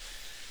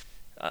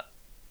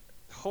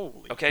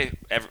 Holy. Okay.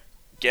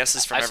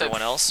 Guesses from I said-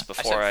 everyone else I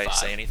before said I 5.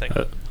 say anything.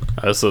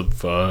 I said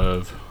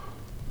 5.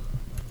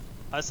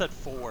 I said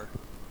 4.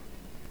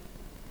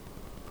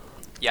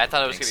 Yeah, I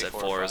thought it was Hank gonna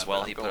said be 4 as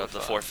well. but He I'm put going up the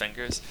with 4 5.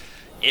 fingers.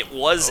 It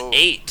was Oh.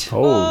 8.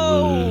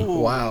 Holy.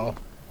 Wow.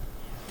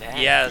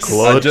 Dang. Yes.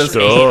 Clutched just-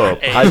 up.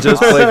 I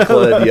just played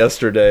Kled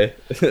yesterday,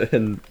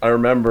 and I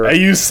remember Hey,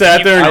 you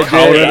sat there I and did-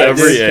 counted I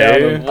every did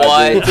count A? 'em.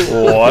 What?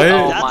 What?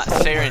 Oh my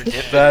That's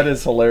serendipity. that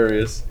is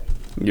hilarious.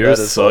 You're That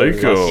is hilarious.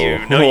 psycho.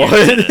 You know you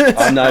What? didn't.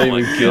 I'm not Oh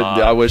even my kidding.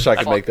 God. I wish I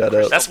could make that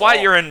up. That's why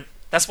you're in.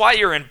 That's why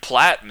you're in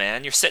plat,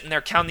 man. You're sitting there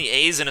counting the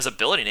A's in his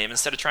ability name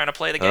instead of trying to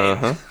play the game.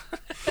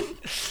 Uh-huh.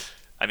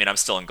 I mean, I'm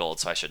still in gold,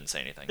 so I shouldn't say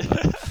anything.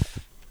 But...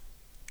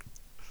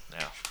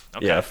 yeah.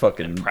 Okay. Yeah,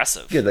 fucking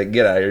impressive. Get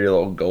out of here, you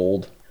little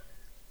gold.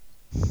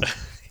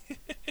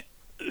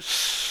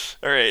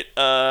 All right.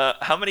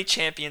 How many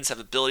champions have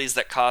abilities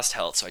that cost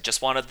health? So I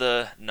just wanted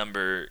the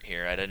number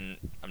here. I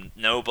didn't.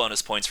 No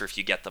bonus points for if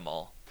you get them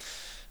all.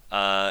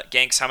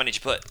 Ganks, how many did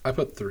you put? I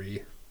put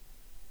 3.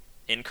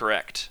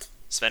 Incorrect.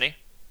 Svenny?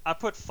 I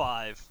put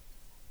 5.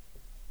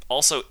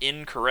 Also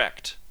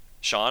incorrect.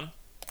 Sean?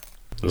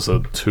 I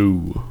said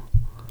 2.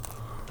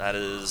 That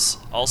is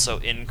also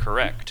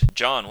incorrect.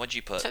 John, what'd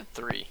you I put? said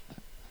 3.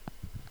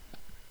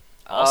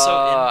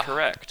 Also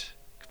incorrect.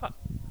 Come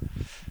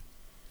on.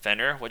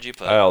 Fenrir, what'd you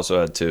put? I also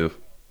had 2.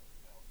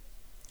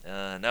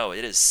 No,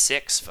 it is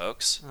 6,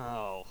 folks.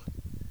 Oh.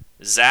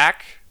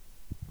 Zach,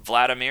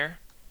 Vladimir,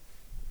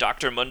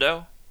 Dr.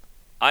 Mundo,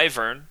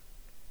 Ivern,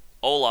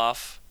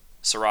 Olaf,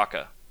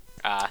 Soraka.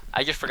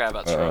 I just forgot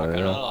about Soraka and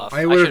yeah. Olaf.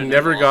 I would have should've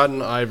never known Olaf. gotten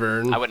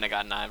Ivern. I wouldn't have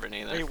gotten Ivern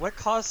either. Wait, what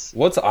costs?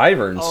 What's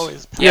Iverns? Oh,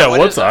 his passive. Yeah, what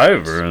what's is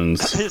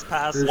Iverns? Iverns? His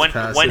passive. When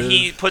passive.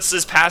 he puts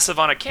his passive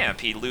on a camp,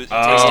 he takes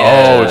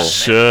Oh, Yeah.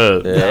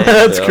 shit. Yeah.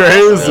 That's Yeah.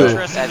 crazy.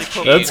 Interestingly That's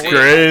put That's cheap.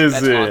 more-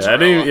 crazy. That's I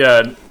didn't.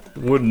 Yeah,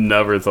 would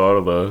never thought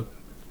of that.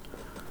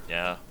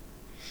 Yeah.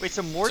 Wait,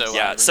 so Mord's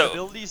So,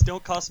 abilities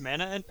don't cost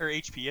mana or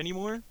HP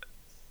anymore?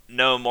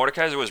 No,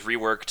 Mordekaiser was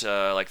reworked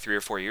like 3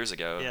 or 4 years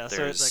ago. Yeah, so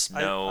There's it's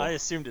like no, I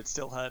assumed it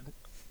still had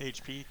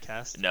HP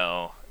cast.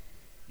 no,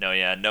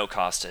 no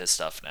cost to his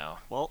stuff now.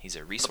 Well, He's a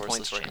What's the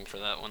points resourceless rating champ. for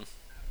that one?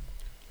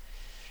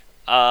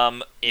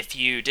 If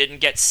you didn't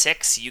get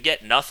 6, you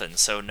get nothing.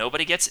 So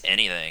nobody gets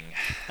anything.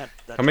 That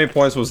How many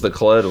points was the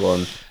Kled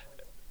one?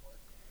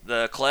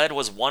 The Kled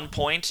was 1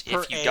 point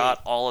Per if you A.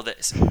 got all of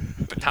this,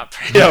 but not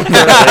per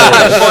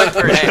Point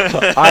per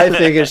A. I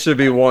think it should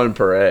be 1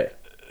 per A.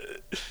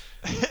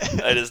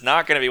 It is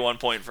not going to be 1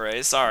 point for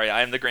A. Sorry,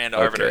 I am the Grand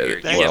Arbiter Okay, here.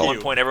 You thank get you.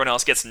 1 point, everyone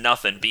else gets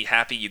nothing. Be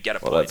happy you get a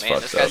Well, point. that's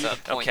Man, this fucked guy's up.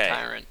 a point Okay.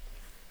 tyrant.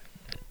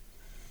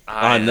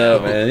 I know,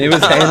 man. He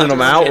was handing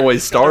them out when we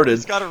started.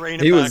 He's got to rein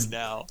it He back was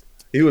now.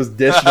 he was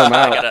dishing them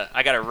out.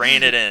 I gotta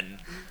rein it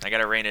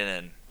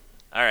in.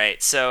 All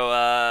right.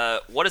 So,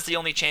 what is the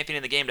only champion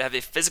in the game to have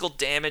a physical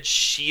damage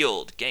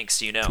shield? Ganks,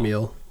 do you know?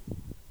 Camille.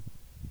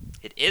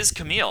 It is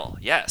Camille.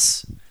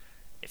 Yes.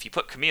 If you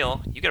put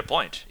Camille, you get a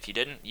point. If you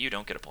didn't, you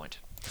don't get a point.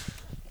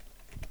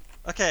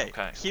 Okay,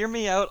 Okay. hear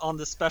me out on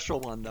the special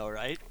one though,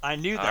 right? I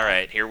knew that. All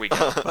right. Here we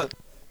go.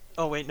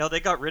 Oh wait, no, they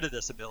got rid of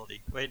this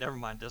ability. Wait, never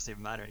mind. It doesn't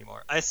even matter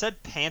anymore. I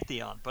said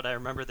Pantheon, but I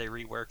remember they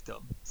reworked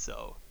them.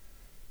 So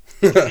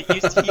he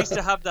used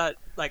to have that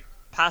like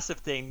passive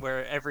thing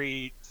where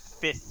every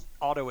 5th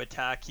auto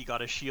attack he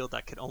got a shield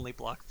that could only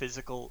block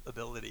physical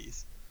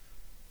abilities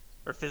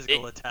or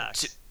physical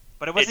attacks.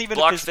 But it wasn't it even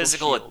blocked a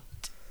physical physical shield.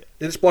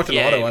 It just blocked an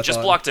Yeah, auto. it I just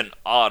thought. blocked an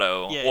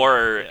auto Yeah,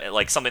 or yeah.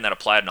 like something that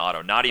applied an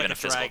auto, not even Like a a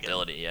physical dragon.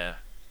 ability. Yeah.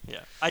 Yeah,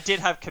 I did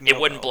have Camille. It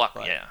wouldn't though, block.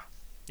 but-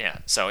 Yeah.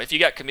 So if you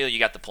got Camille, you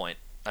got the point.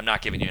 I'm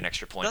not giving you an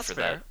extra point That's for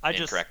fair. that I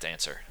just- incorrect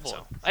answer. So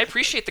Well, I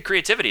appreciate the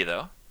creativity,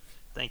 though.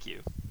 Thank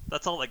you.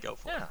 That's all I go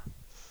for.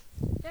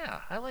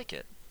 Yeah, I like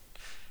it.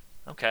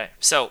 Okay,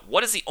 so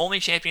what is the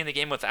only champion in the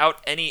game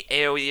without any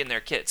AoE in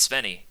their kit?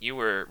 Svenny, you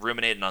were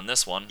ruminating on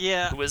this one.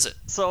 Yeah. Who is it?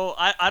 So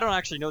I don't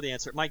actually know the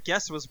answer. My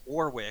guess was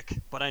Warwick,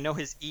 but I know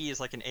his E is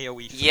like an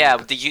AoE. Yeah,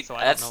 field, did you? so I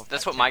don't know That's if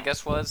that's that what my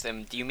counts. guess was.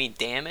 And do you mean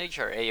damage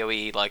or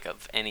AOE like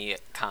of any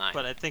kind?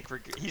 But I think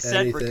he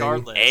said Anything.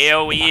 regardless.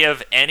 AoE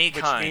of any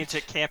which kind. means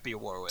it can't be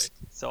Warwick.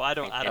 So I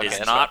don't. It Okay, is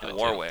that's not what I put, too.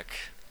 Warwick.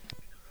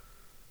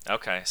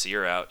 Okay, so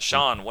you're out.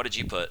 Sean, what did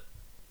you put?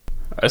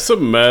 I said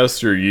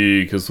Master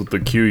Yi because with the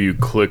Q you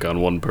click on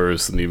one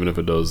person, even if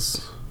it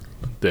does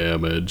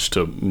damage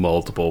to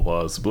multiple,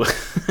 possibly.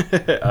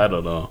 I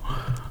don't know.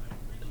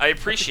 I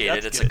appreciate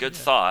it. That's It's a good, good yeah.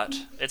 thought.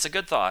 It's a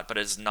good thought, but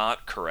it's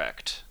not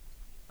correct.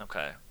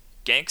 Okay.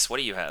 Ganks, what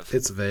do you have?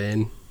 It's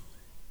Vayne.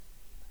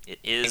 It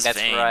I is think that's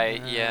Vayne,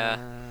 right. Yeah.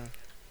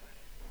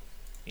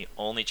 the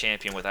only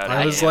champion without I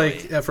any was AoE.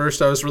 like, at first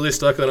I was really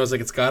stuck on. I was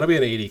like, it's got to be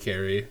an 80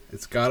 carry.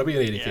 It's got to be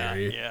an 80 Yeah,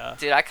 carry. yeah.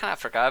 Dude, I kind of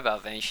forgot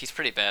about Vayne. She's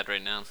pretty bad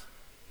right now.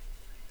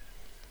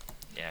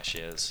 Yeah, she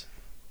is.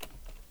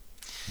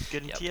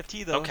 Good in Yep.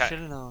 TFT though. Okay. Should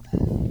have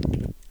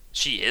known.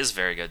 She is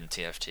very good in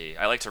TFT.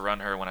 I like to run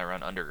her when I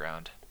run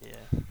Underground.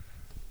 Yeah.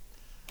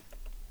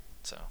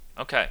 So,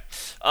 okay.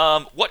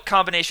 What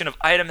combination of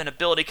item and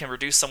ability can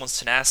reduce someone's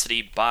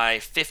tenacity by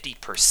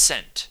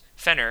 50%?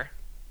 Fenrir,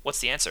 what's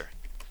the answer?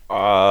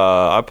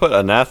 I put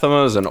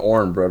Anathemas and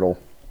Orin Brittle.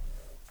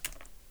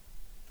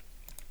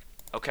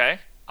 Okay.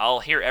 I'll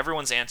hear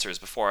everyone's answers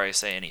before I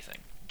say anything.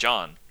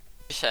 John.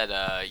 I said,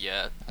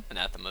 yeah,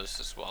 Anathemas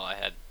as well. I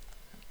had.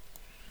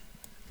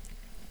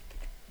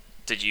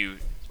 Did you...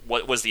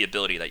 What was the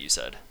ability that you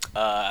said?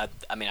 I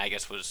mean, I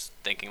guess was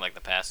thinking like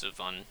the passive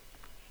on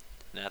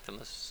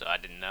Anathemas, so I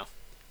didn't know.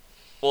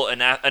 Well,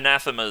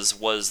 Anathemas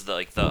was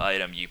the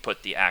item you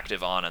put the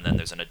active on, and then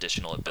there's an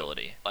additional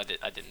ability. I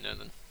didn't know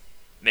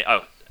then.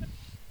 Oh,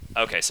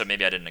 okay, so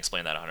maybe I didn't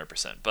explain that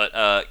 100%. But,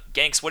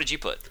 Ganks, what did you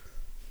put?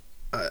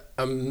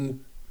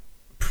 I'm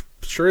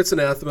sure it's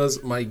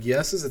Anathemas. My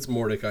guess is it's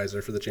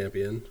Mordekaiser for the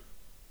champion.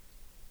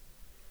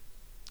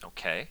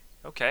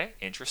 Okay,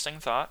 interesting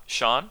thought.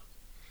 Sean?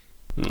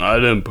 I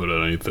didn't put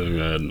anything.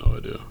 I had no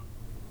idea.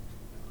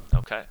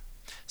 Okay.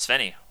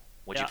 Svenny,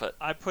 what'd you put?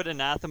 I put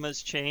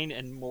Anathema's Chain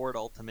and Mord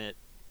Ultimate.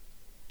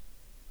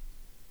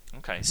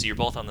 Okay, so you're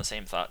both on the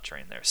same thought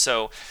train there.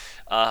 So,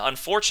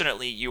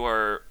 unfortunately, you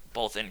are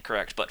both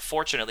incorrect, but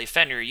fortunately,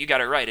 Fenrir, you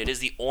got it right. It is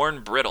the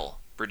Orn Brittle.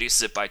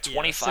 reduces it by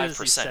Yeah, as soon as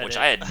he 25%, said which it.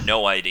 I had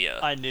no idea.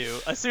 I knew.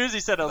 As soon as he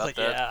said it, I was About like,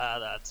 that?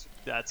 yeah,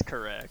 that's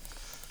correct.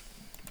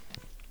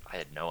 I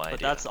had no idea. But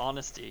that's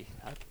honesty.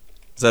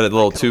 Is that a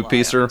little could've lied.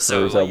 two-piecer,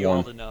 So- or is I that want you all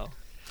one? to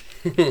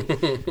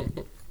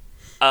know.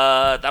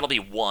 That'll be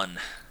one.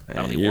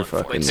 That'll Man, be you're one for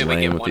you. fucking Wait, so we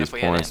lame get with one these if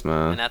we points, get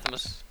man.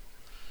 Anathemas?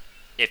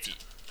 If you,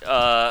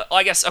 well,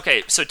 I guess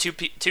okay. So two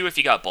if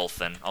you got both,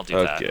 then I'll do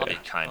that. Okay. I'll be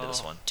kind to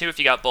this Oh. one. 2 if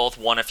you got both.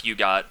 1 if you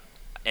got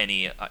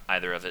any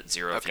either of it.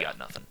 0 if you Okay. got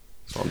nothing.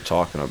 That's what I'm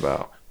talking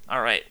about.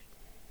 All right.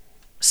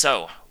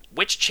 So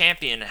which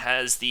champion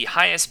has the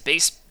highest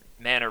base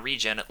mana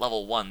regen at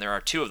level 1? There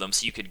are 2 of them,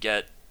 so you could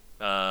get.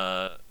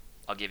 I'll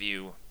give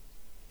you.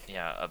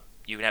 Yeah,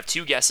 you can have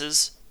 2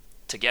 guesses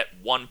to get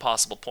 1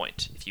 possible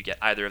point if you get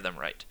either of them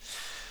right.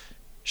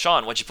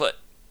 Sean, what'd you put?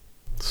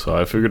 So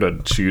I figured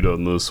I'd cheat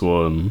on this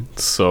one.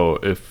 So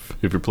if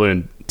you're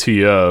playing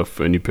TF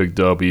and you pick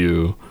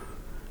W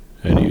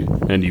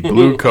and you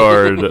blue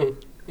card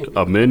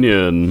a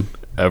minion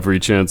every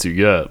chance you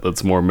get,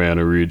 that's more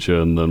mana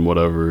regen than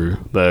whatever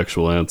the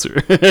actual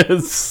answer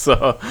is.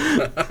 So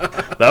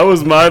that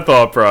was my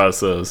thought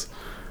process.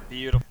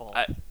 Beautiful.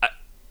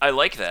 I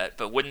like that,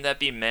 but wouldn't that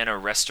be mana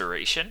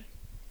restoration?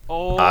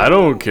 Oh, I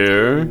don't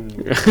care.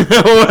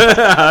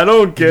 I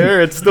don't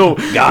care. It's still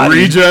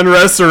regen,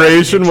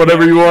 restoration,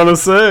 whatever you want to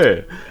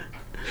say.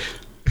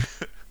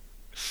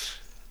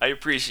 I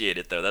appreciate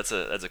it though. That's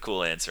a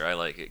cool answer. I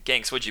like it.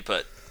 Ganks, what'd you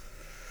put?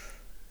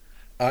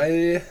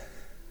 I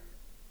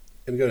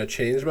am going to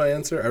change my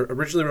answer. I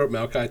originally wrote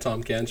Maokai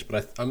Tom Kench,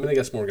 but I'm going to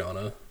guess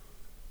Morgana.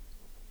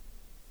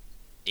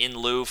 In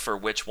lieu for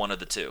which one of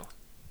the 2?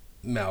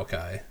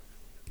 Maokai.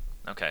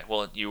 Okay,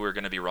 well, you were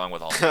going to be wrong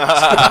with all these.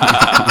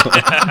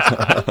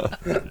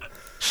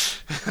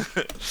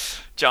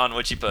 John,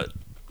 what'd you put?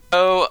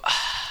 Oh,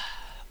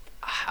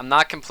 I'm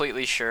not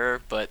completely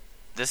sure, but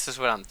this is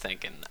what I'm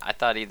thinking. I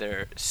thought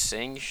either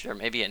Singed or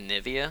maybe a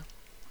Nivea.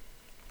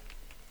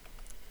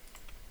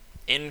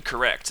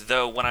 Incorrect.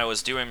 Though when I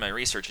was doing my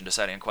research and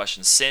deciding on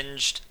questions,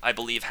 Singed, I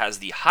believe, has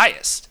the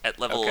highest at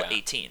level Okay.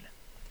 18.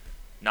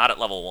 Not at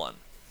level 1.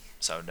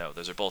 So, no,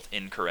 those are both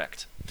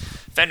incorrect.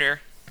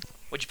 Fenrir,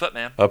 what'd you put,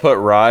 man? I put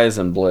Rise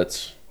and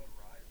Blitz.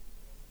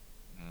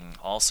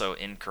 Also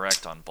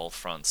incorrect on both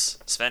fronts.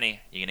 Svenny,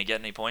 you going to get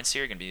any points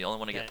here? You're going to be the only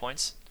one to get Okay.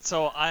 points?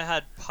 So I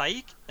had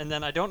Pike, and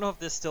then I don't know if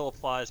this still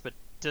applies, but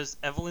does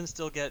Evelyn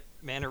still get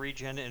mana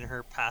regen in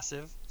her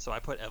passive? So I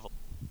put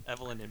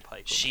Evelyn in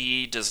Pike.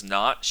 She does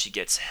not. She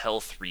gets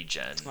health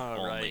regen Oh,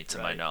 only, right, to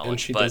my right. knowledge. And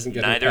she but doesn't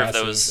get neither her of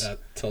passive those. at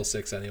till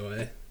 6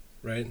 anyway,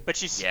 right? But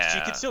she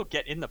Yeah. could still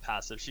get in the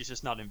passive. She's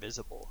just not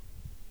invisible.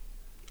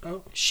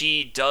 Oh,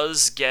 She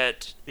does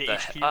get The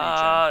HP regen.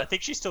 I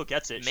think she still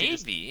gets it. She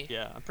just- maybe.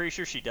 yeah, I'm pretty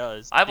sure she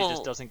does. I She will-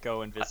 just doesn't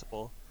go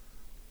invisible.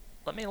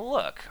 Let me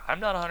look. I'm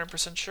not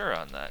 100% sure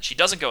on that. She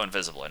doesn't go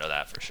invisible. I know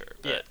that for sure.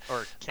 But Yeah,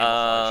 or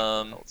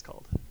camouflage. What it's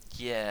called.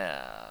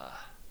 yeah.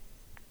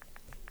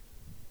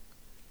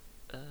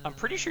 I'm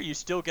pretty sure you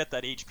still get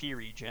that HP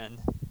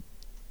regen.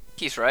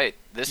 He's right.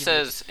 This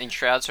Even- says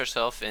enshrouds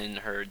herself in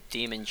her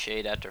demon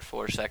shade after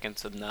 4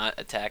 seconds of not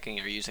attacking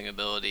or using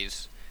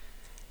abilities.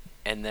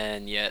 And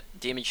then yet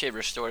demon shade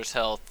restores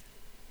health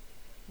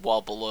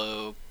while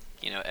below,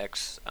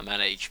 X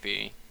amount of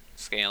HP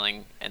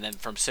scaling, and then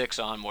from 6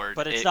 onward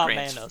But it's it not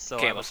grants mana, so I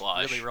was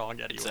camouflage. really wrong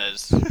anyway. It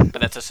says,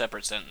 but that's a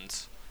separate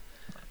sentence.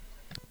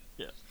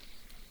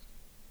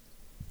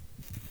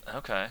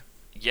 Okay.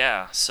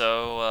 Yeah.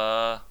 So.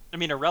 I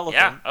mean, irrelevant.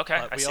 Yeah. Okay.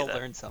 But I we see all that.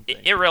 learned something.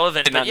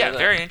 Irrelevant, Did but not yeah, know that.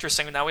 very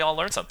interesting. Now we all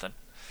learned something.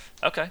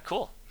 Okay.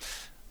 Cool.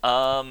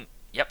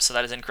 Yep. So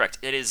that is incorrect.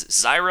 It is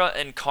Zyra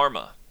and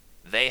Karma.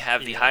 They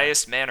have the Yeah.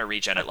 highest mana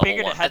regen I at level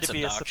figured it 1. had That's to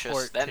be a obnoxious.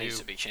 support That too. needs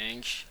to be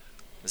changed.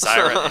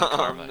 Zyra and Oh,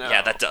 Karma. no.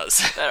 Yeah, that does.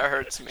 That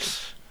hurts me.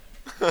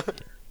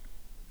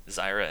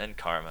 Zyra and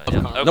Karma. Of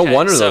Yep. Karma. No Okay,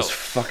 wonder so- those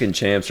fucking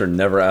champs are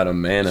never out of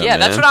mana, Yeah, man.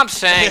 that's what I'm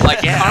saying.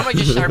 Like, Yeah. Karma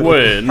just her,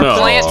 Wait, no.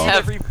 plants have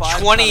Every 5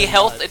 20 times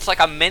health. that. It's like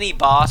a mini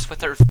boss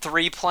with her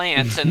 3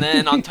 plants, and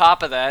then on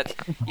top of that,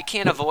 you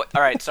can't avoid.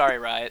 All right, sorry,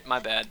 Riot, my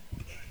bad.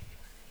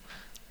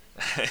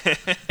 You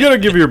gotta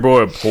give your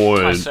boy a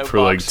point My for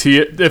like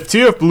soapbox. if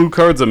TF blue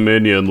card's a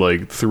minion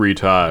like 3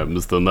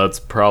 times, then that's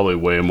probably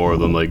way more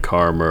than like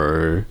Karma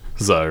or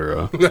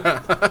Zyra.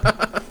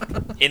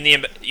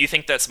 You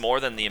think that's more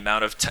than the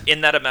amount of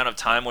in that amount of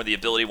time where the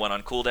ability went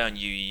on cooldown,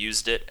 you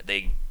used it.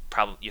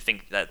 You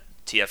think that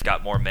TF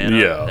got more mana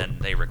Yeah. than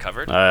they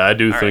recovered? I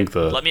do All think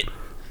right, that.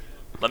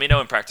 Let me know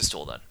in practice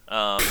tool then.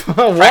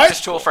 Practice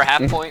tool for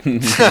half point.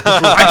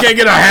 I can't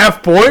get a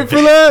half point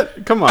for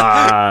that? Come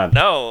on.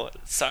 No,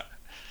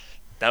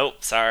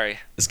 nope, sorry.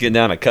 It's getting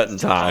down to cutting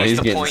time. He's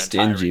the getting point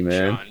stingy,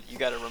 tyrant, man. Sean. You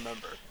gotta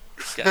remember.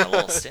 It's getting a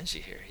little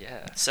stingy here.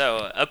 Yeah.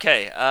 So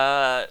okay,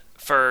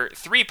 for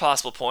 3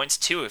 possible points,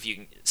 2 if you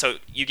can. So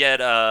you get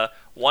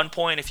 1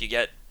 point if you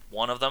get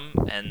one of them,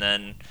 and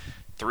then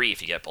 3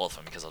 if you get both of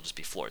them, because I'll just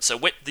be floored. So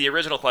the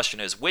original question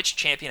is, which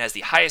champion has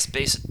the highest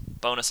base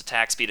bonus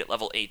attack speed at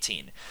level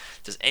 18?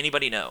 Does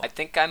anybody know? I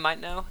think I might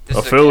know. This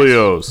is a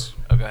Aphelios. guess.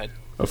 Oh, go ahead.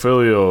 It is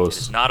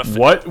Aphelios. not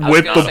What? I was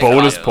With gonna the say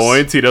bonus Aphelios.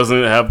 points, he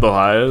doesn't have the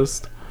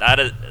highest?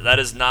 That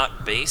is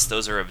not base.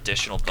 Those are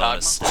additional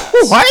bonus Kog'Maw?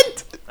 stats.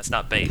 What? That's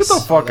not base. Get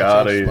the fuck That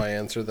out of changes here. my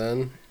answer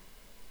then.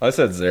 I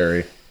said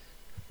Zeri.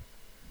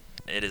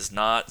 It is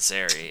not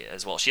Zeri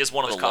as well. She has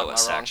one of Was the Kog'Maw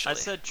lowest, wrong? actually. I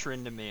said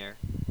Tryndamere.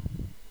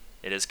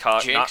 It is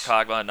not Jinx?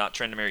 Kog'Maw, not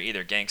Tryndamere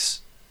either. Ganks.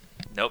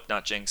 Nope,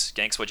 not Jinx.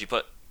 Ganks, what'd you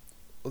put?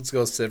 Let's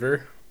go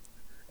Sivir.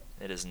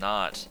 It is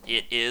not.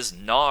 It is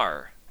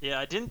Gnar. Yeah,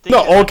 I didn't think.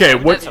 No, it had okay,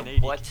 more what- than That's a 80.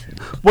 what?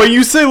 When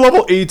you say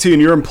level 18,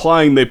 you're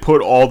implying they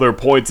put all their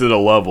points into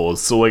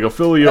levels. So like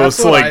Aphelios That's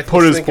to what I like put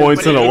was his thinking,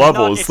 points but into it's not-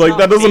 levels. it's Like not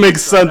that doesn't make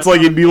base, though. sense. That's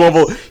Like not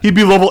he'd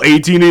be level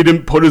 18. He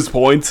didn't put his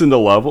points into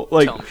level.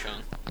 Like Tell him,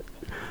 Sean.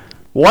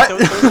 what?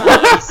 Those are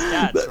not base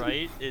stats,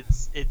 right?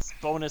 It's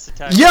bonus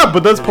attack. Yeah,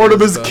 but that's part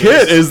of his Bonus.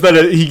 kit is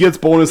that he gets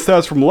bonus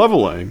stats from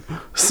leveling.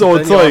 So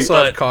Then it's you like also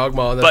have But-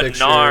 Kog'Maw in the But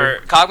picture.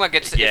 Gnar, Kog'Maw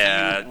gets.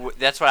 Yeah.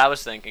 That's what I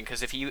was thinking.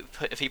 Because if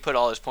he put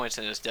all his points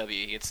in his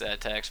W, he gets that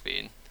attack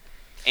speed,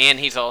 and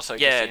he's also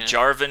yeah, gets,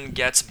 Jarvan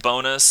gets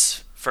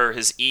bonus for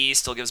his E,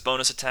 still gives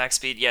bonus attack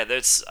speed. Yeah,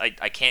 that's I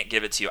can't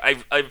give it to you.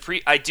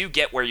 I do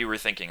get where you were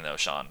thinking though,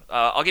 Sean.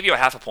 I'll give you a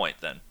half a point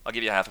then. I'll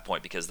give you a half a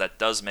point because that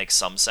does make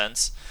some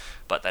sense,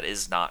 but that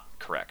is not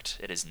correct.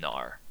 It is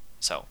Gnar.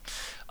 So,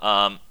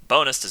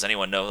 bonus. Does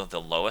anyone know the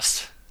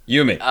lowest?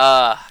 Yumi.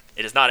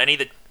 It is not any of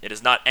the. It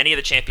is not any of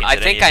the champions. I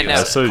that think any of I you know. I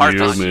have said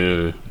Karthus.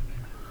 Yumi.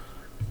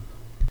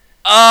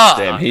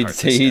 Damn, he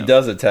Karthus, no.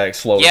 does attack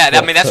slow. Yeah,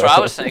 as I mean that's fuck, what I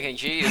so- was thinking.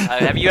 Jeez,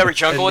 have you ever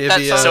jungled with that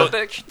Anivia. son of a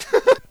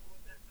bitch?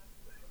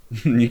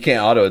 You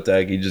can't auto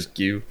attack. You just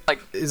Q.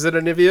 Is it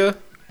Anivia?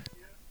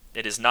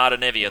 It is not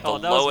Anivia. The Oh,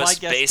 that was my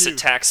lowest guess, base too.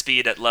 attack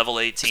speed at level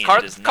 18.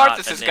 It is not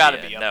Karthus has Anivia. got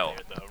to be up no.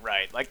 there, though,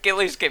 right? Like, at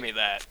least give me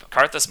that.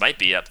 Karthus might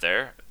be up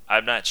there.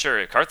 I'm not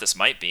sure. Karthus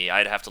might be.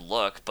 I'd have to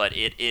look. But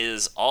it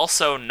is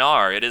also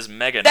Gnar. It is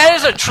Mega That Gnar.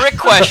 is a trick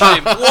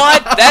question.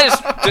 What? That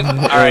is.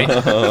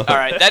 All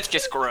right. That's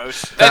just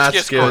gross. That's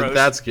just good. gross.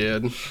 That's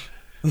good.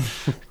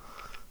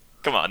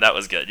 Come on, that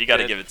was good. You got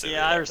to Good. give it to me.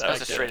 Yeah, I That respect was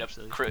That's a it, straight up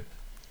actually. crit.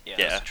 Yeah,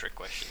 Yeah. that's a trick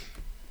question.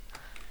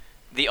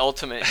 The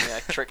ultimate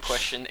trick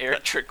question,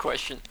 Eric trick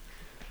question.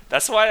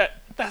 That's why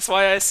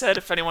I said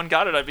if anyone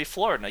got it, I'd be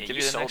floored, and I'd Yeah, give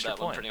you you an sold extra that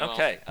one point. pretty well.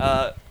 Okay.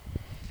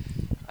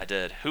 I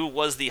did. Who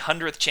was the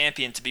 100th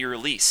champion to be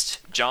released?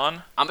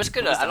 John? I'm just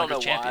gonna. Who was the I don't know 100th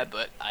why, champion?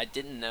 but I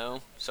didn't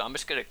know, so I'm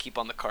just gonna keep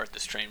on the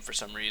Karthus train for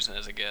some reason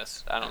as a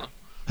guess. I don't know.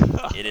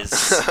 It is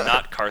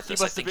not He Karthus. I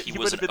must have think been, he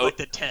was would an have been like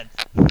the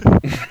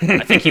 10th.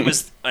 I think he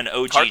was an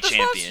OG Karthus was?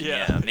 champion.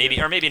 Yeah.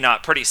 Maybe or maybe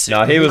not. Pretty soon.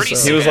 No, he was Pretty he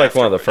soon was like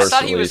one of the afterwards. first I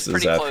thought he was releases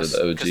pretty after close.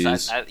 the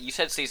 'cause OGs. you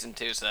said season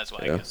 2, so that's why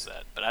Yeah. I guessed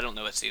that. But I don't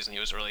know what season he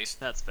was released.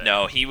 That's fair.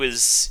 No, he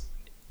was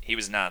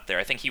not there.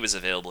 I think he was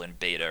available in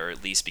beta or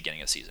at least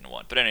beginning of season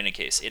 1. But in any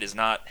case, it is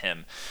not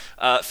him.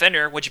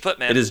 Fender, what'd you put,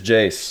 man? It is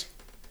Jace.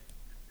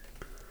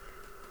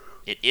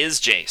 It is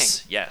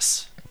Jace.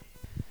 Yes.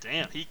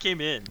 Damn, he came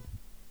in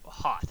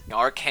hot.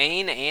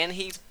 Arcane, and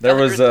he's There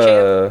the was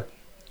 100th champ.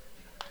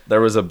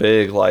 there was a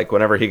big like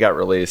whenever he got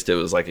released, it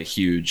was like a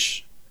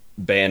huge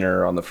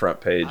banner on the front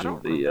page I don't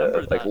of the remember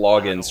like that at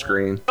all. login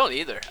screen. I don't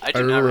either. I I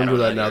do not remember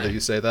that now either. that you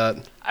say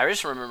that. I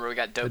just remember we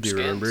got I dope do skins.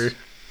 remember.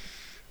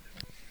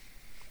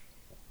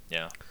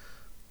 Yeah.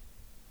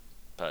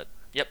 But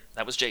yep,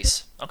 that was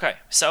Jace. Okay,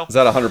 so Is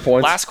that 100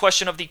 points? last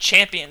question of the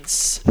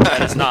champions.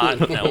 That is not.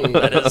 No,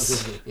 that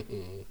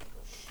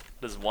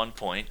is 1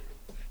 point.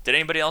 Did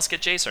anybody else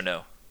get Jace or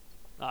no?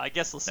 I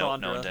guess No, Lysandra.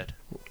 no one did.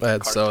 I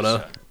had Karthus,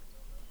 Sona.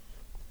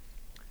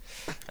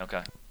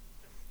 Okay.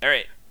 All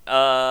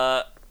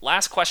right.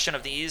 Last question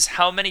of these.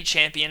 How many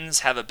champions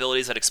have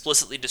abilities that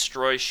explicitly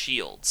destroy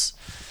shields?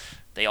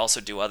 They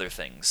also do other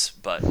things,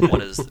 but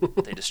what is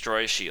they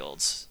destroy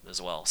shields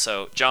as well.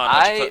 So, John,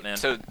 what'd you put, man?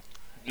 So,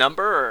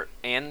 number or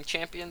and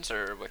champions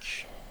or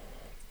which?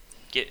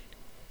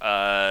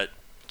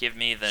 Give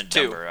me the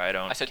Two. number. I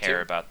don't I said care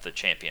two. about the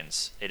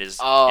champions. It is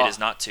Oh, it is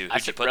not 2. I Who'd you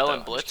said put Rel though? and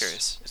I'm just Blitz.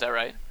 curious. Is that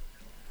right?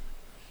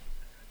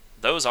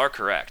 Those are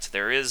correct.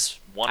 There is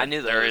one. I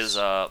knew there those. is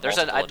There's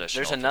multiple an-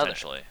 additional there's another.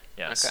 potentially.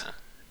 Yes. Okay.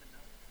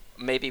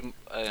 Maybe.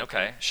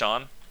 Okay,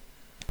 Sean.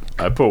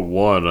 I put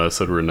 1. I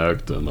said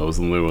Renekton. That was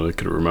the only one I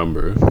could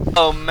remember.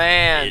 Oh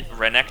man.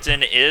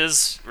 Renekton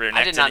is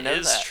I did not know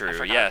is that. I true.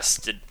 forgot.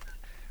 Yes.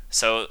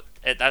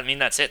 I mean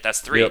that's it. That's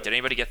 3. Yep. Did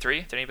anybody get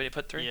 3? Did anybody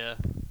put 3? Yeah.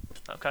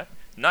 Okay.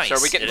 Nice. So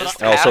are we getting It is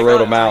this I also wrote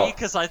them out.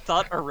 Because I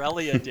thought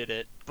Aurelia did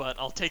it, but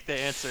I'll take the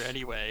answer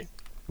anyway.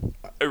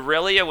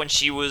 Aurelia, when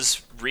she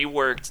was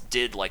reworked,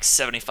 did like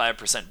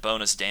 75%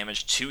 bonus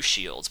damage to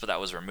shields, but that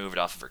was removed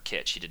off of her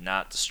kit. She did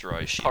not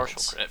destroy shields.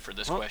 Partial credit for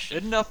this Well, question.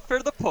 good enough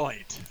for the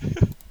point.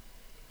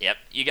 Yep,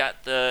 you got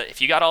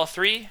if you got all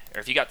 3, or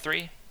if you got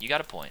 3, you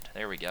got a point.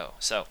 There we go.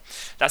 So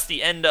that's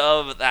the end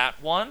of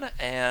that one,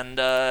 and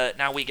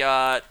now we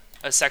got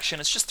a section.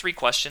 It's just 3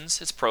 questions.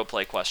 It's pro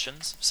play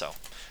questions. So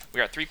we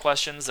got 3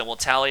 questions, and we'll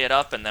tally it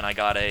up, and then I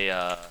got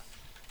a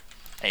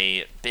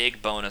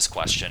big bonus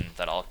question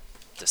that I'll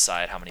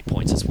decide how many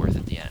points it's worth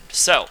at the end.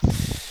 So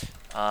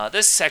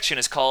this section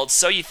is called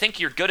 "So You Think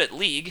You're Good at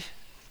League?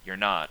 You're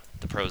Not.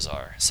 The Pros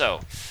Are."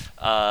 So.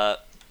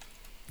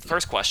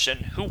 First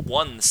question: Who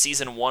won the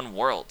Season 1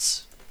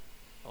 Worlds?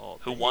 Oh,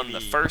 Who won the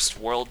baby. first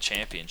world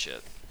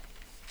championship?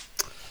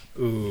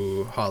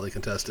 Ooh, hotly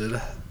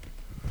contested.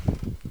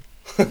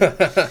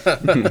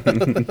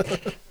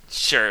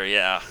 Sure,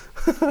 yeah.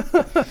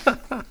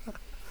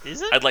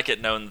 Is it? I'd like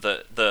it known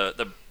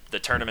the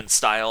tournament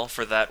style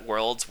for that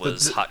Worlds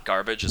was The- hot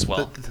garbage as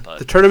well. the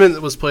but tournament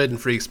that was played in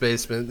Freak's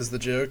basement is the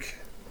joke.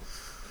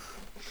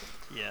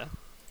 Yeah.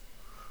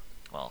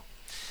 well,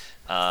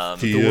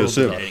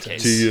 TSM. in any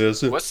case,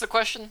 TSM. What's the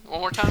question? One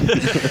more time.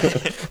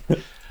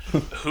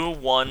 who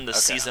won the Okay.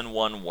 season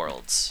 1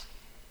 Worlds?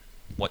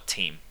 What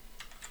team?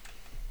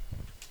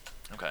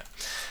 Okay.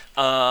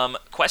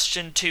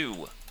 Question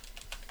 2.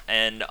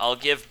 And I'll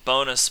give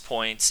bonus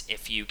points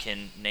if you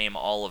can name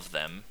all of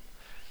them.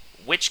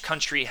 Which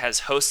country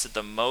has hosted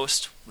the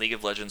most League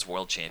of Legends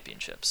World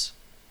Championships?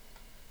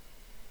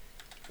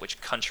 Which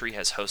country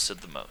has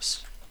hosted the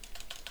most?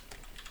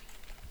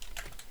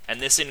 And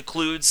this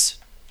includes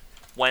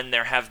when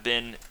there have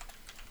been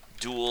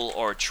dual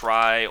or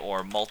tri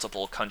or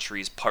multiple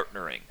countries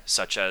partnering,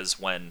 such as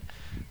when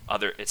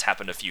it's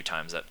happened a few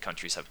times that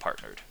countries have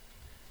partnered.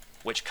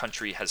 Which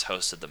country has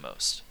hosted the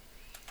most?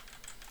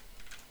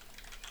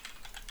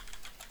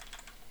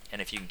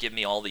 And if you can give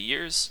me all the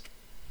years,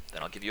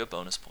 then I'll give you a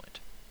bonus point.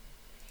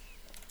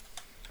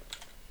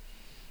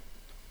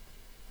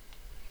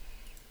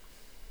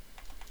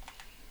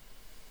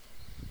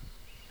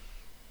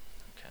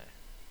 Okay.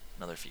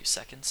 Another few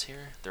seconds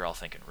here. They're all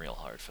thinking real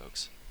hard,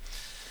 folks.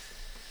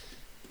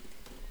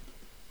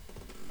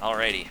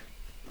 Alrighty.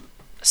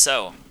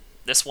 So,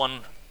 this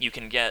one you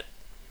can get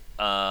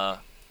an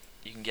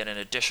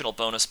additional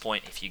bonus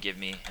point if you give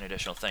me an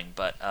additional thing.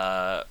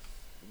 But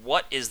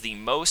what is the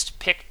most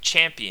picked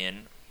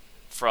champion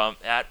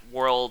at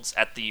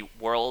the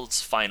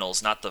Worlds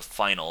finals, not the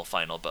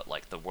final, but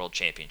like the World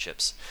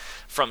Championships,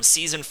 from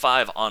Season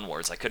 5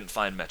 onwards? I couldn't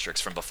find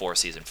metrics from before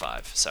Season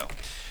 5. So,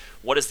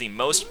 what is the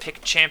most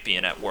picked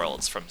champion at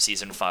Worlds from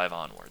Season 5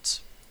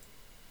 onwards?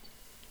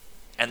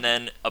 And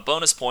then a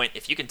bonus point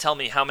if you can tell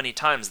me how many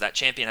times that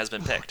champion has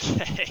been picked.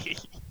 Okay.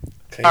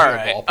 Can you all get a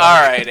right, ballpark?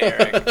 all right,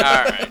 Eric.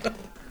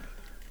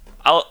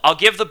 All right. I'll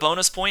give the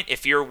bonus point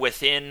if you're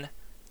within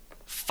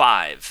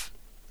 5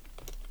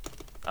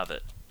 of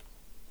it.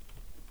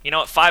 You know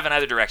what? 5 in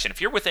either direction.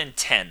 If you're within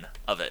 10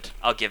 of it,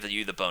 I'll give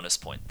you the bonus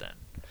point then.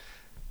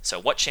 So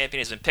what champion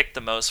has been picked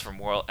the most from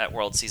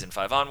World Season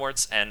 5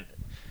 onwards, and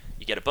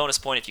you get a bonus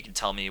point if you can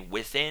tell me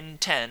within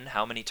 10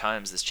 how many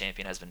times this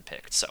champion has been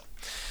picked. So,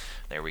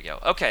 there we go.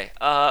 Okay,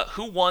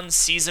 who won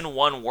Season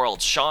 1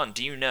 Worlds? Sean,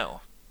 do you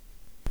know?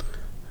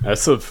 I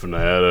said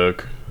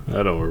Fnatic.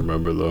 I don't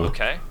remember though.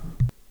 Okay.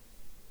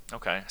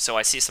 Okay, so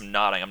I see some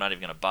nodding. I'm not even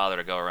going to bother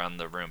to go around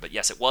the room. But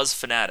yes, it was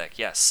Fnatic.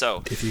 Yes,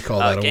 so... If you call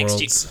that a Gangs,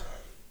 Worlds.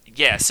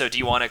 yeah, so do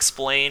you want to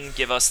explain,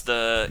 give us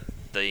the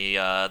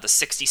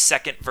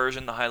 60-second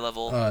version, the high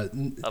level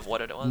of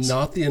what it was?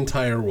 Not the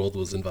entire world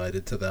was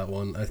invited to that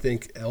one. I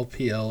think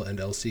LPL and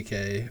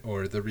LCK,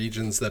 or the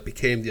regions that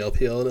became the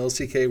LPL and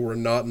LCK, were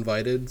not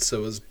invited, so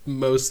it was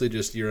mostly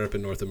just Europe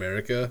and North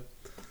America.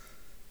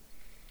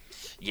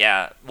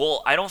 Yeah,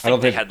 well, I don't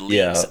think they had leagues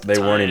Yeah, at the they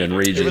weren't time. even It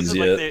regions wasn't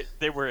yet. like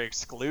they were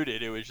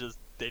excluded. It was just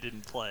they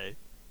didn't play.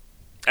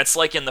 It's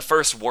like in the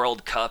first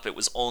World Cup, it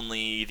was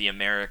only the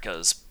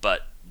Americas,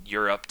 but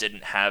Europe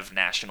didn't have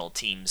national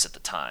teams at the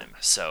time,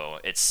 so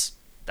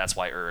that's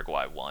why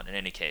Uruguay won. In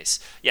any case,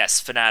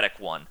 yes, Fnatic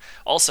won.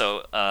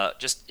 Also,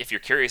 just if you're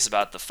curious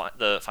about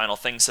the final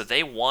thing, so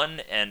they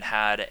won and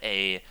had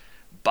a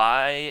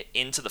bye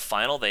into the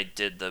final. They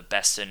did the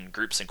best in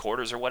groups and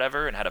quarters or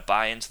whatever, and had a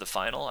bye into the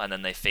final, and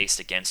then they faced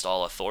Against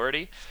All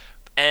Authority,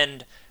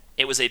 and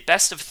it was a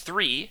best of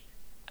 3.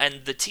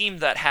 And the team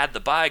that had the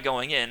bye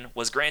going in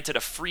was granted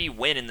a free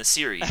win in the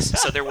series.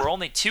 So there were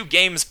only 2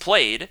 games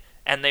played,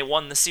 and they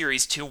won the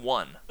series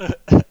 2-1.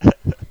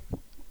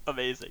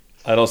 Amazing.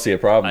 I don't see a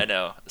problem. I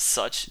know.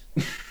 Such...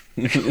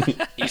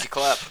 Easy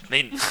clap. I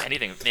mean,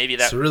 anything. Maybe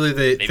that... So really,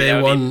 maybe they that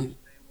would won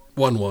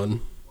be- 1-1.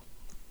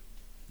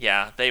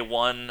 Yeah, they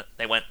won.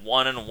 They went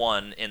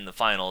 1-1 in the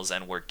finals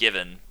and were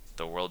given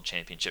the World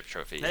Championship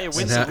trophy. Hey, yes.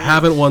 win- And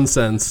haven't won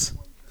since.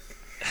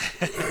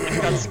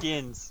 They've got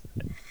skins.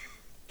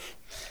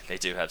 They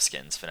do have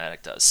skins,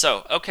 Fnatic does.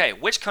 So, okay,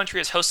 which country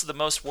has hosted the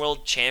most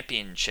World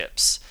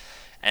Championships?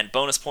 And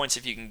bonus points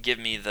if you can give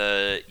me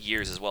the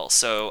years as well.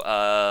 So,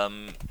 I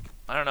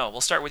don't know. We'll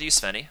start with you,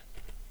 Svenny.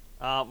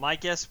 My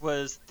guess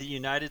was the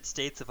United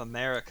States of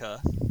America,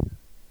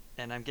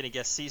 and I'm gonna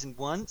guess Season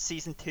 1,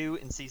 Season 2,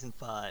 and Season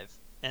 5,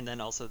 and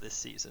then also this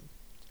season.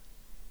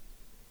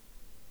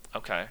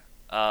 Okay.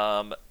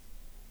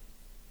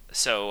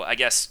 So, I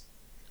guess,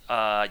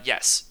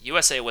 yes,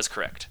 USA was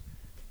correct.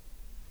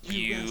 You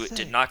USA.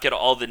 did not get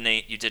all the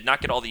You did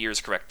not get all the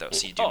years correct, though.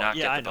 So you do not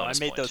yeah, get the I know. I bonus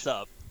made point. those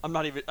up. I'm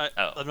not even. Oh.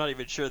 I'm not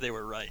even sure they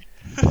were right.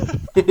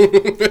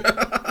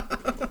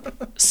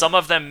 Some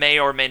of them may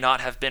or may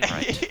not have been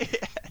right.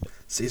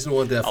 Season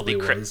 1 definitely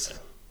cri- was.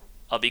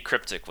 I'll be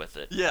cryptic with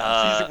it.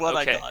 Yeah, Season 1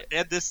 okay. I got,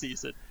 and this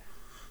season.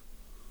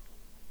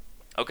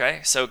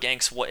 Okay, so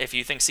Ganks, what if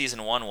you think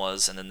season 1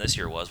 was and then this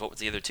year was? What was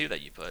the other 2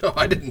 that you put? Oh,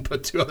 I didn't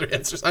put 2 other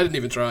answers. I didn't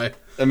even try.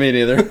 Me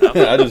neither.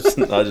 I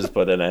just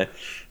put NA.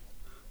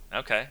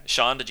 Okay,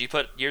 Sean, did you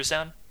put years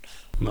down?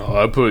 No,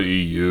 I put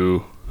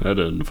EU. I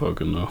didn't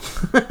fucking know.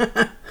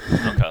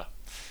 Okay.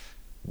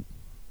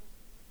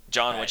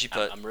 John, what'd you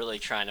put? I'm really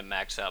trying to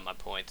max out my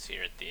points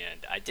here at the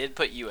end. I did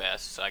put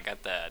US, so I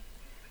got that.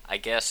 I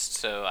guessed,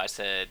 so I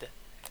said...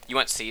 You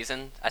want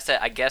season?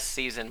 I guess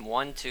season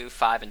 1, 2,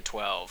 5, and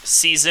 12.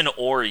 Season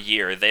or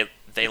year. They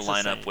It's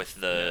line the up same. with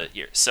the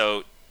year.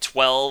 So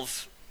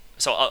 12.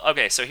 So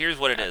okay. So here's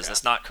what it is. Okay.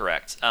 That's not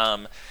correct.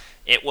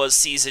 It was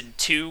season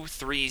 2,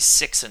 3,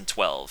 6, and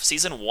 12.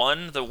 Season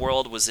 1, the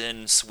world was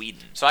in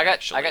Sweden. So I got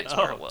actually, is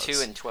where it was. 2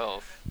 and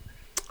 12.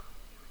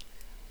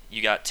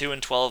 You got 2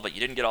 and 12, but you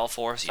didn't get all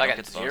 4, so you I don't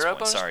got get the bonus 0 points.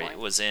 bonus Sorry, points? it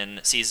was in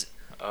season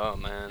Oh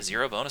man.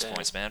 0 bonus Dang.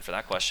 points, man, for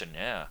that question.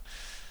 Yeah.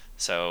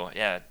 So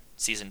yeah,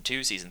 season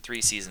 2, season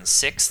 3, season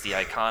 6, the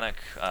iconic,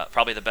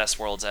 probably the best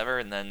worlds ever,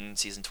 and then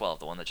season 12,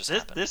 the one that just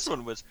happened. This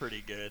one was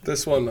pretty good.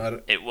 This one, I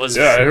don't, It was.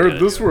 Yeah, I very heard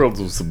good. this Worlds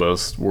was the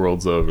best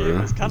Worlds ever.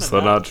 It was kinda Is that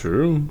not nuts.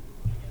 true?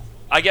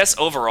 I guess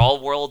overall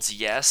worlds,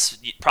 yes.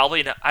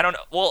 Probably not. I don't know.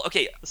 Well,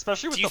 okay.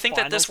 Especially with Do you the think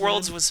that this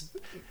finals worlds win.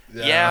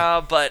 was? yeah.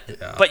 Yeah, but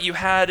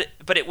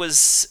Yeah. it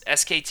was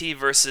SKT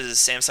versus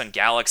Samsung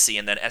Galaxy,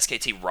 and then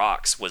SKT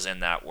Rocks was in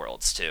that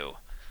worlds too.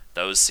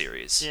 Those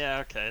series. Yeah,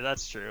 okay,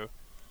 that's true.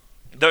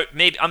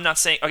 Maybe I'm not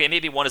saying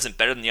maybe one isn't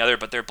better than the other,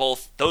 but they're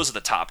both. Those are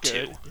the top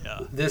Good. two. Yeah.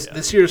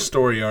 This year's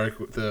story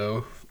arc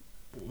though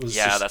was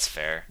Yeah, just that's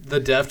fair. the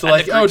Deft And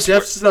like, the oh, groups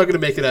Deft's not gonna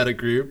make it out of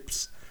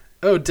groups.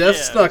 Oh,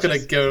 Deft's Yeah, not gonna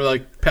just- go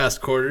like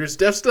past quarters.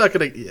 Deft's not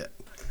gonna. Yeah.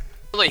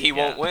 Really, he Yeah.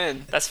 won't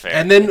win. That's fair.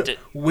 And then Did-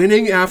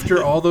 winning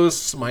after all those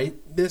smite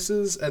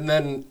misses, and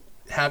then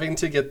having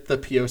to get the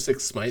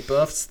PO6 smite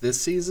buffs this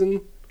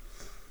season.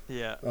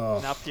 Yeah. Oh.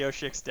 Now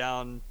Pioshik's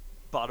down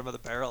bottom of the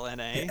barrel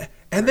NA.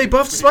 And they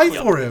buffed smite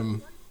for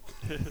him.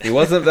 He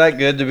wasn't that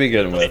good to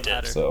begin with,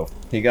 did. so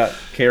he got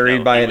carried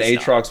No, by he an was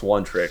not. Aatrox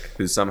one trick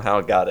who somehow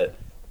got it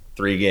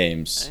 3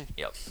 games. Hey.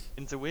 Yep.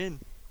 It's a win.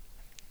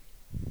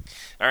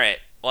 All right.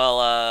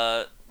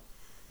 Well,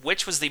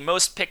 which was the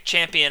most picked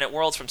champion at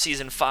Worlds from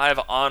season 5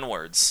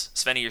 onwards?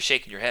 Svenny, you're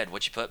shaking your head.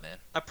 What'd you put, man?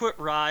 I put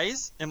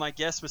Rise, and my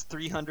guess was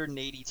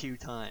 382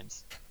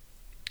 times.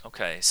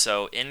 Okay,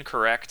 so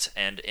incorrect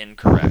and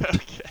incorrect.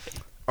 Okay.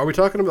 Are we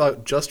talking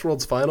about just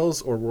Worlds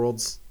Finals or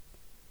Worlds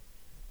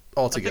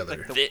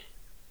altogether? the-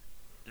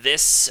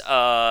 This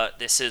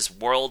is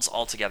Worlds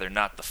altogether,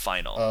 not the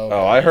final.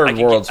 Oh, I heard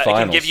Worlds I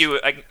Finals. can give you.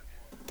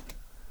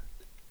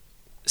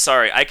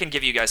 Sorry, I can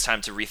give you guys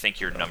time to rethink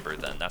your number.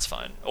 Then that's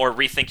fine, or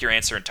rethink your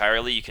answer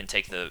entirely. You can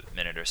take the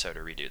minute or so to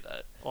redo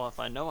that. Well, if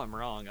I know I'm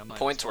wrong, I might.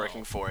 Points as well.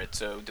 working for it.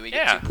 So do we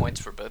get Yeah. 2 points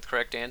for both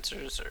correct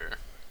answers, or?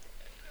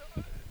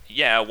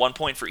 Yeah, 1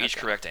 point for each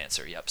Okay. correct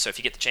answer. Yep. So if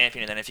you get the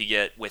champion, and then if you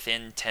get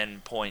within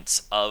 10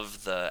 points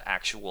of the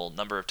actual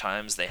number of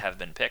times they have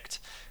been picked,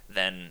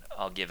 then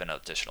I'll give an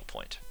additional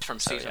point. From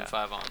So, season yeah.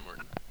 5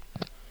 onward.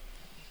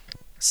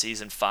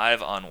 Season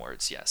 5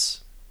 onwards,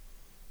 yes.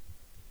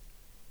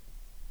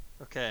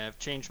 Okay, I've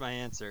changed my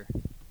answer.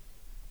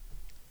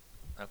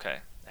 Okay.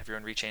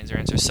 Everyone rechanged their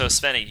answer. So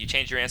Svenny, you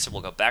changed your answer.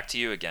 We'll go back to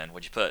you again.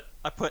 What'd you put?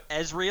 I put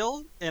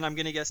Ezreal, and I'm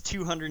gonna guess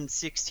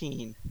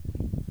 216.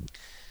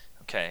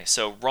 Okay,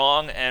 so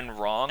wrong and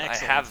wrong.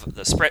 Excellent. I have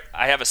the spread.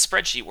 I have a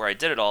spreadsheet where I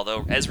did it all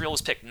though. Ezreal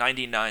was picked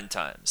 99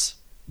 times,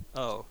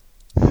 Oh.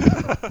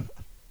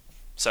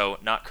 so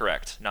not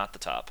correct, not the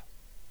top.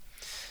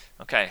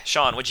 Okay,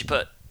 Sean, what'd you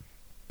put?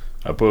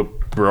 I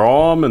put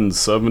Braum and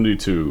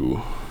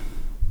 72.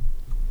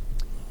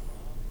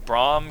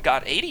 Braum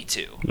got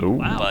 82, Ooh.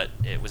 but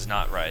it was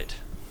not right.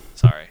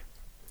 Sorry.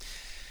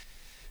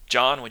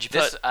 John, what'd you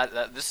put?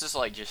 This is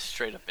like just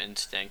straight up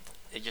instinct.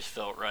 It just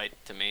felt right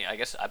to me. I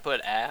guess I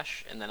put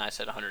Ash, and then I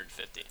said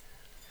 150.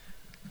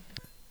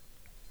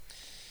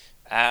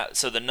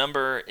 So the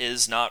number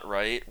is not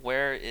right.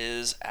 Where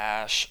is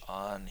Ash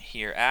on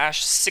here?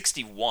 Ash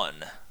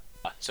 61.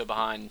 So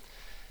behind,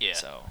 yeah.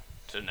 So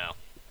no.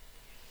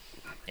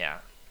 yeah.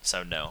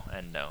 So no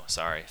and no.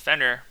 Sorry.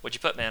 Fenrir, what'd you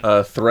put, man?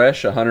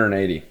 Thresh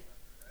 180.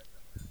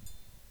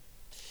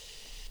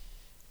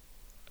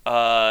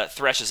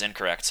 Thresh is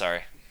incorrect.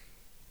 Sorry.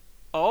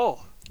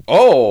 Oh.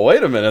 Oh,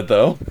 wait a minute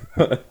though.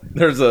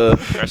 There's a.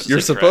 Thresh is You're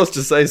incorrect. supposed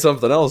to say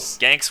something else.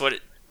 Ganks,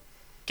 what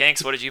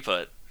did you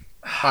put?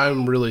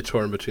 I'm really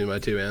torn between my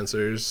 2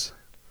 answers.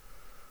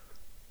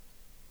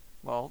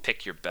 Well,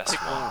 Pick your best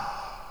pick one.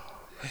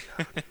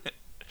 one.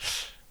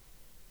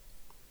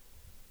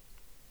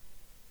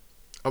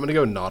 I'm gonna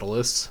go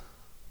Nautilus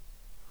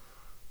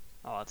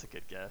Oh, that's a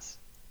good guess.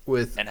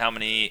 with And how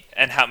many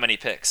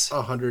picks?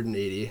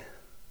 180.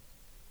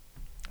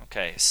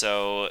 Okay,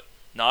 so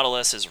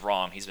Nautilus is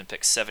wrong. He's been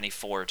picked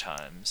 74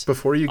 times.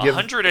 Before you give,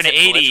 180 Is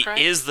it Blitzcrank?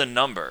 is the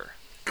number.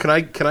 can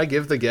I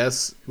give the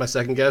guess, my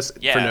second guess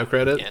Yeah. for no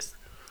credit? Yes.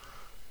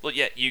 Well,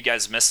 yeah, you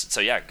guys missed it,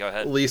 so yeah, go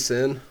ahead. Lee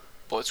Sin.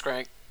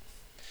 Blitzcrank.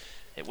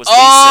 It was Lee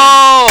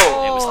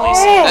Sin. It was Lee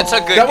Sin. That's a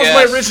good That was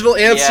guess. my original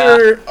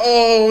answer.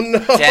 Oh no.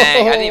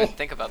 Dang, I didn't even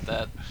think about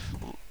that.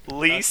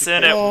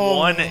 Leeson at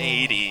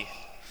 180.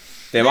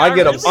 Damn, Yeah, I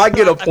get really? I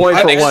get a point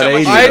I for think so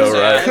much 180 I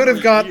though, right? could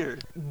have got Year.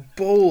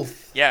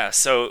 both. Yeah,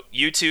 so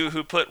you two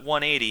who put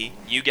 180,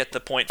 you get the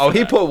point for Oh, he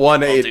that. put I'll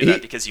 180. do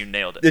that because you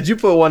nailed it. Did you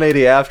put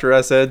 180 after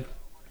I said?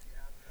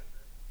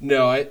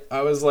 No,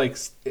 I was like,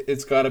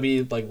 it's got to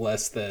be like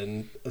less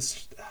than.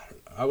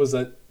 I was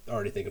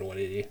already thinking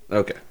 180.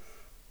 Okay.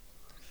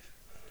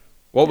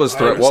 What was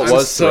I'm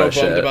so Thresh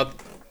bummed at? about.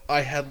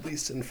 I had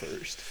Leeson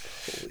first.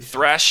 Holy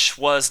Thresh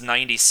was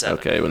 97.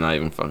 Okay, we're not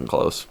even fucking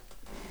close.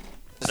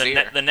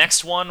 Azir. The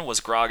next one was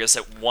Gragas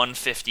at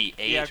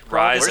 158. Yeah, Gragas-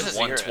 Rise Where's at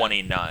Azir at?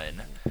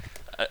 129.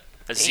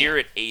 Azir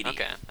at 80.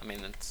 Okay, I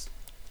mean that's.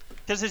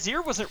 Because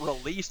Azir wasn't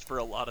released for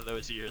a lot of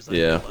those years. I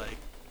Yeah. feel like.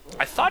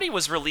 I thought he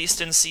was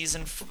released in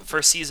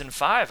for season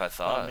 5. I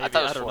thought maybe. I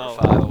thought I it don't was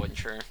 4 know. or 5. I wasn't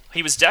sure.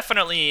 he was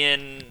definitely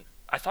in.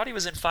 I thought he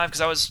was in 5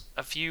 because I was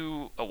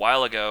a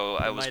while ago.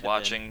 I It might was have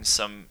watching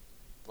some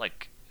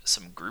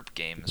group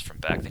games from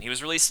back then. He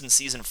was released in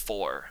season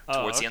 4,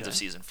 Oh, towards the end of okay.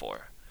 season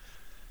 4.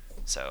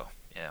 So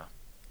yeah.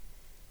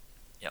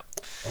 Yep.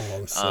 Oh,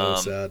 I'm so Um,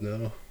 sad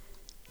now.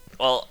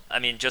 Well, I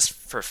mean, just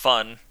for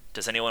fun,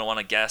 does anyone want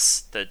to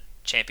guess the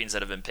champions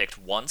that have been picked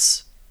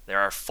once? There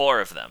are 4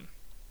 of them.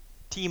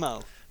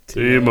 Teemo.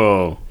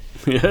 Timo.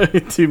 Yeah,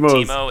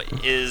 Timo's.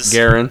 Timo is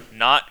Garen.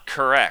 not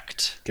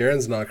correct.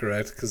 Garen's not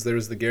correct because there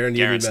was the Garen Yumi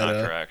Garen's meta.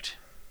 not correct.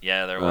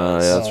 Yeah, there Oh,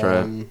 was. yeah. That's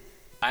right.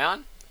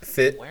 Ion?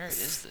 Fit. Where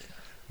is it?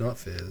 Not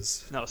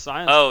Fizz. No,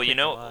 Science. Oh, picked you a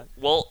know, lot.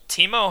 well,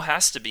 Timo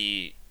has to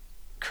be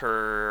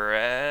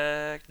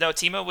correct. No,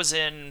 Timo was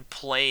in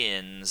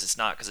play-ins. It's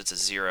not because it's a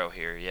 0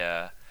 here.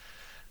 Yeah.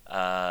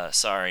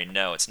 Sorry,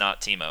 no, it's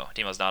not Timo.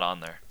 Timo's not on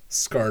there.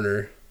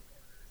 Skarner.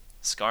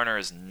 Skarner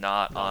is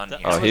not on that-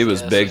 here. Oh, he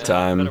was Yes, big yeah.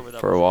 time Better with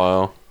that for a one.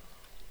 while.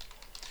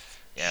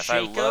 Yeah, if I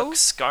Shaco? look,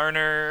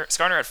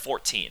 Skarner at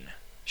 14.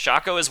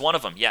 Shaco is one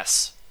of them.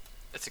 Yes.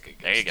 That's a good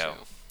guess. There you go. Too.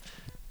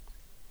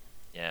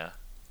 Yeah.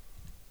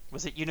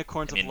 Was it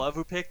Unicorns I mean- of Love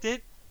who picked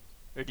it?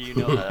 Or do you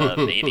know that?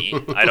 Maybe.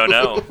 I don't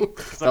know.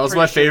 'Cause I'm That was pretty my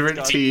sure it's favorite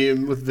got-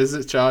 team with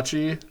Visit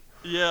Chachi,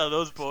 Yeah,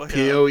 those boys.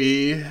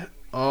 PoE.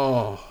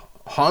 Oh,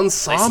 Han They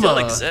Sama. still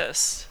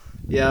exist.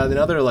 Yeah,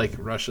 another like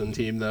Russian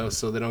team though,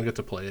 so they don't get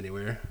to play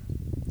anywhere.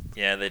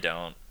 Yeah, they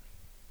don't.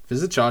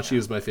 Visit Chachi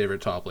was my favorite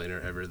top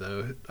laner ever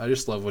though. I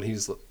just love when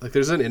he's like,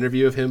 there's an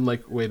interview of him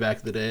like way back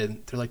in the day,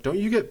 and they're like, "Don't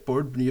you get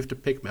bored when you have to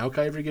pick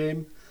Maokai every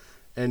game?"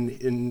 And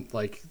in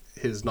like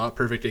his not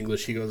perfect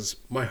English, he goes,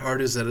 "My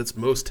heart is at its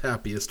most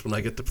happiest when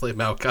I get to play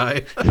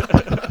Maokai."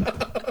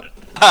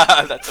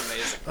 That's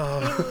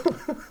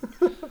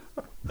amazing.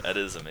 That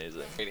is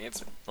amazing. Great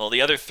answer. Well, the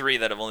other 3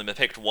 that have only been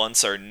picked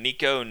once are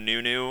Nico,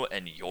 Nunu,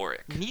 and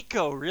Yorick.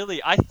 Nico,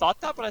 really? I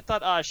thought that, but I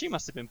thought she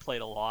must have been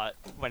played a lot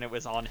when it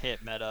was on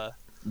hit meta.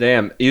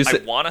 Damn, you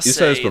said wanna you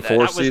said it's say that- before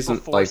that was season,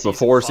 before like season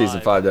before season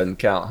 5. 5 doesn't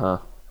count, huh?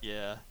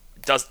 Yeah.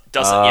 Doesn't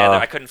yeah,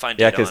 I couldn't find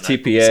Yeah, data because on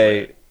that.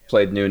 TPA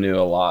played Nunu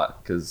a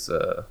lot. Because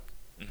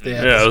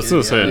Yeah, I was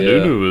gonna say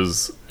Yeah. Nunu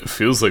is. It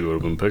feels like it would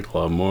have been picked a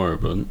lot more,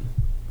 but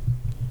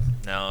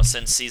No,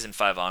 since season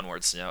 5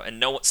 onwards, no.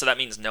 And so that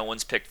means no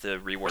one's picked the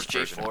Where's reworked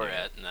version. of J4 Nunu.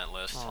 at in that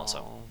list? Also.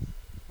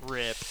 Oh,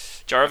 rip.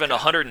 Jarvan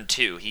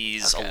 102.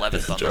 He's Okay.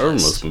 11th on the Jarvan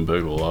list. must have been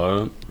picked a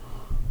lot.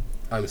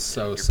 I'm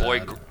so Your sad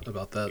boy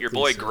about that. Your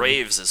boy Leeson.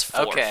 Graves is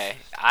 4th. Okay,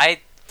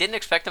 I didn't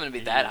expect him to be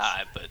that Jeez.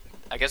 high, but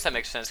I guess that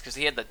makes sense because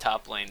he had the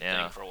top lane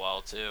Yeah. thing for a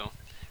while too,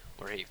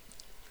 where he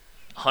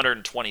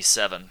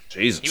 127.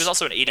 Jesus, He was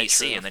also an ADC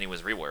true. and then he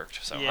was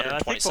reworked. So Yeah, I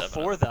think 127.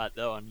 before that,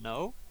 though,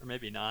 no? Or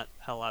maybe not.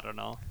 Hell, I don't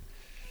know.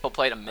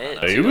 played a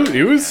mid. Yeah, He too, was right?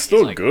 he was Yeah, still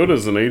he's like- good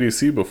as an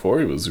ADC before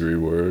he was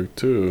reworked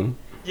too.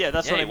 Yeah,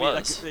 that's Yeah, what he I mean.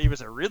 was. Like, he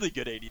was a really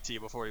good ADT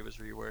before he was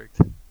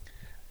reworked.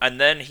 And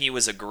then he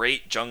was a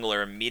great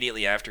jungler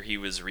immediately after he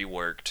was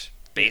reworked.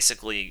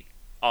 Basically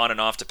on and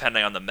off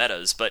depending on the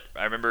metas. But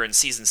I remember in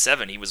season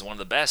 7 he was one of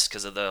the best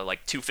because of the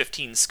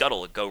 215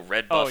 scuttle, go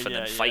red buff and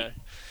then fight.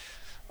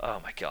 Oh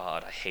my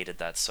god, I hated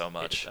that so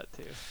much. Hated that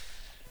too.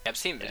 I've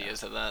seen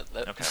videos of that.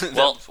 That, Okay. that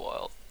Well- was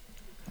wild.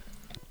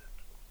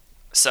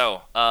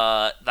 So,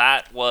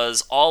 that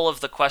was all of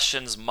the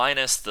questions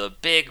minus the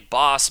big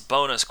boss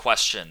bonus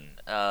question.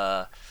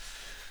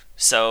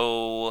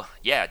 So,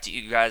 yeah, do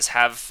you guys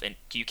have,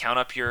 do you count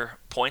up your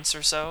points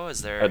or so?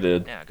 Is there? I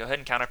did. Yeah, go ahead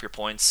and count up your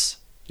points.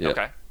 Yeah.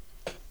 Okay.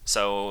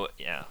 So,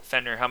 yeah,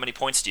 Fender, how many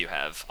points do you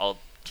have? I'll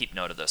keep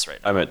note of this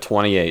right now. I'm at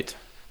 28.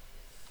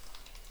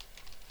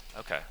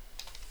 Okay.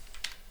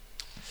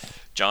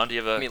 John, do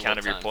you have Give a me a count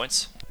of little your time.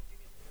 points?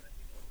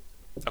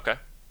 Okay.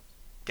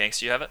 Ganks,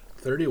 do you have it?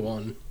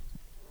 31.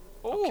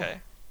 Okay.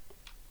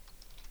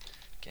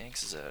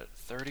 Ganks is at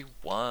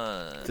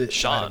 31. The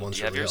Sean, ones do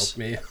you have really yours? helped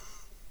me.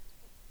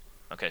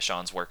 Okay,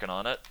 Sean's working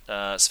on it.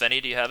 Svenny,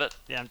 do you have it?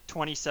 Yeah, I'm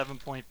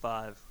 27.5.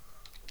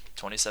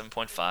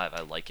 27.5.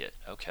 I like it.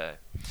 Okay.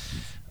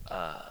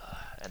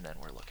 And then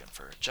we're looking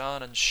for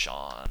John and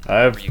Sean. I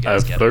have Whenever you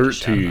guys get 'em,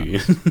 just shout 'em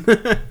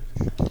 13.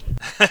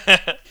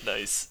 out.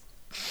 Nice.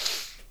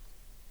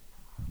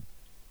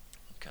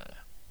 Okay.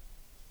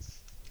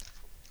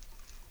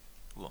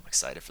 Ooh, I'm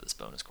excited for this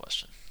bonus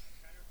question.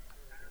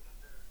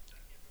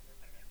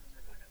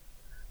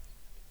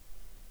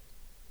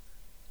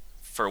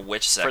 For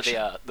which For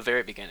section? the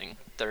very beginning,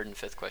 third and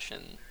fifth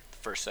question,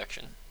 first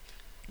section.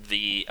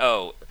 The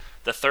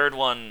third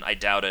one, I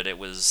doubted. It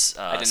was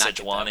I did not get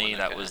that Sejuani. one,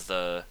 That okay. was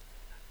the.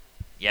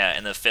 Yeah,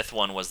 and the fifth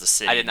one was the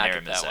city. I did not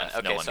get that Naramazeth. one. No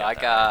Okay, one so got I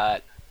that got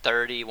right.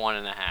 31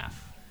 and a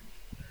half.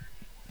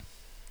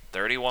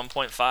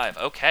 31.5.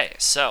 Okay,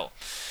 so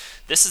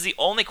this is the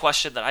only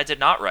question that I did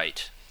not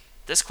write.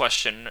 This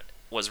question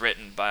was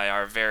written by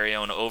our very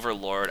own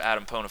overlord,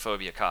 Adam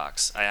Ponophobia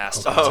Cox. I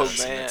asked him Oh, to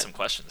submit man. some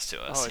questions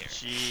to us Oh, here.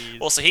 jeez.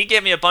 Well, so he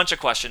gave me a bunch of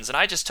questions, and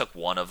I just took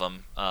one of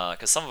them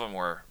because some of them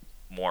were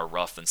more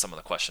rough than some of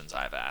the questions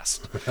I've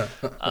asked.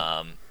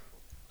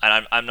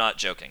 And I'm not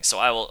joking. So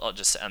I'll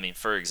just, I mean,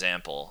 for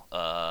example,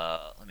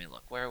 let me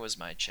look. Where was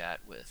my chat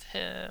with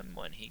him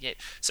when he gave?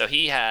 So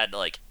he had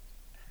like,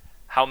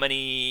 how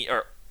many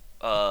or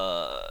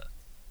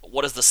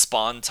what is the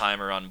spawn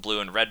timer on blue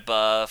and red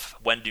buff?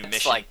 When do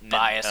It's like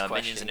bias minions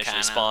question, initially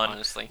kinda, spawn?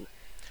 honestly.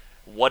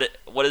 What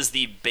is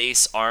the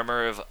base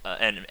armor of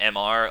an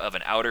MR of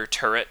an outer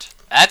turret?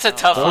 That's a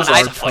tough Those one.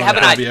 I are have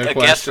Ponophobia a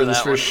guess for questions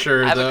that for one.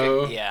 sure, I have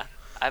though.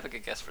 I have a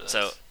good guess for this.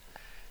 So,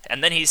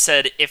 and then he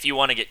said, if you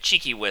want to get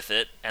cheeky with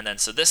it, and then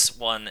so this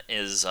one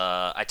is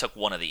I took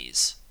one of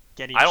these.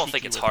 Getting I don't cheeky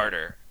think it's with it.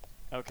 harder.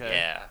 Okay.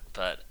 Yeah,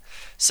 but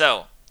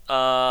so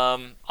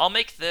I'll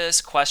make this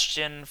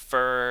question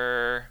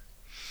for.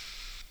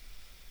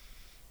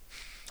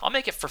 I'll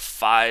make it for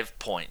 5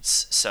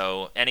 points.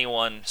 So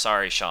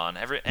sorry, Sean.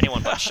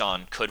 Anyone but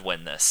Sean could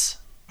win this.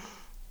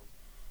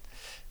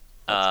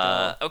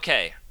 Let's go.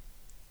 Okay.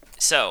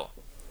 So,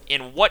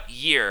 in what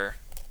year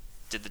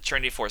did the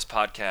Trinity Force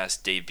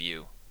podcast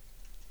debut?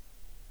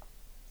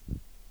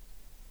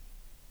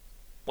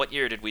 What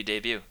year did we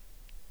debut?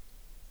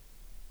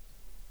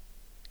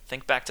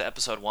 Think back to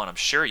episode 1. I'm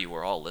sure you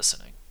were all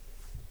listening.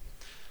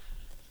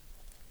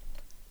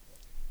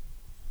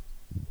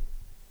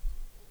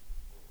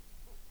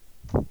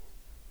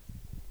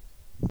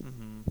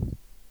 Mhm.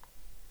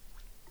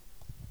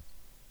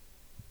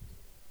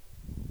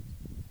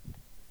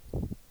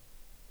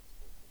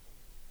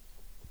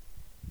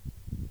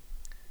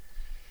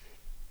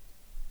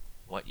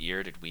 What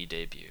year did we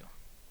debut?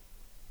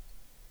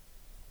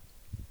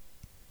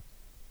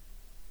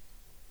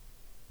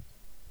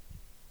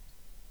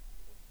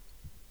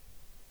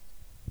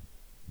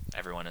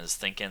 Everyone is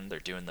thinking, they're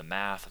doing the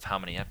math of how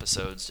many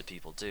episodes do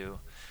people do.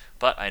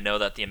 But I know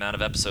that the amount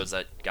of episodes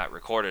that got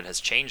recorded has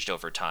changed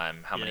over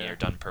time, how many Yeah. are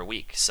done per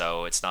week.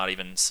 So it's not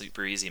even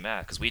super easy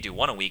math, because we do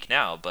one a week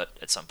now, but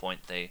at some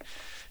point they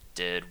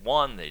did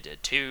one, they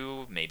did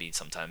two, maybe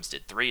sometimes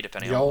did three,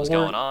 depending on what Y'all was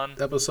weren't going on.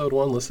 episode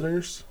 1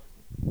 listeners?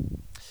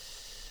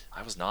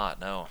 I was not,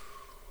 no.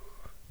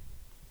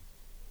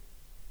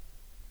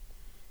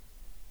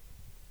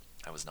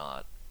 I was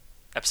not.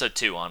 Episode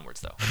 2 onwards,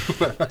 though.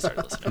 I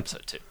started listening to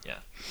episode 2, yeah.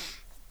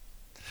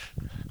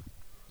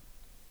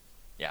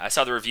 Yeah, I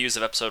saw the reviews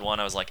of episode 1,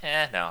 I was like,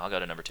 no, I'll go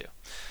to number 2.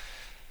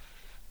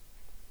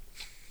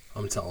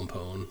 I'm telling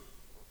Pone.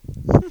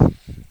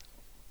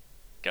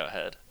 Go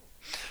ahead.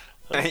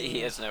 He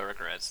has no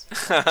regrets.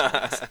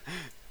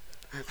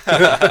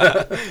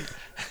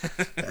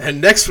 And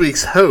next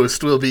week's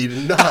host will be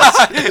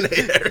not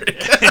Eric.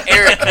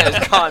 Eric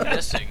has gone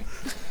missing.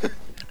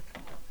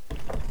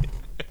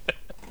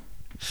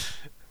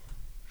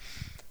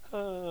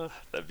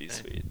 That'd be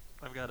sweet.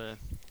 I've got a.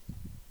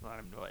 I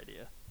have no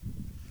idea.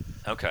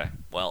 Okay,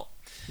 well,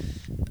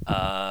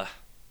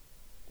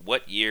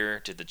 what year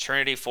did the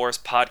Trinity Force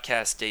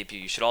podcast debut?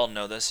 You should all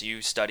know this.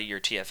 You study your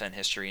TFN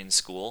history in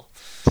school.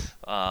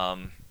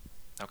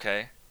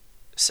 Okay,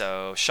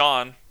 so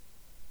Sean,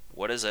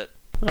 what is it?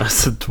 I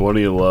said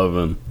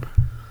 2011.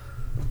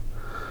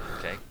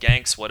 Okay,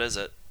 Ganks, what is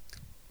it?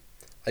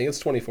 I think it's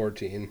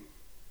 2014.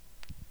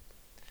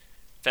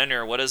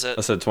 Fenrir, what is it?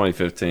 I said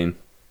 2015.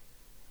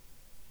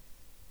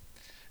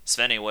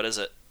 Svenny, what is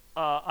it?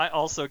 I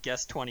also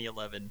guessed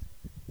 2011.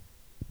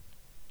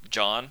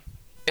 John,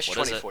 It's what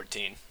is it?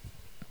 2014.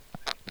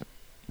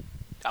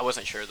 I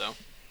wasn't sure though.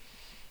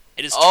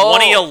 It is Oh!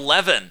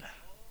 2011.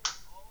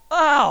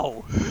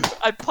 Ow!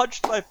 I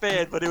punched my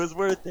fan, but it was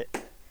worth it.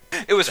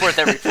 It was worth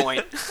every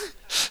point.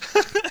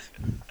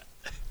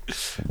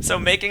 So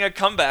making a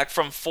comeback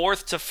from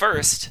 4th to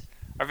 1st,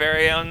 our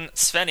very own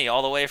Svenny,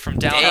 all the way from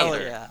down Hell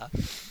under. yeah.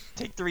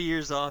 Take 3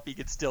 years off, you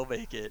could still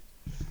make it.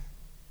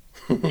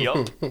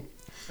 Yup.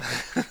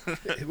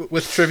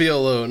 With trivia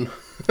alone.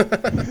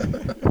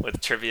 With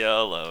trivia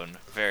alone.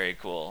 Very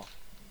cool.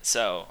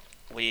 So,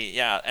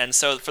 and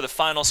so for the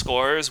final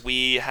scores,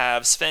 we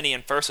have Svenny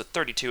in first with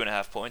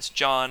 32.5 points,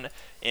 John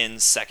in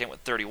second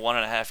with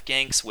 31.5,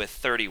 Ganks with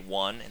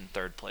 31 in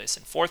third place.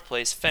 In fourth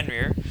place,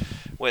 Fenrir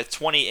with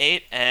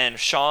 28, and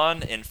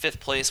Sean in fifth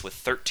place with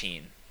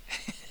 13.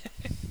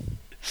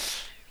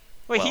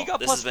 Wait, Well, he got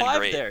this plus has been 5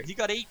 great. there. He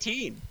got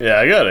 18. Yeah,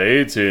 I got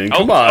 18.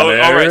 Come on, all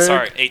Eric. right,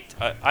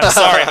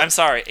 sorry. I'm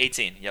sorry.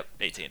 18. Yep,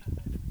 18.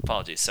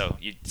 Apologies. So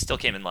you still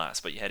came in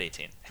last, but you had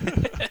 18.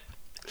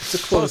 It's a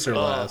closer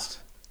last.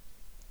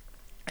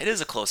 It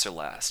is a closer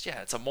last.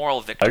 Yeah, it's a moral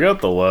I victory.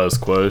 got the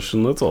last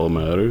question. That's all that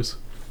matters.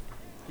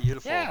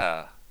 Beautiful.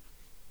 Yeah,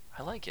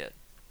 I like it.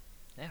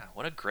 Yeah,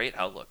 what a great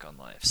outlook on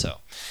life.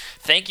 So,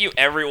 thank you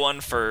everyone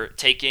for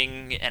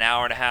taking an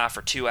hour and a half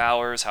or 2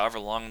 hours, however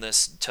long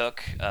this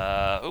took.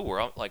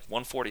 We're on like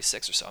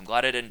 146 or so. I'm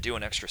glad I didn't do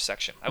an extra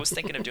section. I was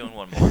thinking of doing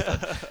one more,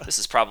 but this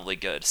is probably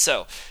good.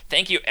 So,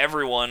 thank you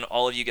everyone,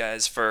 all of you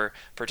guys, for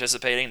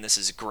participating. This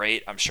is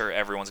great. I'm sure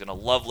everyone's going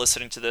to love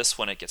listening to this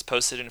when it gets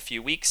posted in a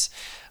few weeks.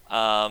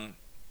 And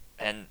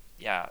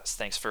yeah,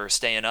 thanks for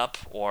staying up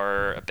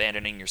or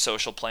abandoning your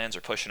social plans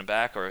or pushing them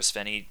back, or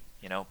Svenny,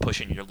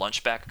 pushing your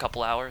lunch back a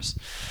couple hours.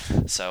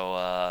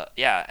 So,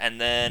 yeah,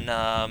 and then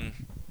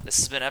this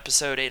has been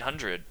episode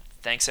 800.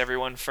 Thanks,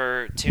 everyone,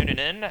 for tuning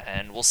in,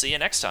 and we'll see you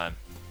next time.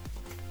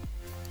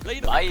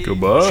 Later. Bye.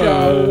 Goodbye.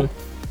 Ciao.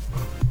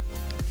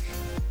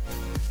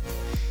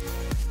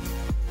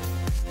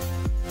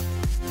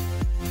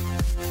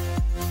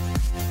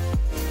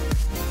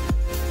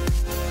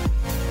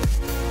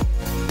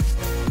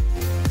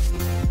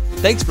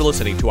 Thanks for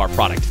listening to our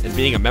product and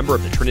being a member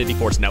of the Trinity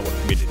Force Network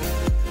community.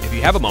 If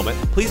you have a moment,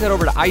 please head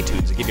over to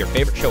iTunes and give your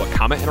favorite show a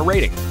comment and a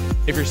rating.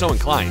 If you're so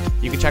inclined,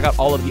 you can check out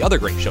all of the other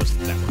great shows in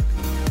the network.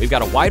 We've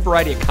got a wide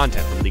variety of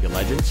content from League of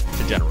Legends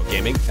to general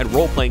gaming and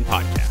role-playing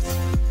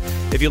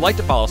podcasts. If you'd like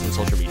to follow us on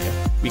social media,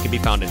 we can be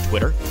found on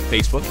Twitter,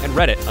 Facebook, and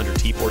Reddit under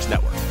T-Force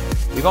Network.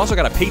 We've also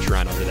got a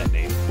Patreon under that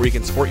name where you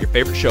can support your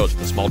favorite shows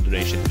with a small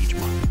donation each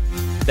month.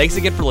 Thanks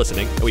again for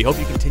listening, and we hope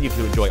you continue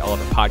to enjoy all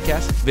of our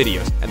podcasts,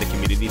 videos, and the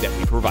community that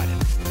we provided.